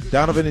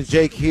 Donovan and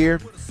Jake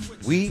here.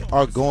 We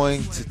are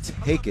going to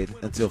take it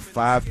until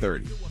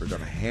 5:30. We're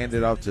going to hand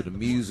it off to the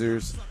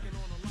Musers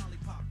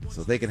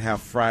so they can have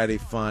Friday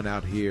fun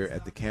out here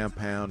at the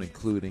Campound,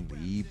 including the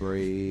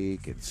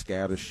e-break and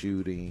scatter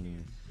shooting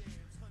and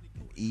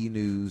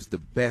e-news, the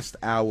best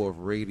hour of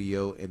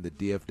radio in the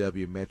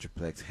DFW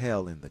Metroplex,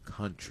 hell, in the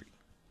country.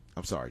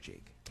 I'm sorry,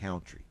 Jake,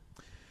 country.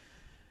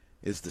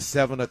 It's the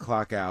 7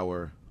 o'clock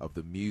hour of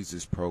the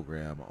Musers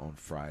program on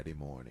Friday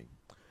morning.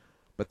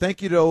 But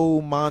thank you to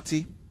old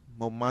Monty,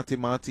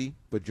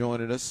 for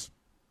joining us.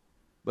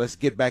 Let's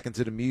get back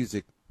into the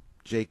music,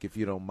 Jake, if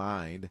you don't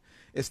mind.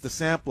 It's the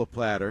Sampler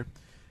Platter,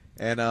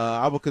 and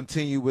I will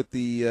continue with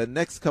the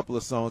next couple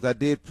of songs. I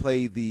did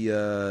play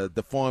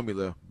the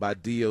Formula by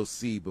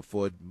DOC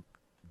before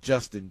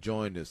Justin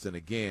joined us, and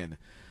again,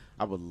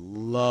 I would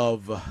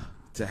love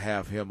to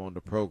have him on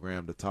the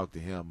program to talk to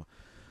him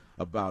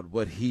about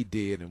what he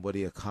did and what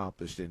he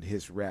accomplished in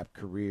his rap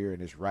career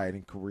and his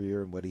writing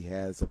career and what he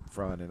has up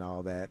front and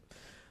all that.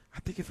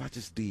 I think if I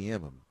just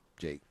DM him,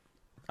 Jake,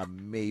 I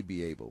may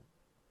be able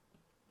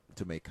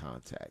to make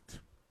contact.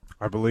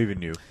 I believe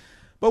in you.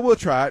 But we'll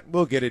try it.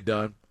 We'll get it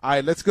done. All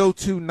right, let's go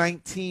to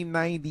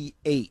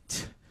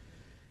 1998.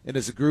 And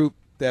it's a group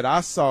that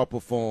I saw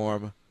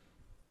perform.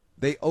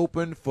 They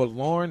opened for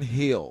Lauryn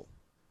Hill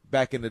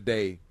back in the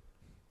day.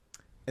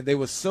 And they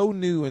were so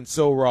new and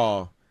so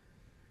raw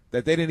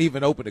that they didn't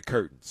even open the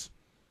curtains.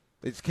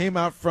 They just came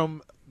out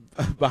from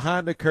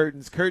behind the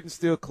curtains. Curtains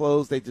still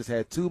closed. They just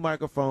had 2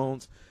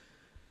 microphones.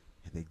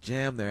 And they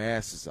jammed their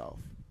asses off.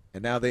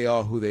 And now they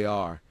are who they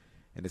are.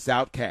 And it's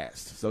Outkast.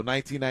 So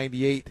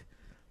 1998,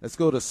 let's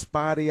go to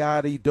Spotty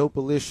Oddie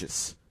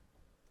Dopalicious.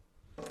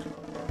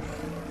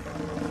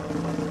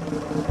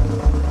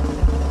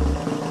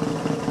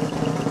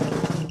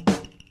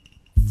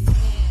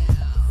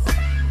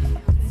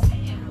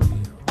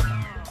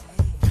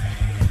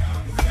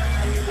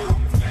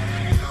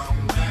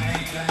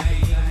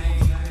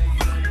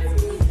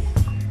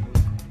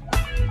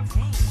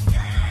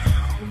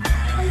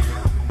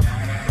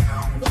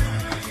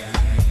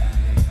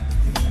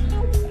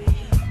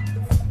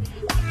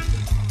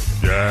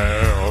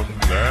 Down,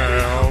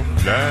 down,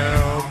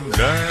 down,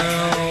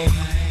 down.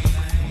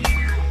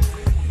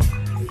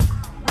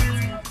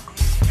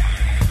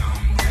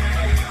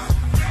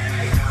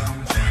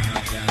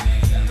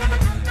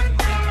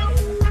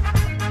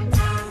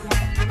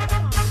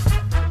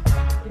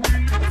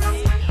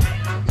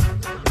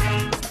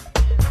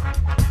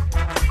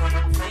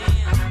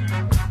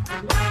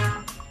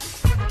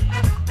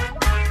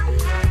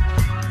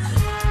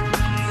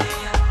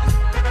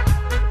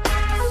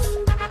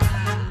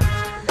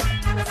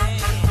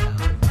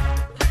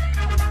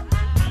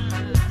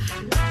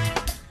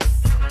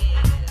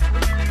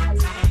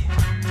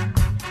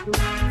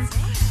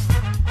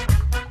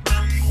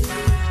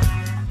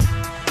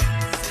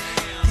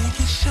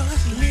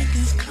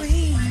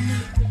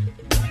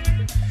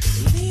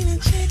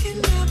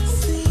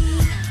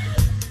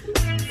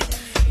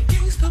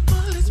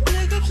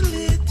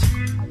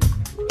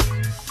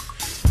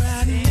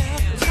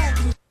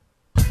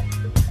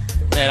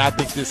 I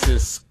think this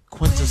is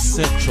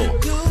quintessential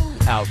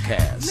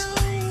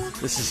Outkast.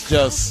 This is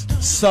just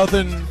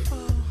Southern,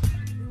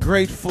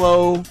 great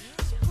flow.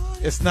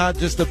 It's not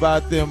just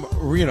about them,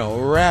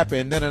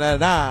 rapping,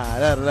 da-da-da-da.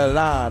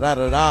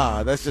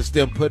 That's just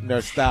them putting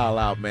their style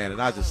out, man.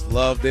 And I just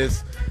love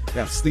this. You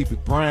have Sleepy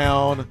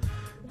Brown.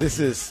 This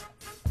is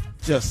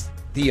just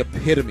the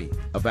epitome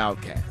of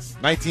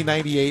Outkast.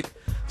 1998,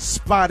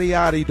 Spotty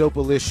Oddie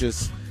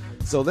Dopalicious.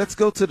 So let's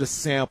go to the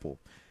sample.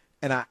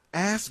 And I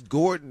asked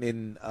Gordon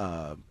in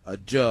a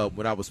Jub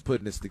when I was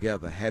putting this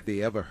together, had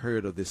they ever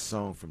heard of this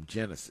song from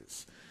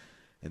Genesis?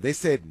 And they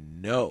said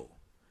no.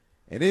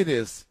 And it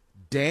is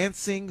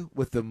Dancing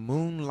with the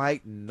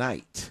Moonlight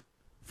Night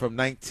from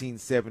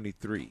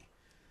 1973.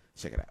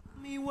 Check it out.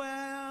 Me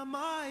where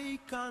my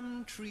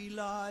country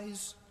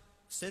lies,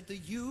 said the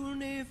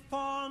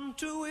unicorn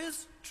to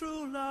his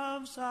true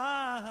love's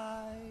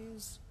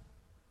eyes.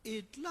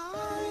 It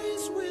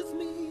lies with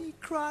me,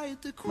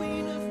 cried the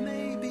queen of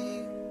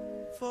maybe,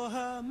 for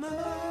her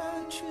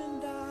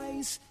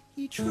merchandise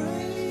he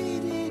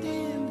traded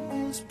in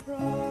his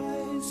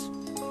prize.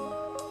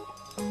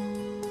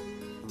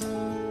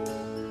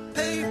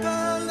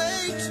 Paper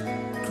late,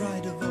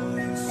 cried a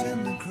voice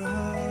in the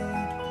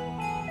crowd.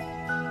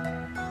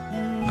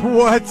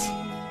 What?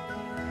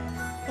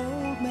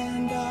 Old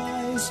man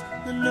dies,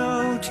 the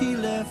note he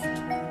left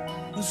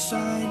was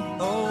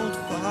signed Old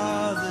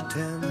Father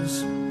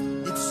Thames.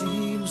 It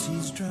seems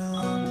he's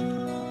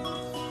drowned,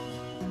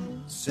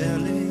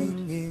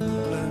 selling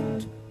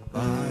England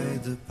by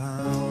the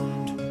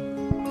pound.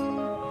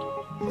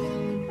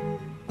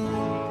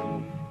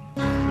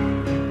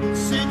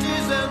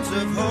 Citizens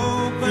of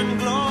hope and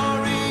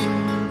glory,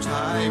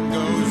 time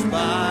goes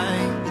by,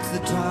 it's the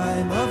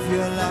time of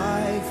your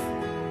life.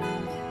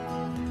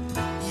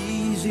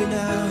 Easy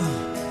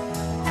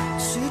now,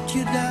 sit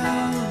you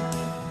down,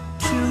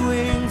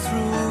 chewing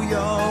through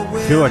your will.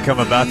 I feel like I'm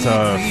about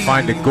to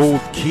find a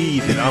gold key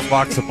that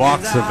unlocks a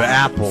box of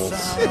apples.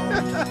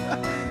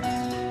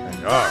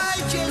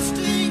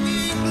 Digesting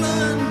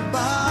England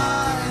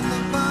by the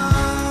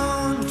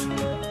pound.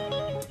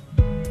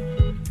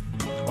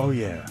 Oh,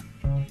 yeah.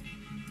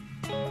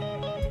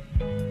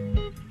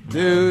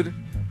 Dude,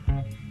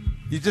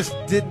 you just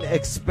didn't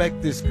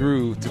expect this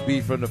groove to be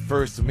from the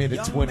first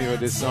minute 20 of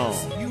this song.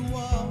 You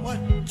are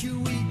what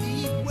you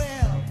eat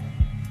well.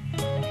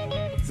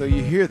 So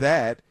you hear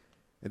that,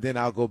 and then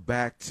I'll go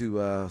back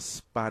to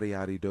Spotty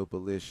Oddie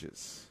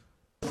Dopalicious.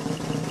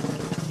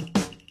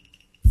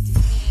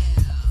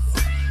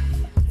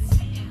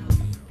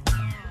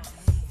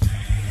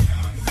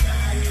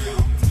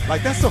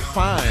 Like, that's a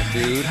find,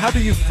 dude. How do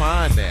you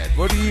find that?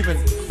 Where do you even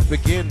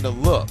begin to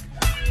look?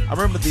 I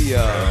remember the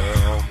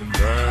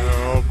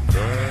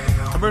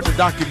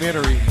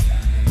documentary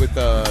with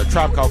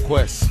Tribe Called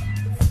Quest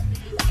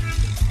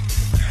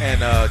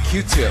and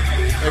Q-Tip.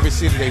 Every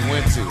city they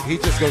went to, he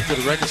just goes to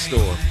the record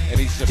store and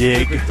he's just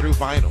flipping through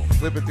vinyl,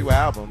 flipping through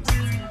albums,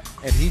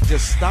 and he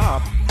just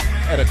stopped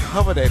at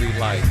accommodating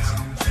lights.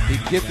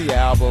 He'd get the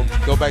album,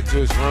 go back to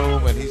his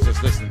room, and he's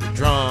just listening to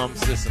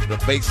drums, listening to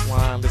bass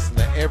line, listening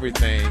to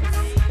everything.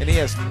 And he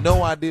has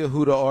no idea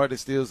who the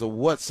artist is or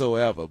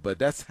whatsoever. But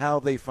that's how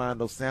they find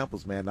those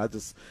samples, man. I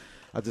just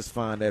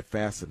find that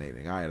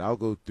fascinating. All right, I'll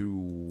go through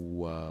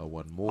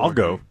one more. I'll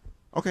go.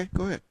 Okay,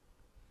 go ahead.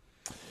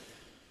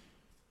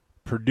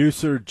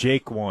 Producer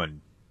Jake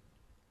One.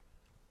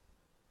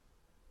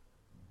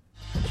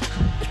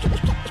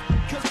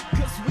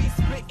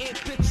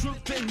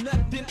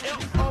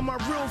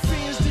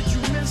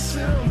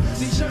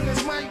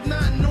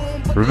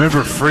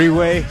 Remember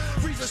Freeway?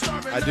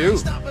 I do.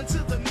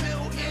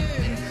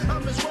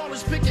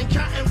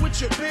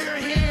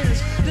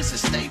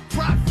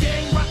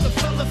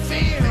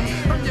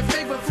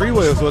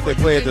 Freeway was what they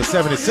play at the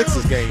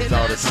 76ers games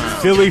all the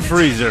time. Philly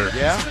Freezer.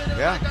 Yeah,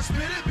 yeah.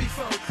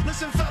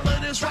 Listen, fella,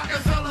 this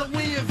Rockefeller,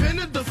 we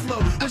invented the flow.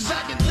 Was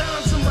jacking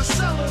down to my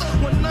cellar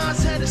when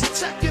Nas had his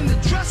tech in the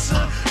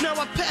dresser. Now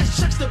I pass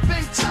checks to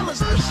bank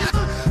tellers.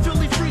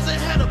 Philly Freezer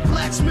had a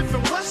blacksmith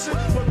and Wesson.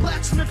 When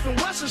blacksmith and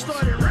Wesson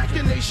started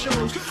wrecking they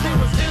shows, they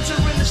was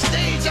entering the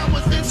stage. I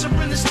was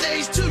entering the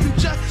stage too. You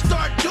just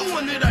start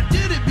doing it. I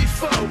did it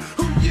before.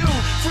 Who you?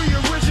 Free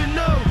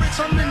original.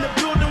 I'm in the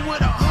building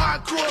with a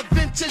hardcore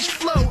vintage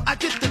flow. I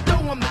get the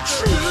dough. I'm the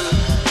truth.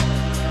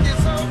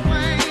 It's so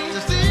plain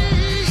to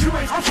see. You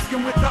ain't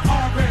fucking with the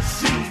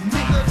RSC.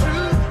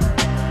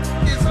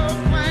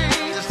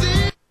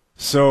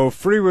 So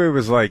Freeway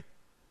was like,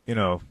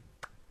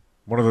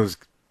 one of those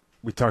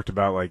we talked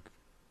about, like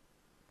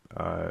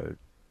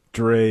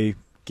Dre,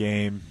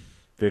 Game,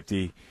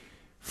 50.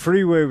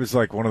 Freeway was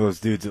like one of those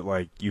dudes that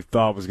like you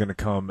thought was going to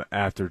come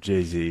after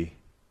Jay-Z.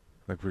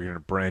 Like we're going to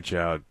branch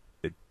out.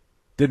 It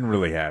didn't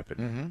really happen.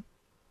 Mm-hmm.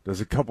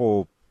 There's a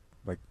couple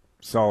like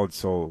solid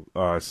solo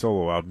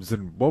albums.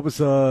 And what was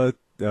it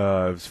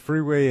was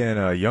Freeway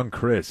and Young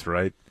Chris,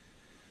 right?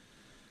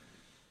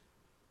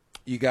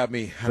 You got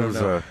me. I don't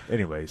know.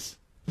 Anyways.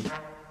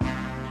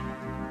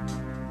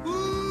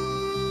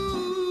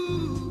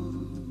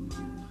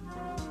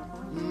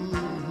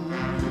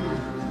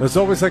 There's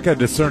always like a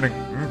discerning.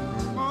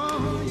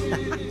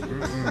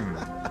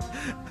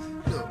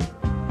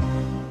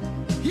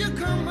 Here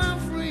come my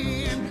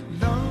friend,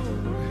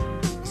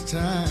 Lord, it's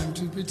time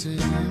to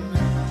pretend.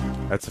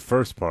 That's the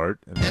first part.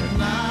 And then,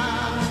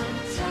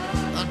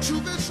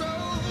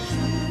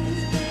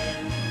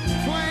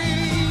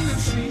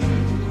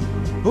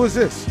 who is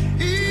this?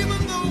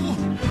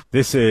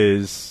 this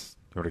is.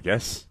 You want to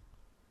guess?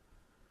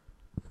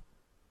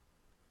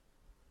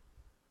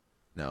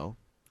 No.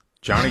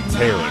 Johnny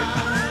Taylor.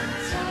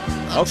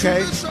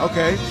 Okay.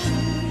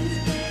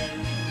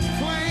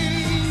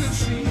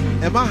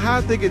 Am I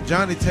high thinking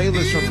Johnny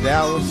Taylor's from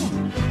Dallas?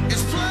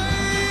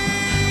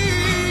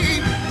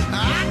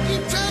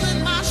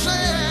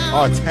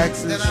 Oh,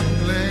 Texas.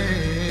 I'm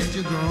glad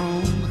you're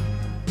gone.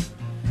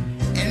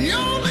 And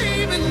you're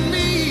leaving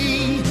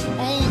me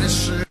on the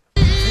shirt.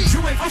 You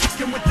ain't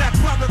fucking with that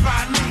brother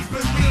I need,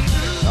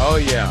 believe. Oh,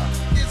 yeah.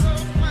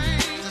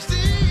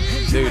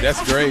 Dude,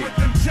 that's great.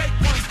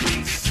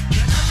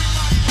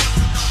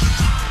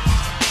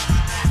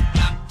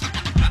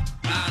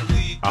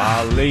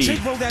 Ali.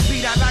 Jake roll that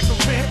beat out like a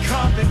red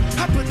carpet.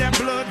 I put that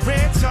blood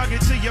red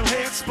target to your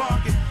head,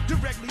 sparking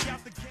directly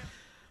out the gate.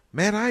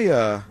 Man,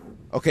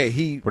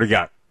 okay, What do you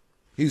got?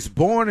 he was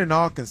born in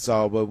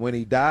Arkansas, but when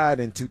he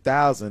died in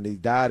 2000, he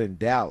died in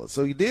Dallas.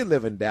 So he did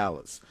live in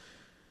Dallas.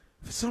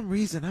 For some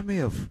reason, I may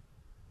have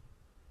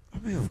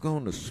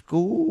gone to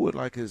school with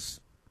like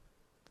his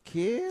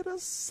kid or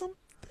something,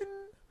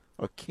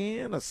 or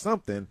Ken or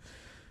something.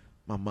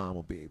 My mom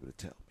will be able to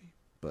tell me.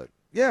 But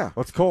yeah,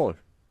 Let's call her.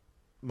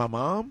 my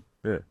mom.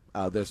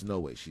 Yeah. There's no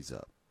way she's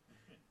up.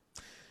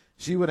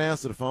 She would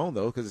answer the phone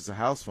though, because it's a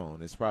house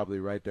phone. It's probably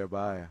right there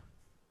by her.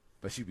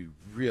 But she'd be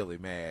really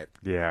mad.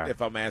 Yeah.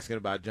 If I'm asking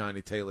about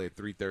Johnny Taylor at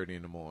 3:30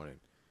 in the morning.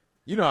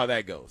 You know how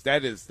that goes.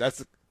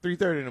 That's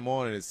 3:30 in the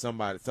morning is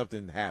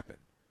something happened.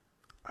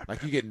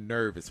 Like you get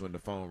nervous when the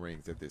phone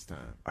rings at this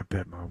time. I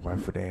bet my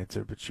wife would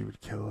answer, but she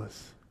would kill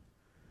us.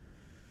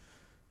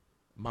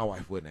 My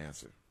wife wouldn't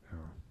answer.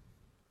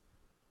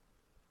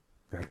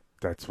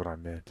 That's what I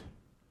meant.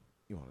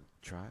 You want to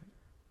try it?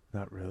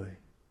 Not really.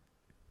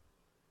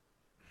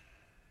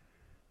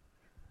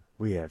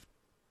 We have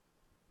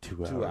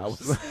 2 hours. 2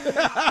 hours.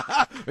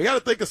 We got to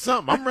think of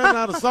something. I'm running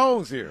out of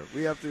songs here.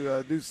 We have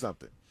to do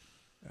something.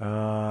 You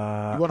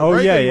want to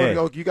break it?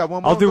 Yeah. You got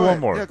one more? I'll do Go one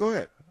ahead. more. Yeah, go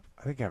ahead.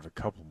 I think I have a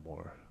couple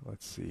more.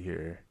 Let's see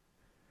here.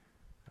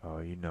 Oh,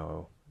 you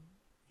know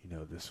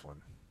this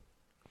one.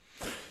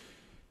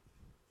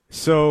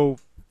 So,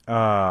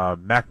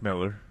 Mac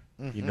Miller.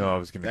 You know I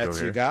was going to go That's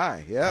here. your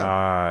guy,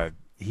 yeah.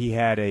 He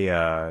had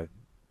a,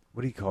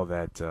 what do you call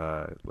that?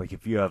 Like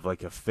if you have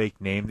like a fake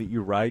name that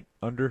you write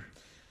under?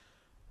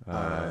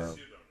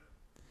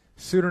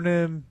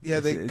 Pseudonym. Yeah,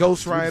 the Let's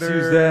ghostwriter.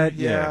 use that.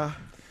 Yeah.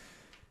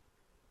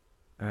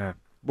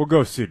 We'll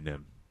go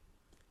pseudonym.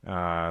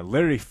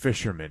 Larry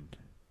Fisherman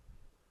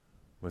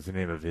was the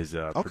name of his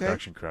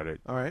production credit.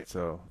 All right.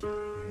 So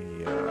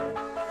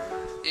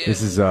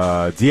this is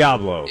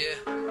Diablo.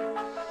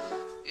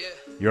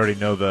 You already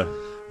know the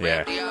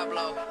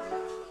Diablo.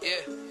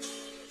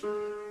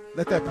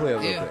 Let that play a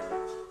little bit.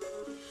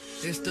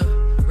 It's the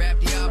rap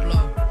Diablo.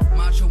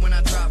 Macho when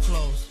I drop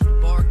flows.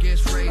 Bar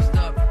gets raised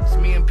up. It's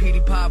me and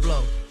Petey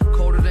Pablo.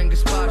 Colder than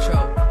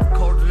Gazpacho.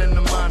 Colder than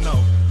the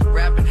mono.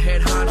 Rapping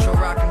head honcho.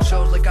 Rocking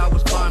shows like I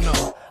was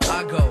Bono.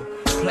 I go.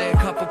 Play a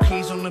couple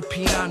keys on the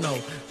piano.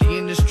 The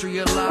industry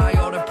a lie.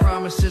 All the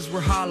promises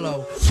were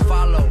hollow.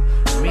 Follow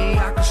me.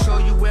 I can show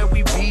you where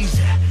we bees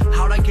at.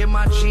 How'd I get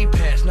my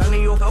G-Pass? None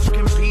of your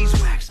fucking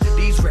beeswax.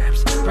 These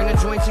raps bring a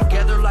joint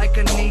together like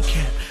a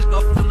kneecap.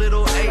 Up the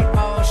little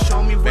 8-ball,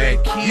 show me where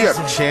the keys you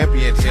have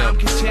championed him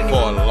for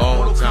a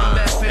long time,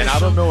 and I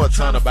don't know a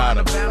ton about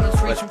him,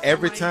 but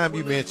every time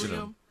you mention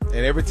him,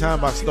 and every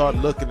time I start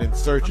looking and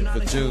searching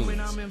for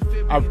tunes,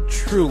 I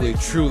truly,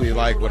 truly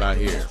like what I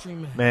hear.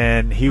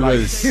 Man, he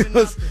was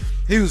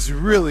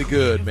really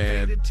good,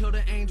 man.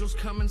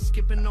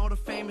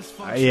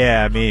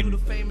 Yeah, I mean,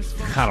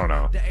 I don't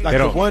know. Like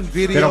the one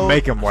video, they don't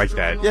make him like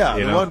that. Yeah,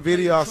 you the know? one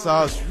video I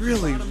saw is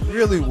really,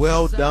 really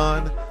well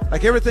done.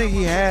 Like everything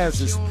he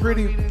has is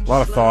pretty. A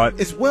lot of thought.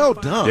 It's well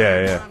done.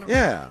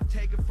 Yeah.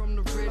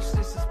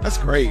 That's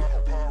great.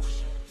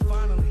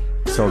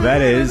 So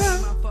that is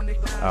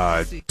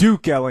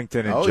Duke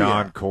Ellington and Oh,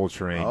 John yeah.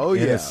 Coltrane Oh,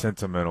 in yeah. a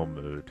sentimental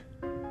mood.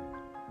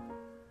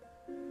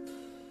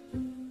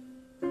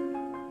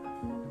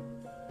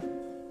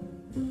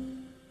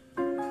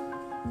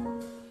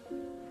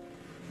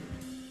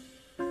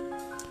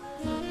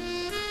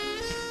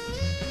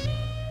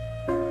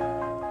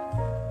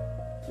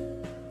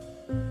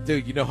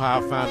 Dude, you know how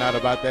I found out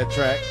about that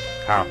track?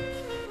 How?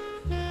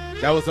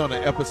 That was on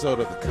an episode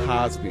of The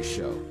Cosby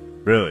Show.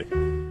 Really?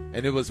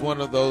 And it was one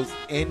of those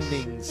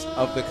endings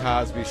of The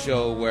Cosby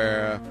Show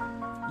where,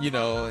 you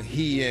know,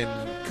 he and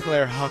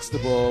Claire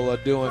Huxtable are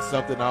doing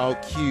something all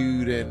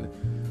cute and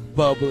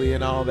bubbly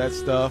and all that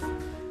stuff.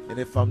 And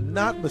if I'm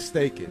not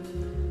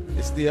mistaken,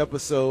 it's the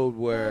episode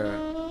where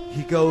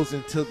he goes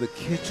into the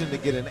kitchen to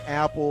get an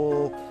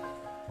apple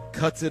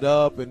cuts it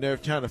up, and they're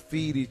trying to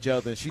feed each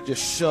other, and she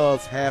just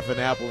shoves half an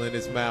apple in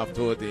his mouth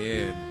toward the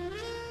end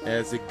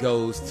as it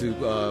goes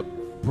to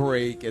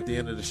break at the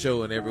end of the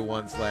show, and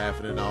everyone's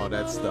laughing and all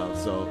that stuff.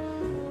 So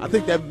I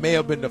think that may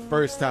have been the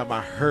first time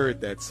I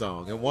heard that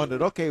song and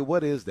wondered, okay,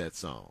 what is that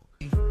song?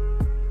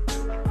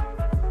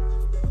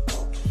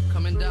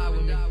 Come and die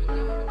with me.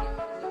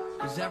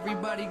 Cause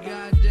everybody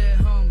got dead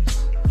homies.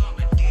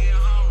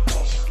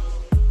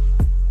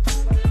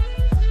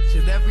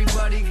 Said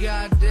everybody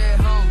got dead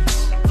homies.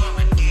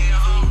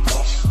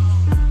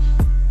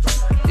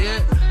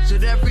 Yeah,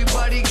 said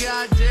everybody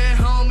got dead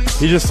homies.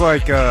 He's just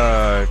like,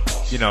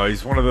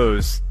 he's one of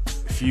those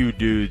few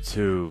dudes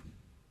who,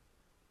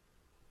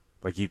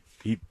 like, it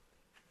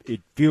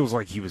feels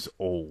like he was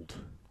old.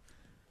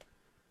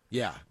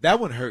 Yeah, that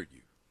one hurt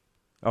you.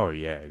 Oh,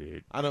 yeah,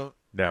 dude.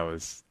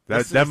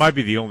 That might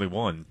be the only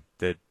one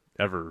that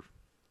ever.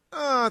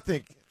 I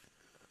think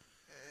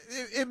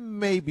it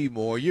may be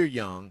more. You're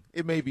young.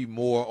 It may be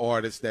more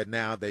artists that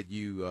now that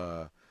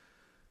you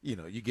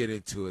get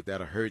into it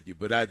that'll hurt you.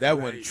 But that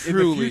one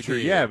truly in the future,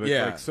 did. yeah, but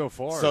like so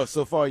far.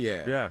 So far,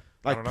 yeah. Yeah.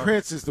 Like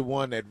Prince is the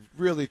one that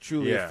really,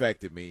 truly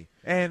affected me.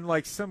 And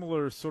like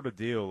similar sort of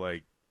deal,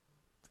 like,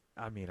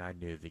 I mean, I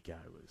knew the guy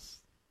was.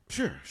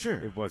 Sure.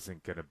 It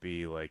wasn't going to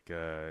be like,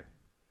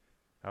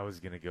 I was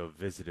going to go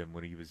visit him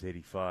when he was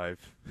 85.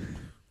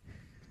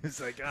 It's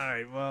like, all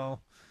right,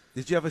 well.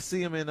 Did you ever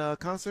see him in a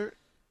concert?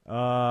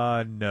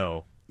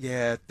 No.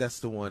 Yeah, that's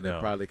the one that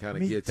probably kind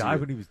of gets you. He died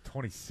when he was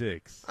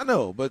 26. I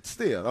know, but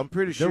still, I'm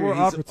pretty sure there were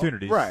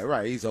opportunities.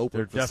 Right. He's open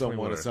there for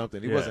someone or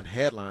something. He wasn't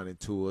headlining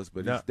tours,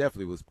 but he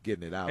definitely was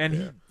getting it out there.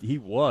 And he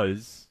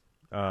was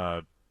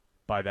by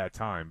that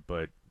time,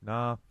 but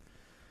nah,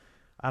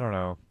 I don't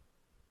know.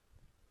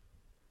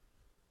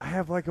 I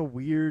have like a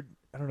weird,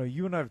 I don't know,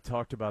 you and I have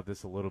talked about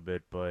this a little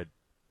bit, but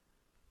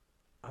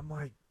I'm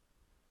like,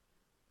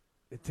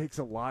 it takes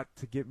a lot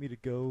to get me to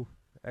go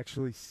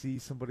actually see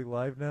somebody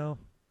live now.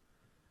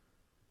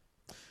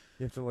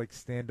 You have to like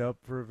stand up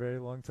for a very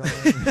long time.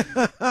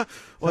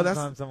 Well,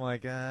 sometimes I'm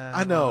like,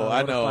 I know.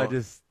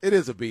 It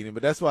is a beating,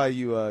 but that's why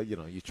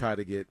you try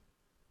to get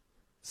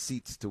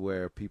seats to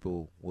where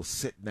people will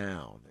sit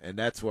down, and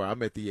that's where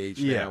I'm at the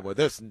age now where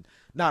there's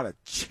not a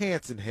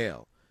chance in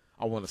hell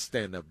I want to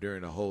stand up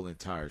during the whole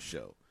entire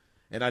show,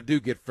 and I do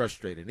get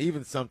frustrated.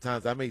 Even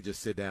sometimes I may just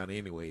sit down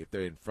anyway if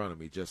they're in front of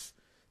me, just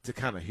to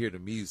kind of hear the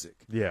music.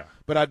 Yeah.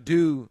 But I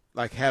do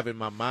like have in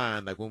my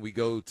mind, like when we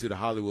go to the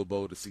Hollywood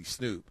Bowl to see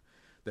Snoop,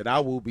 that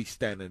I will be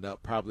standing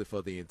up probably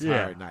for the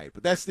entire night.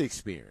 But that's the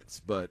experience.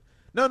 But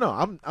no,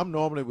 I'm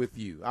normally with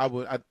you.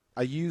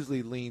 I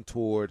usually lean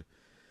toward,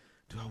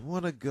 do I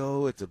want to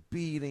go? It's a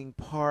beating,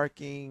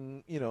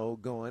 parking,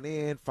 going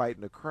in,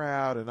 fighting the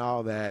crowd and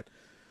all that.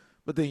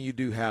 But then you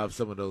do have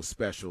some of those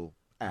special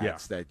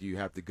acts that you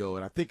have to go.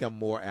 And I think I'm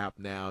more apt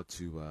now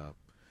to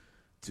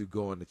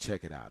go and to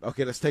check it out.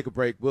 Okay, let's take a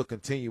break. We'll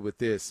continue with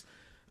this.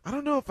 I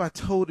don't know if I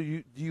told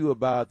you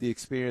about the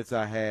experience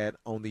I had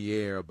on the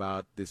air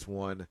about this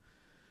one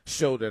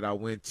show that I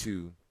went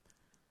to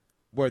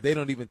where they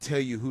don't even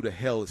tell you who the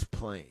hell is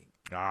playing.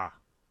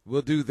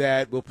 We'll do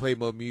that. We'll play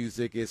more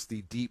music. It's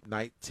the Deep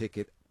Night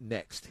Ticket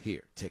next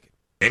here. Ticket.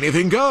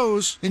 Anything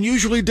goes, and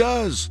usually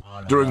does,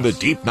 during the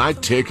Deep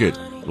Night Ticket,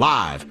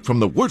 live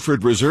from the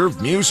Woodford Reserve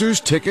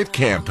Musers Ticket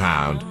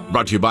Campound.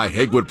 Brought to you by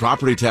Hegwood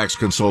Property Tax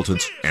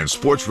Consultants and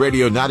Sports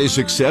Radio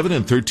 96.7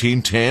 and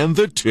 1310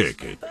 The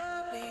Ticket.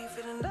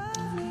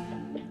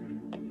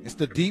 It's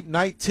the Deep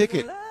Night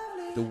Ticket,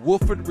 the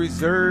Woodford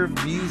Reserve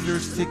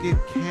Musers Ticket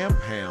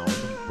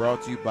Campound,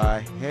 brought to you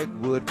by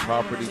Hegwood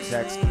Property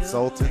Tax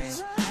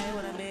Consultants.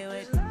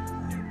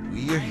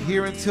 We are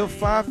here until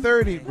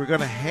 5:30. We're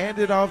going to hand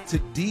it off to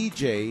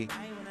DJ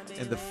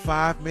and the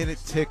 5-minute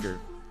ticker,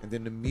 and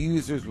then the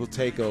Musers will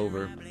take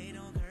over.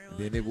 And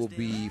then it will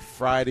be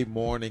Friday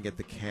morning at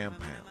the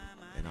Campound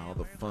and all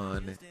the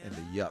fun and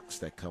the yucks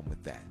that come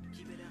with that.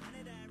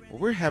 Well,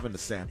 we're having the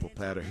sample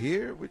platter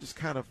here. We're just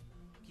kind of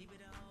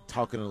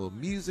talking a little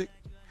music,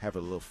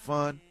 having a little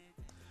fun.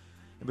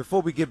 And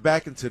before we get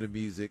back into the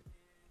music,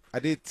 I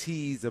did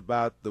tease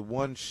about the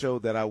one show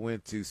that I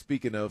went to.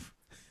 Speaking of,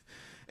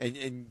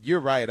 and you're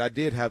right, I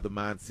did have the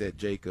mindset,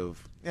 Jake,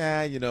 of,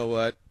 you know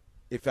what?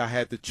 If I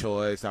had the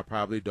choice, I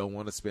probably don't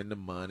want to spend the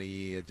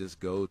money and just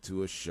go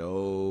to a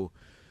show.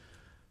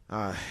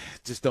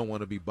 Just don't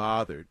want to be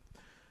bothered.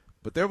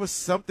 But there was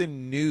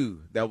something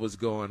new that was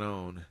going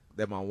on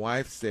that my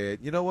wife said,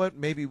 you know what?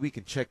 Maybe we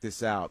can check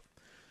this out.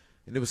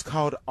 And it was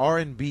called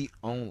R&B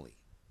Only.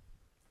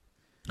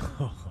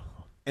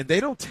 And they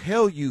don't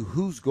tell you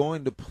who's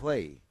going to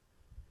play.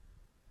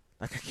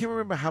 Like, I can't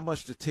remember how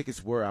much the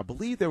tickets were. I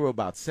believe they were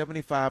about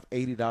 $75,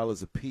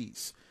 $80 a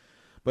piece.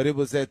 But it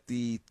was at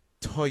the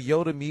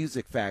Toyota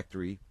Music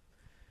Factory.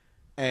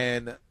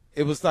 And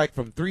it was like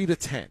from 3 to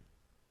 10.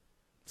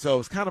 So it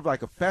was kind of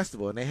like a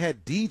festival. And they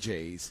had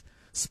DJs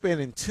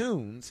spinning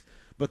tunes.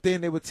 But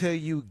then they would tell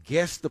you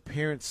guest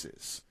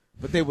appearances.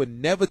 But they would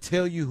never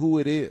tell you who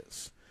it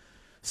is.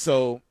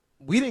 So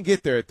we didn't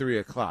get there at 3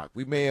 o'clock.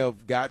 We may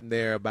have gotten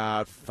there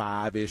about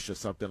 5-ish or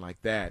something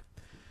like that.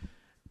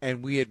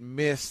 and we had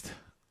missed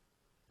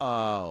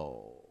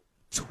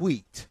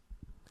Tweet,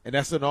 and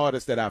that's an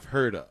artist that I've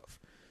heard of.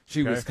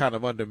 She was kind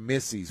of under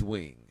Missy's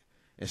wing,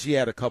 and she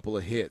had a couple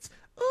of hits.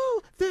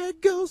 Oh, there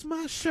goes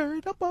my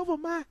shirt up over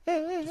my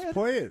head. Just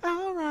play it.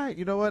 All right.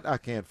 You know what? I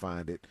can't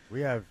find it.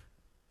 We have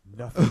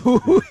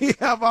nothing. We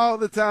have all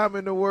the time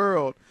in the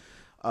world.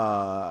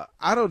 I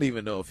don't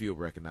even know if you'll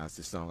recognize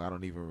this song. I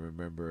don't even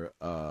remember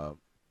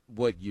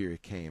what year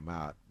it came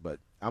out, but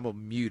I'm going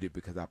to mute it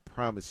because I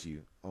promise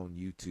you on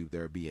YouTube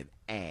there will be an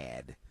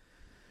ad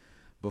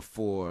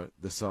before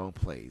the song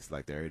plays.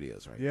 Like, there it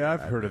is right there. Yeah,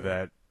 I've heard of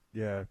that.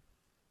 Yeah.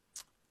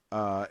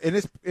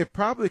 And it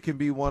probably can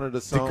be one of the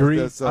songs Degree.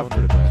 that's I've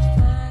heard of that.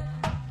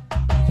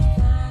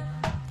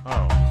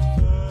 Oh.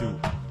 Dude.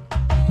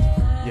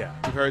 Yeah.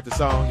 You've heard the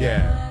song?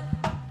 Yeah.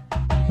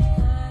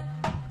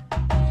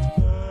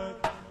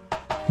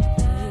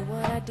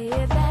 What I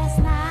did last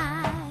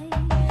night,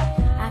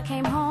 I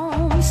came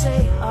home,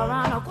 say,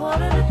 around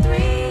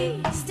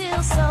 2:45,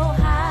 still so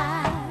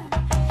high,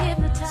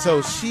 hypnotized.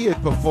 So she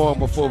had performed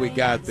before we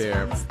got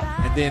there,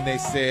 and then they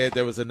said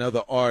there was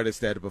another artist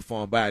that had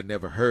performed, but I'd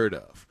never heard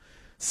of.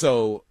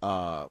 So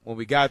when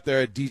we got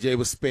there, DJ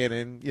was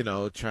spinning,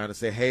 trying to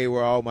say, hey,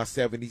 we're all my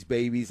 70s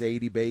babies,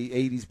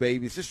 80s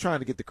babies, just trying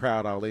to get the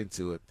crowd all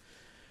into it.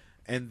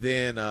 And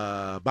then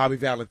Bobby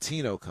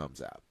Valentino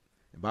comes out.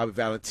 And Bobby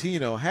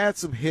Valentino had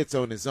some hits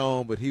on his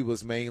own, but he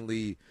was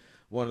mainly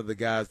one of the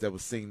guys that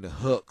was singing the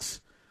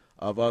hooks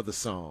of other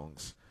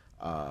songs.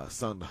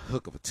 Sung the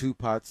hook of a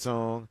Tupac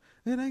song.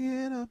 Then I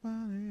get up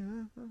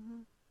on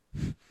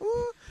it.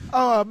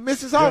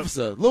 Mrs.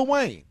 Officer, Lil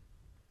Wayne.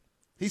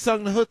 He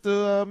sung the hook to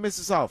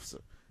Mrs.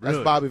 Officer. That's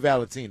Really? Bobby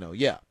Valentino,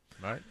 yeah.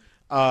 Right.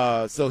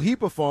 So he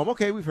performed.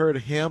 Okay, we've heard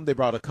of him. They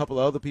brought a couple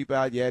of other people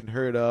out you hadn't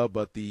heard of,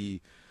 but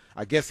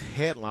I guess,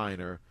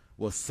 headliner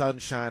was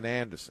Sunshine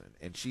Anderson,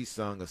 and she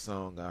sung a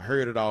song, I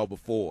Heard It All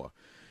Before.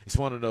 It's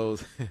one of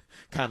those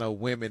kind of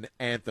women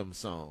anthem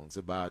songs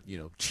about,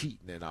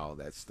 cheating and all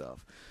that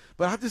stuff.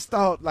 But I just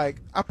thought,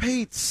 I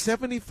paid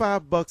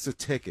 $75 a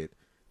ticket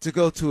to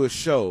go to a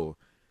show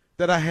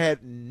that I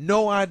had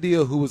no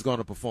idea who was going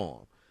to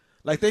perform.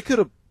 They could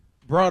have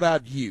brought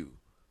out you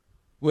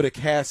with a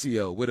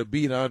Casio, with a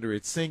beat under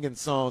it, singing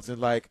songs,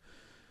 and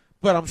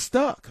but I'm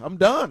stuck. I'm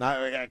done.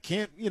 I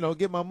can't,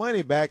 get my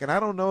money back, and I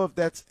don't know if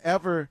that's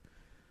ever.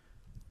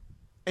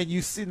 And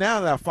you see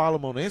now that I follow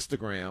them on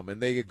Instagram,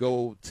 and they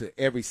go to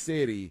every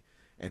city,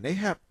 and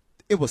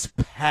it was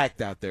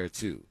packed out there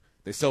too.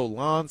 They sold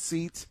lawn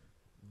seats,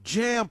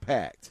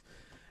 jam-packed.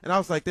 And I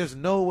was like, there's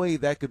no way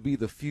that could be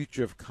the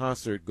future of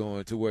concert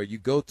going, to where you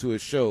go to a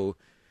show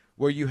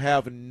where you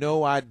have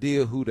no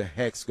idea who the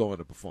heck's going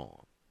to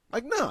perform.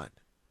 None.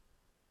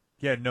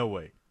 Yeah, no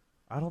way.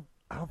 I don't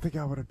think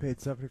I would have paid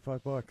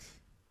 $75.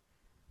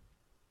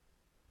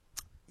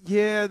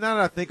 Yeah, now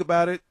that I think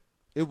about it,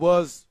 it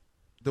was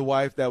the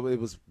wife it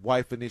was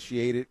wife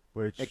initiated.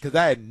 Because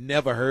I had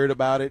never heard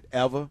about it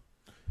ever.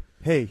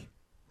 Hey,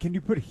 can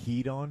you put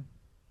Heat on?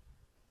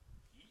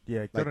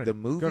 Yeah, the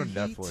movie go to Heat?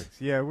 Netflix.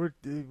 Yeah, we're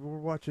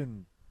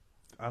watching.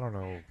 I don't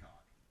know.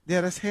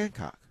 Yeah, that's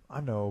Hancock. I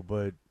know,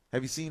 but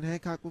have you seen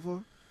Hancock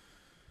before?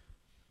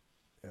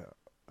 Yeah,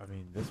 I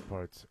mean, this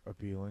part's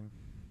appealing.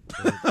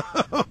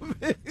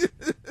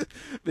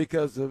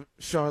 Because of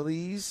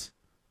Charlize?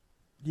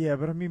 Yeah,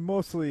 but I mean,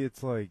 mostly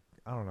it's I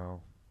don't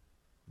know.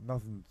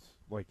 Nothing's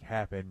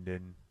happened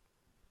in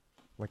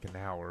an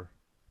hour.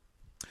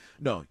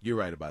 No, you're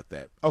right about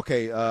that.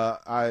 Okay,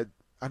 I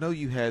know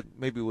you had,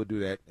 maybe we'll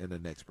do that in the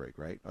next break,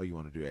 right? Or you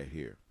want to do that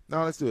here?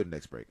 No, let's do it in the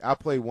next break. I'll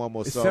play one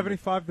more song. Is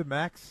 75 the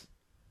max?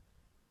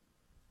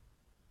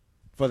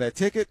 For that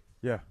ticket?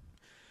 Yeah.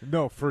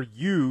 No, for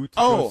you to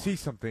go see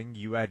something,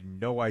 you had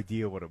no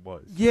idea what it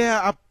was.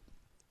 Yeah,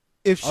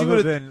 if she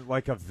other than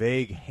a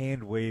vague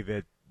hand wave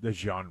at the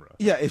genre.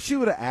 Yeah, if she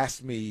would have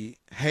asked me,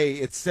 hey,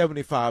 it's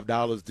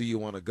 $75, do you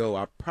want to go?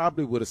 I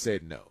probably would have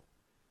said no.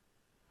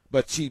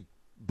 But she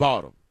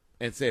bought them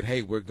and said,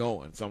 hey, we're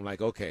going. So I'm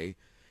like, okay.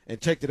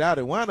 And checked it out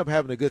and wound up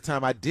having a good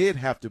time. I did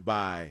have to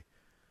buy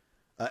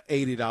an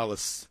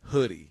 $80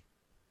 hoodie.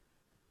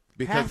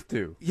 Have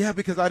to? Yeah,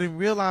 because I didn't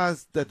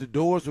realize that the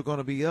doors were going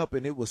to be up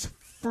and it was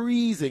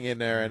freezing in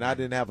there and I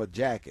didn't have a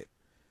jacket.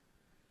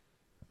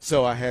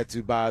 So I had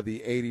to buy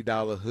the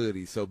 $80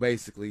 hoodie. So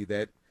basically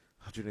that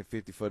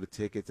 $150 for the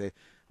tickets.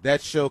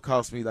 That show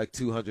cost me like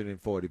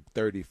 $40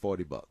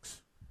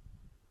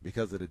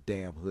 because of the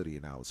damn hoodie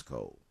and I was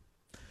cold.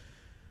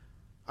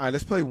 All right,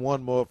 let's play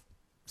one more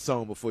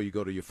song before you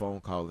go to your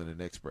phone call in the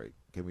next break.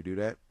 Can we do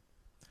that?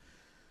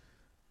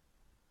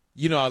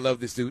 I love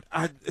this dude.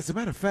 As a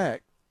matter of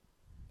fact,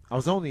 I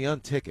was on the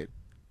Unticket,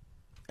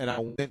 and I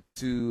went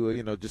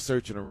to, just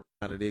searching around,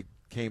 and it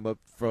came up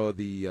for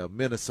the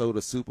Minnesota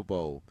Super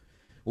Bowl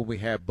when we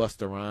had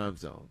Busta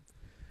Rhymes on.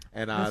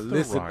 And I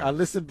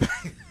listened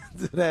back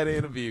to that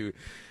interview,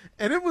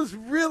 and it was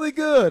really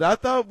good. I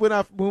thought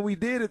when we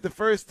did it the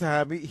first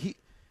time,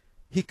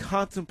 he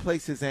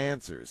contemplates his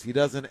answers. He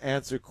doesn't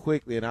answer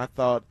quickly, and I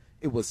thought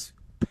it was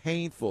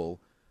painful,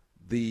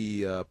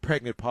 the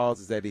pregnant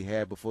pauses that he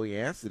had before he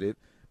answered it.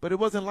 but it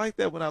wasn't like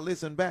that when I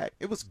listened back.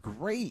 It was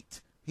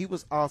great. He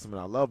was awesome,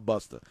 and I love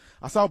Busta.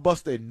 I saw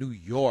Busta in New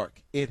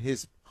York in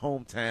his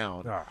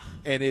hometown,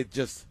 and it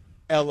just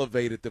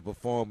elevated the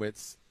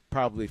performance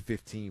probably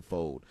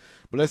 15-fold.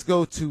 But let's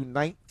go to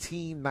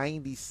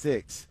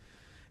 1996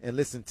 and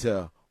listen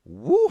to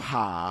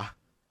Woo-Ha,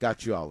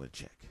 Got You All in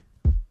Check.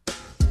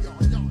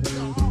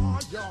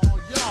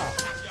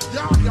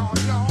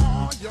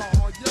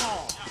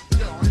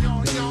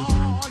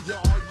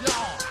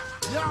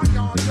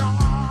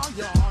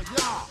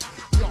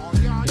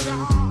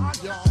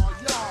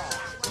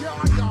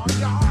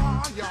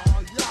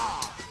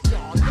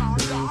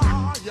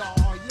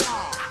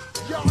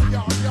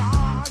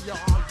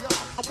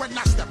 When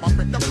I step up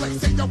in the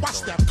place, say yo, I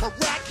step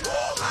correct.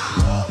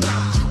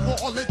 Got you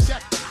all in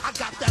check. I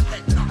got that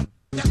head knock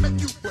that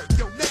make you break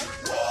your neck.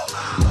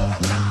 I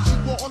got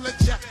you all in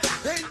check.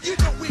 And you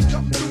know we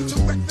come through to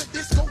wreck the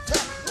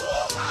discotheque.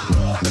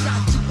 I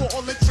got you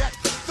all in check.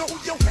 Throw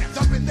your hands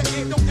up in the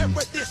air, don't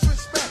ever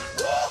disrespect.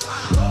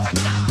 I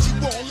got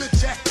you all in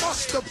check.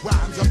 Bust the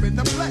rhymes up in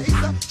the place.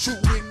 True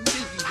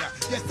indeed.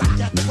 Yes, I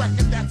got the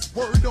record, that's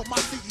word on my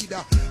feed.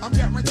 I'm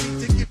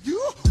guaranteed to give you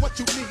what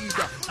you need.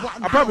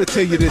 I probably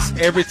tell you this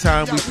every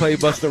time we play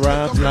Busta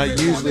Rhymes, and I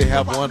usually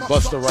have one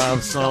Busta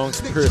Rhymes song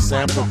per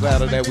Sampler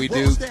Platter that we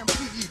do.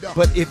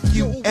 But if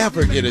you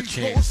ever get a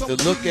chance to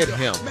look at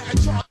him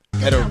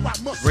at a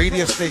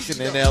radio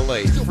station in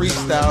L.A.,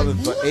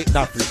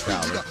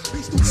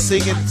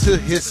 singing to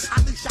his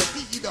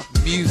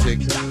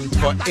music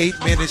for 8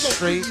 minutes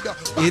straight,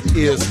 it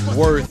is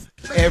worth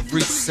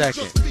every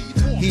second.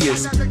 He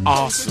is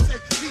awesome.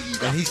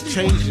 And he's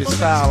changed his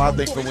style, I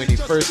think, from when he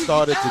first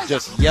started to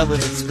just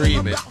yelling and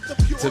screaming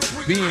to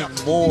being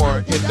more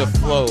in the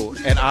flow.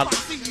 And I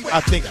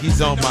think he's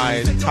on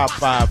my top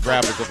 5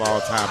 rappers of all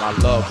time. I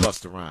love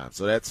Busta Rhymes.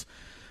 So that's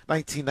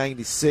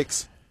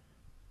 1996.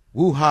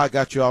 Woo-Ha,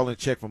 Got You All in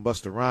Check from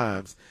Busta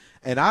Rhymes.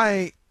 And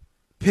I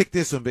picked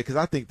this one because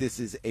I think this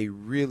is a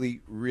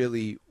really,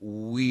 really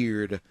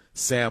weird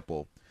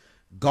sample.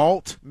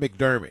 Galt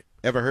McDermott.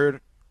 Ever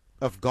heard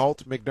of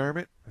Galt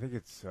McDermott? I think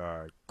it's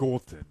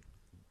Galton.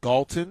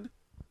 Galton?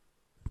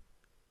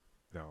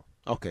 No.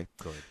 Okay.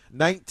 Go ahead.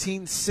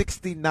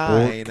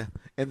 1969,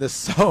 and the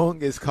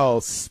song is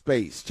called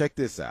Space. Check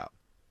this out.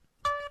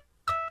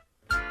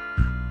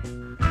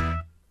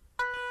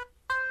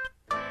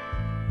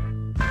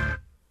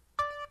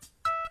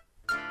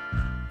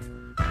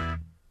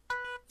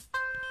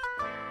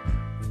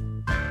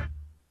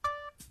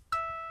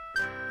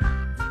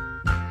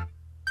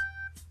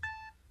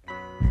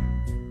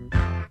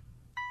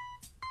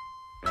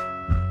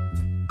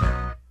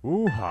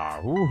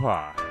 Woo-ha,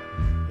 woo-ha.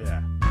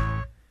 Yeah.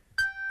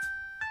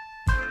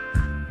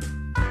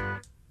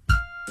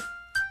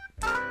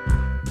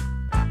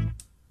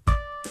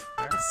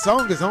 The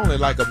song is only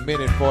like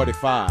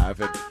 1:45.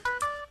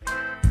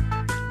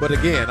 But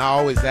again, I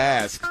always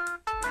ask,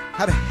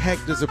 how the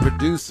heck does a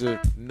producer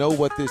know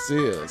what this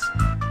is?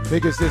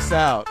 Figures this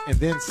out and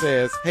then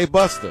says, hey,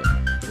 Busta,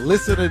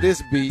 listen to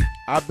this beat.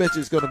 I bet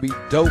you it's going to be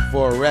dope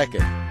for a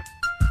record.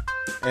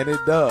 And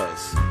it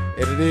does.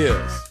 And it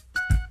is.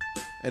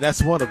 And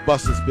that's one of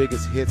Busta's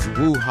biggest hits,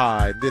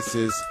 Woo-Ha. And this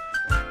is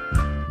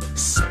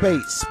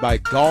Space by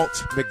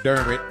Galt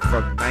McDermott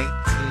from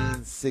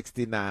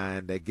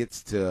 1969 that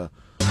gets to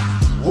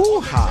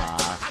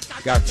Woo-Ha,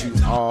 Got You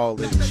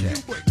All in Check.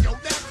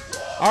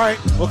 All right,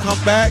 we'll come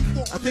back.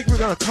 I think we're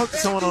going to talk to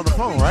someone on the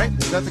phone, right?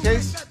 Is that the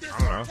case? I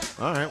don't know.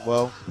 All right,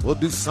 well, we'll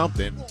do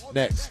something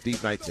next.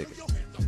 Deep Night Ticket.